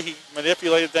credit, the way he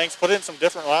manipulated things, put in some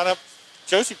different lineup.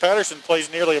 Josie Patterson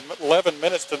plays nearly 11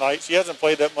 minutes tonight. She hasn't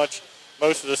played that much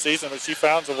most of the season, but she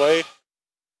found a way.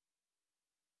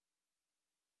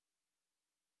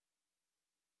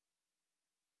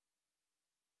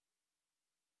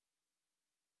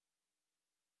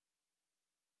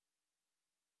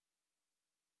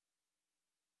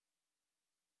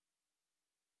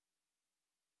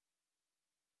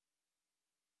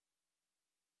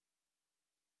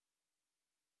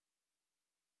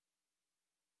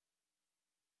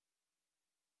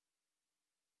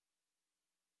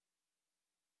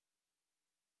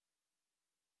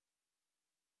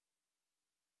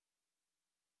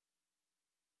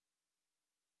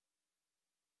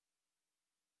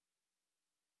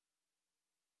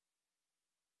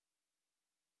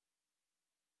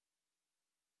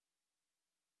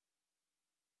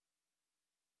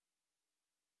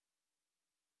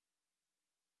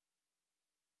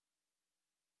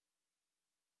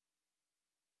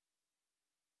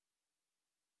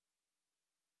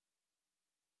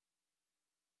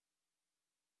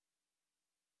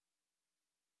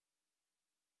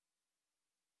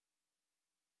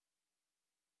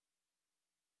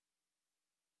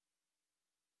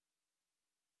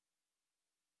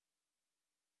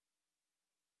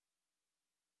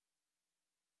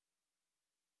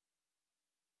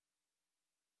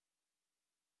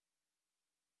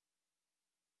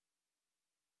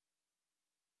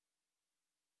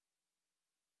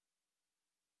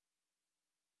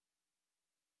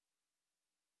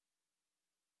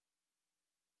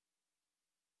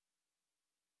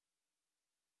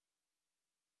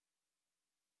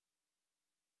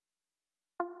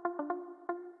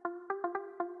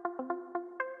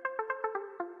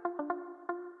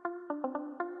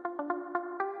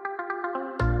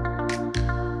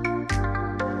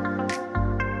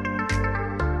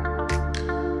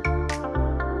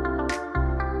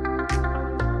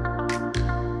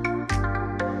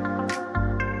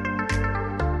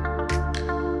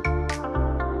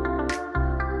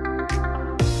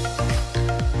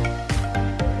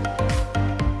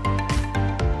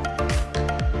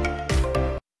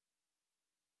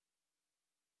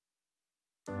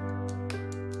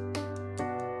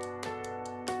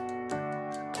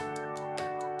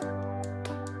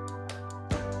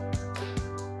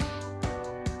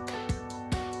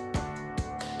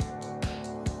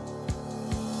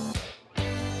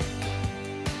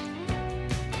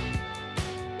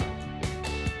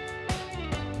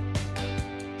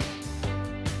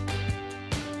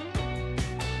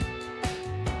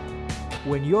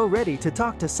 When you're ready to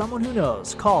talk to someone who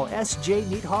knows, call S.J.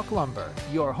 Neathawk Lumber,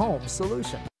 your home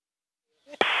solution.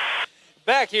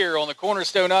 Back here on the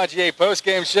Cornerstone IGA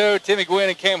postgame show, Timmy Gwynn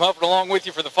and Cam Hufford along with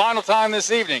you for the final time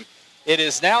this evening. It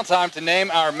is now time to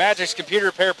name our Magic's Computer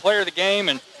Repair Player of the Game.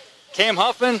 And Cam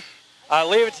Huffman, I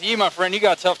leave it to you, my friend. You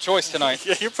got a tough choice tonight.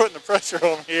 Yeah, you're putting the pressure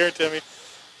on me here, Timmy.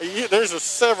 There's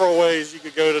several ways you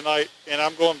could go tonight, and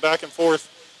I'm going back and forth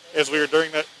as we were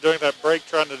during that break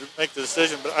trying to make the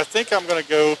decision. But I think I'm going to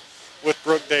go with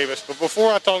Brooke Davis. But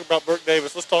before I talk about Brooke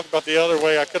Davis, let's talk about the other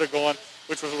way I could have gone,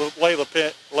 which was with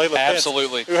Layla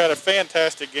Absolutely. Pence, who had a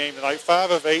fantastic game tonight,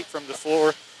 5 of 8 from the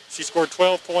floor. She scored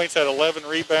 12 points, had 11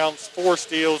 rebounds, 4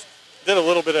 steals, did a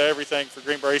little bit of everything for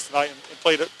Greenbrier East tonight and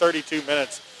played 32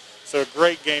 minutes. So a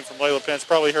great game from Layla Pence,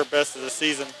 probably her best of the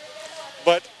season.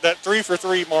 But that 3 for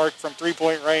 3 mark from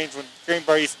three-point range when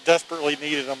Greenbrier East desperately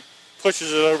needed them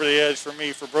pushes it over the edge for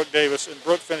me for Brooke Davis. And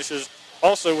Brooke finishes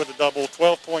also with a double,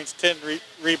 12 points, 10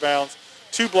 rebounds,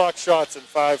 2 blocked shots, and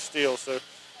 5 steals. So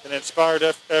an inspired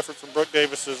effort from Brooke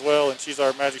Davis as well, and she's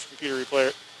our Magic's Computer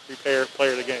Repair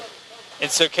Player of the Game. And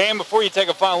so, Cam, before you take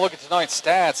a final look at tonight's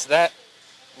stats, that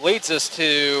leads us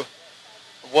to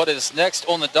what is next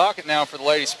on the docket now for the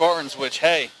Lady Spartans, which,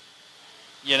 hey,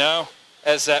 you know,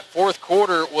 as that fourth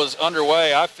quarter was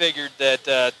underway, I figured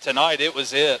that tonight it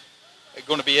was it. It's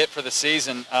going to be it for the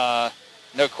season,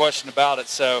 no question about it.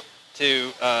 So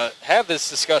to have this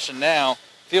discussion now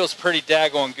feels pretty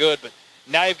daggone good, but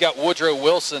now you've got Woodrow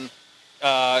Wilson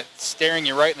staring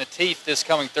you right in the teeth this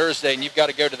coming Thursday, and you've got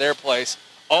to go to their place.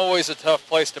 Always a tough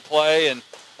place to play, and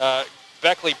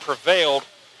Beckley prevailed.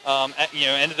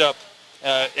 Ended up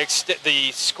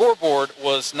the scoreboard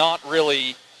was not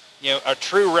really, a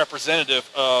true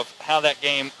representative of how that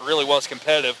game really was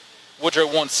competitive. Woodrow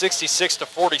won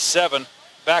 66-47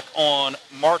 back on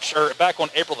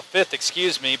April the 5th,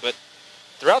 excuse me. But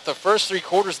throughout the first three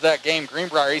quarters of that game,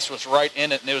 Greenbrier East was right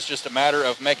in it, and it was just a matter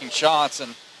of making shots.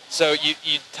 And so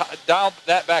you dial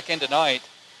that back in tonight.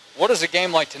 What does a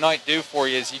game like tonight do for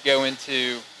you as you go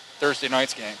into Thursday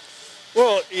night's game?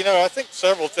 Well, I think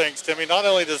several things, Timmy. Not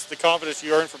only does the confidence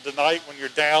you earn from tonight when you're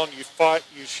down, you fought,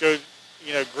 you showed,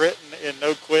 grit and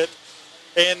no quit.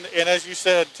 And as you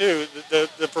said, too,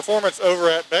 the performance over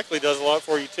at Beckley does a lot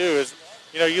for you, too. Is,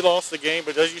 you lost the game,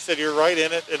 but as you said, you're right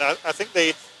in it. And I think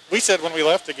we said when we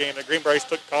left the game that Greenbrier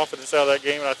took confidence out of that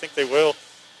game, and I think they will.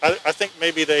 I think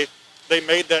maybe they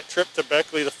made that trip to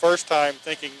Beckley the first time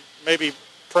thinking, maybe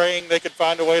praying they could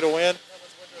find a way to win.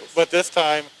 But this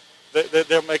time,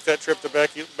 they'll make that trip to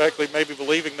Beckley maybe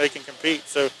believing they can compete.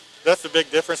 So that's the big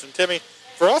difference. And, Timmy,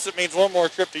 for us it means one more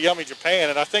trip to Yummy Japan.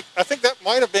 And I think that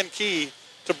might have been key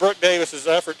to Brooke Davis's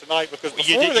effort tonight, because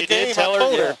before the game I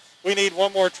told her we need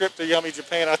one more trip to Yummy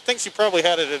Japan. I think she probably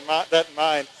had that in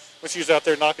mind when she was out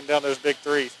there knocking down those big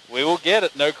threes. We will get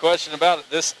it, no question about it,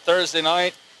 this Thursday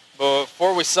night. But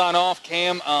before we sign off,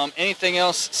 Cam, anything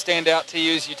else stand out to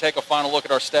you as you take a final look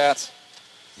at our stats?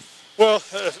 Well,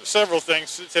 several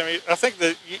things, Timmy. I think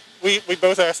that we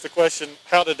both asked the question,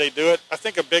 how did they do it? I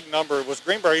think a big number was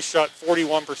Greenbrier shot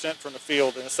 41% from the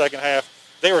field in the second half.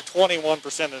 They were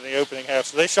 21% in the opening half,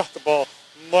 so they shot the ball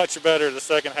much better the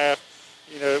second half.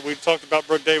 We talked about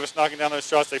Brooke Davis knocking down those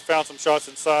shots. They found some shots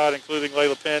inside, including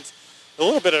Layla Pence. A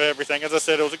little bit of everything. As I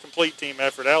said, it was a complete team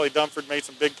effort. Allie Dunford made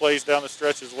some big plays down the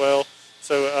stretch as well.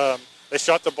 So they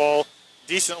shot the ball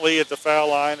decently at the foul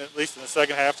line, at least in the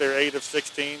second half. They were 8 of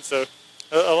 16. So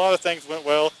a lot of things went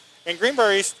well. And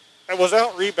Greenbrier East was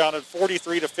out-rebounded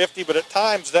 43-50, but at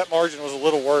times that margin was a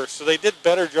little worse. So they did a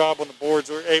better job on the boards.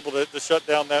 They were able to shut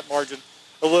down that margin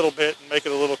a little bit and make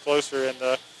it a little closer. And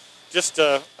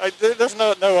there's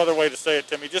no other way to say it,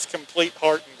 Timmy. Just complete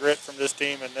heart and grit from this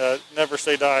team, and never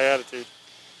say die attitude.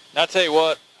 Now, I'll tell you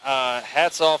what,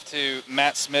 hats off to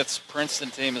Matt Smith's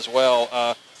Princeton team as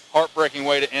well. Heartbreaking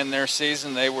way to end their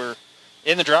season. They were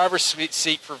in the driver's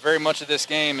seat for very much of this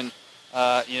game, and,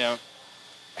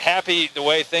 happy the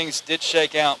way things did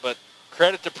shake out. But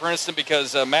credit to Princeton,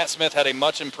 because Matt Smith had a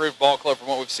much improved ball club from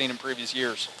what we've seen in previous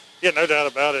years. Yeah, no doubt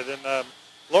about it. And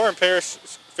Lauren Parrish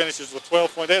finishes with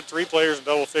 12 points. They had 3 players in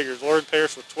double figures. Lauren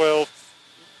Parrish with 12,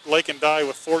 Lakin Dye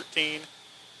with 14,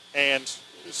 and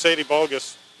Sadie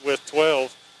Bogus with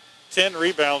 12. 10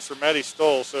 rebounds for Maddie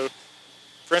Stoll. So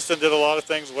Princeton did a lot of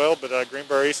things well, but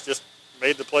Greenbrier East just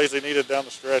made the plays they needed down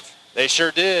the stretch. They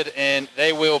sure did, and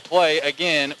they will play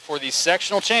again for the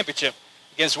sectional championship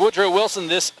against Woodrow Wilson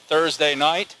this Thursday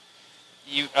night.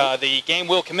 The game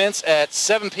will commence at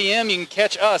 7 p.m. You can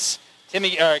catch us,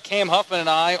 Cam Huffman and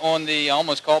I, on the, I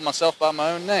almost called myself by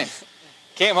my own name.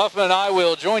 Cam Huffman and I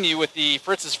will join you with the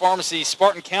Fritz's Pharmacy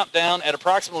Spartan Countdown at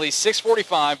approximately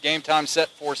 6:45. Game time set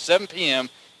for 7 p.m.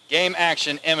 Game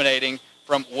action emanating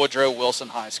from Woodrow Wilson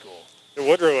High School.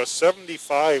 Woodrow, a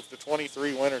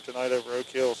 75-23 winner tonight over Oak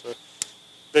Hill. So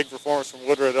big performance from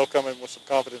Woodrow. They'll come in with some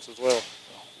confidence as well.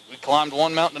 We climbed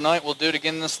one mountain tonight. We'll do it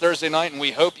again this Thursday night, and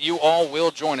we hope you all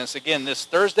will join us again this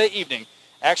Thursday evening.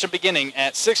 Action beginning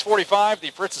at 6:45,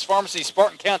 the Fritz's Pharmacy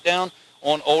Spartan Countdown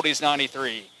on Oldies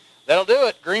 93. That'll do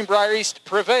it. Greenbrier East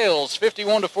prevails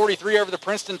 51-43 over the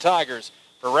Princeton Tigers.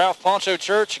 For Ralph Poncho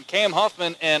Church and Cam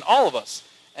Huffman and all of us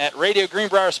at Radio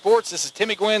Greenbrier Sports, this is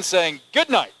Timmy Gwynn saying good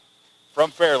night from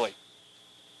Fairleigh.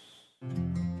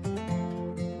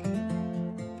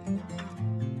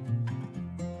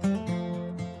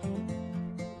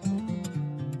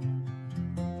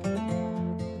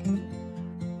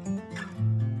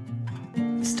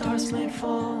 The stars may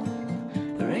fall,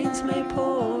 the rains may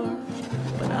pour,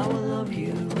 but I will love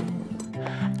you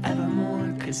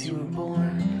evermore, 'cause you were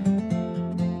born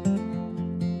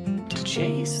to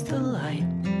chase the light.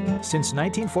 Since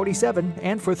 1947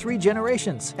 and for 3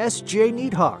 generations, S.J.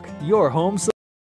 Needhawk, your home solution.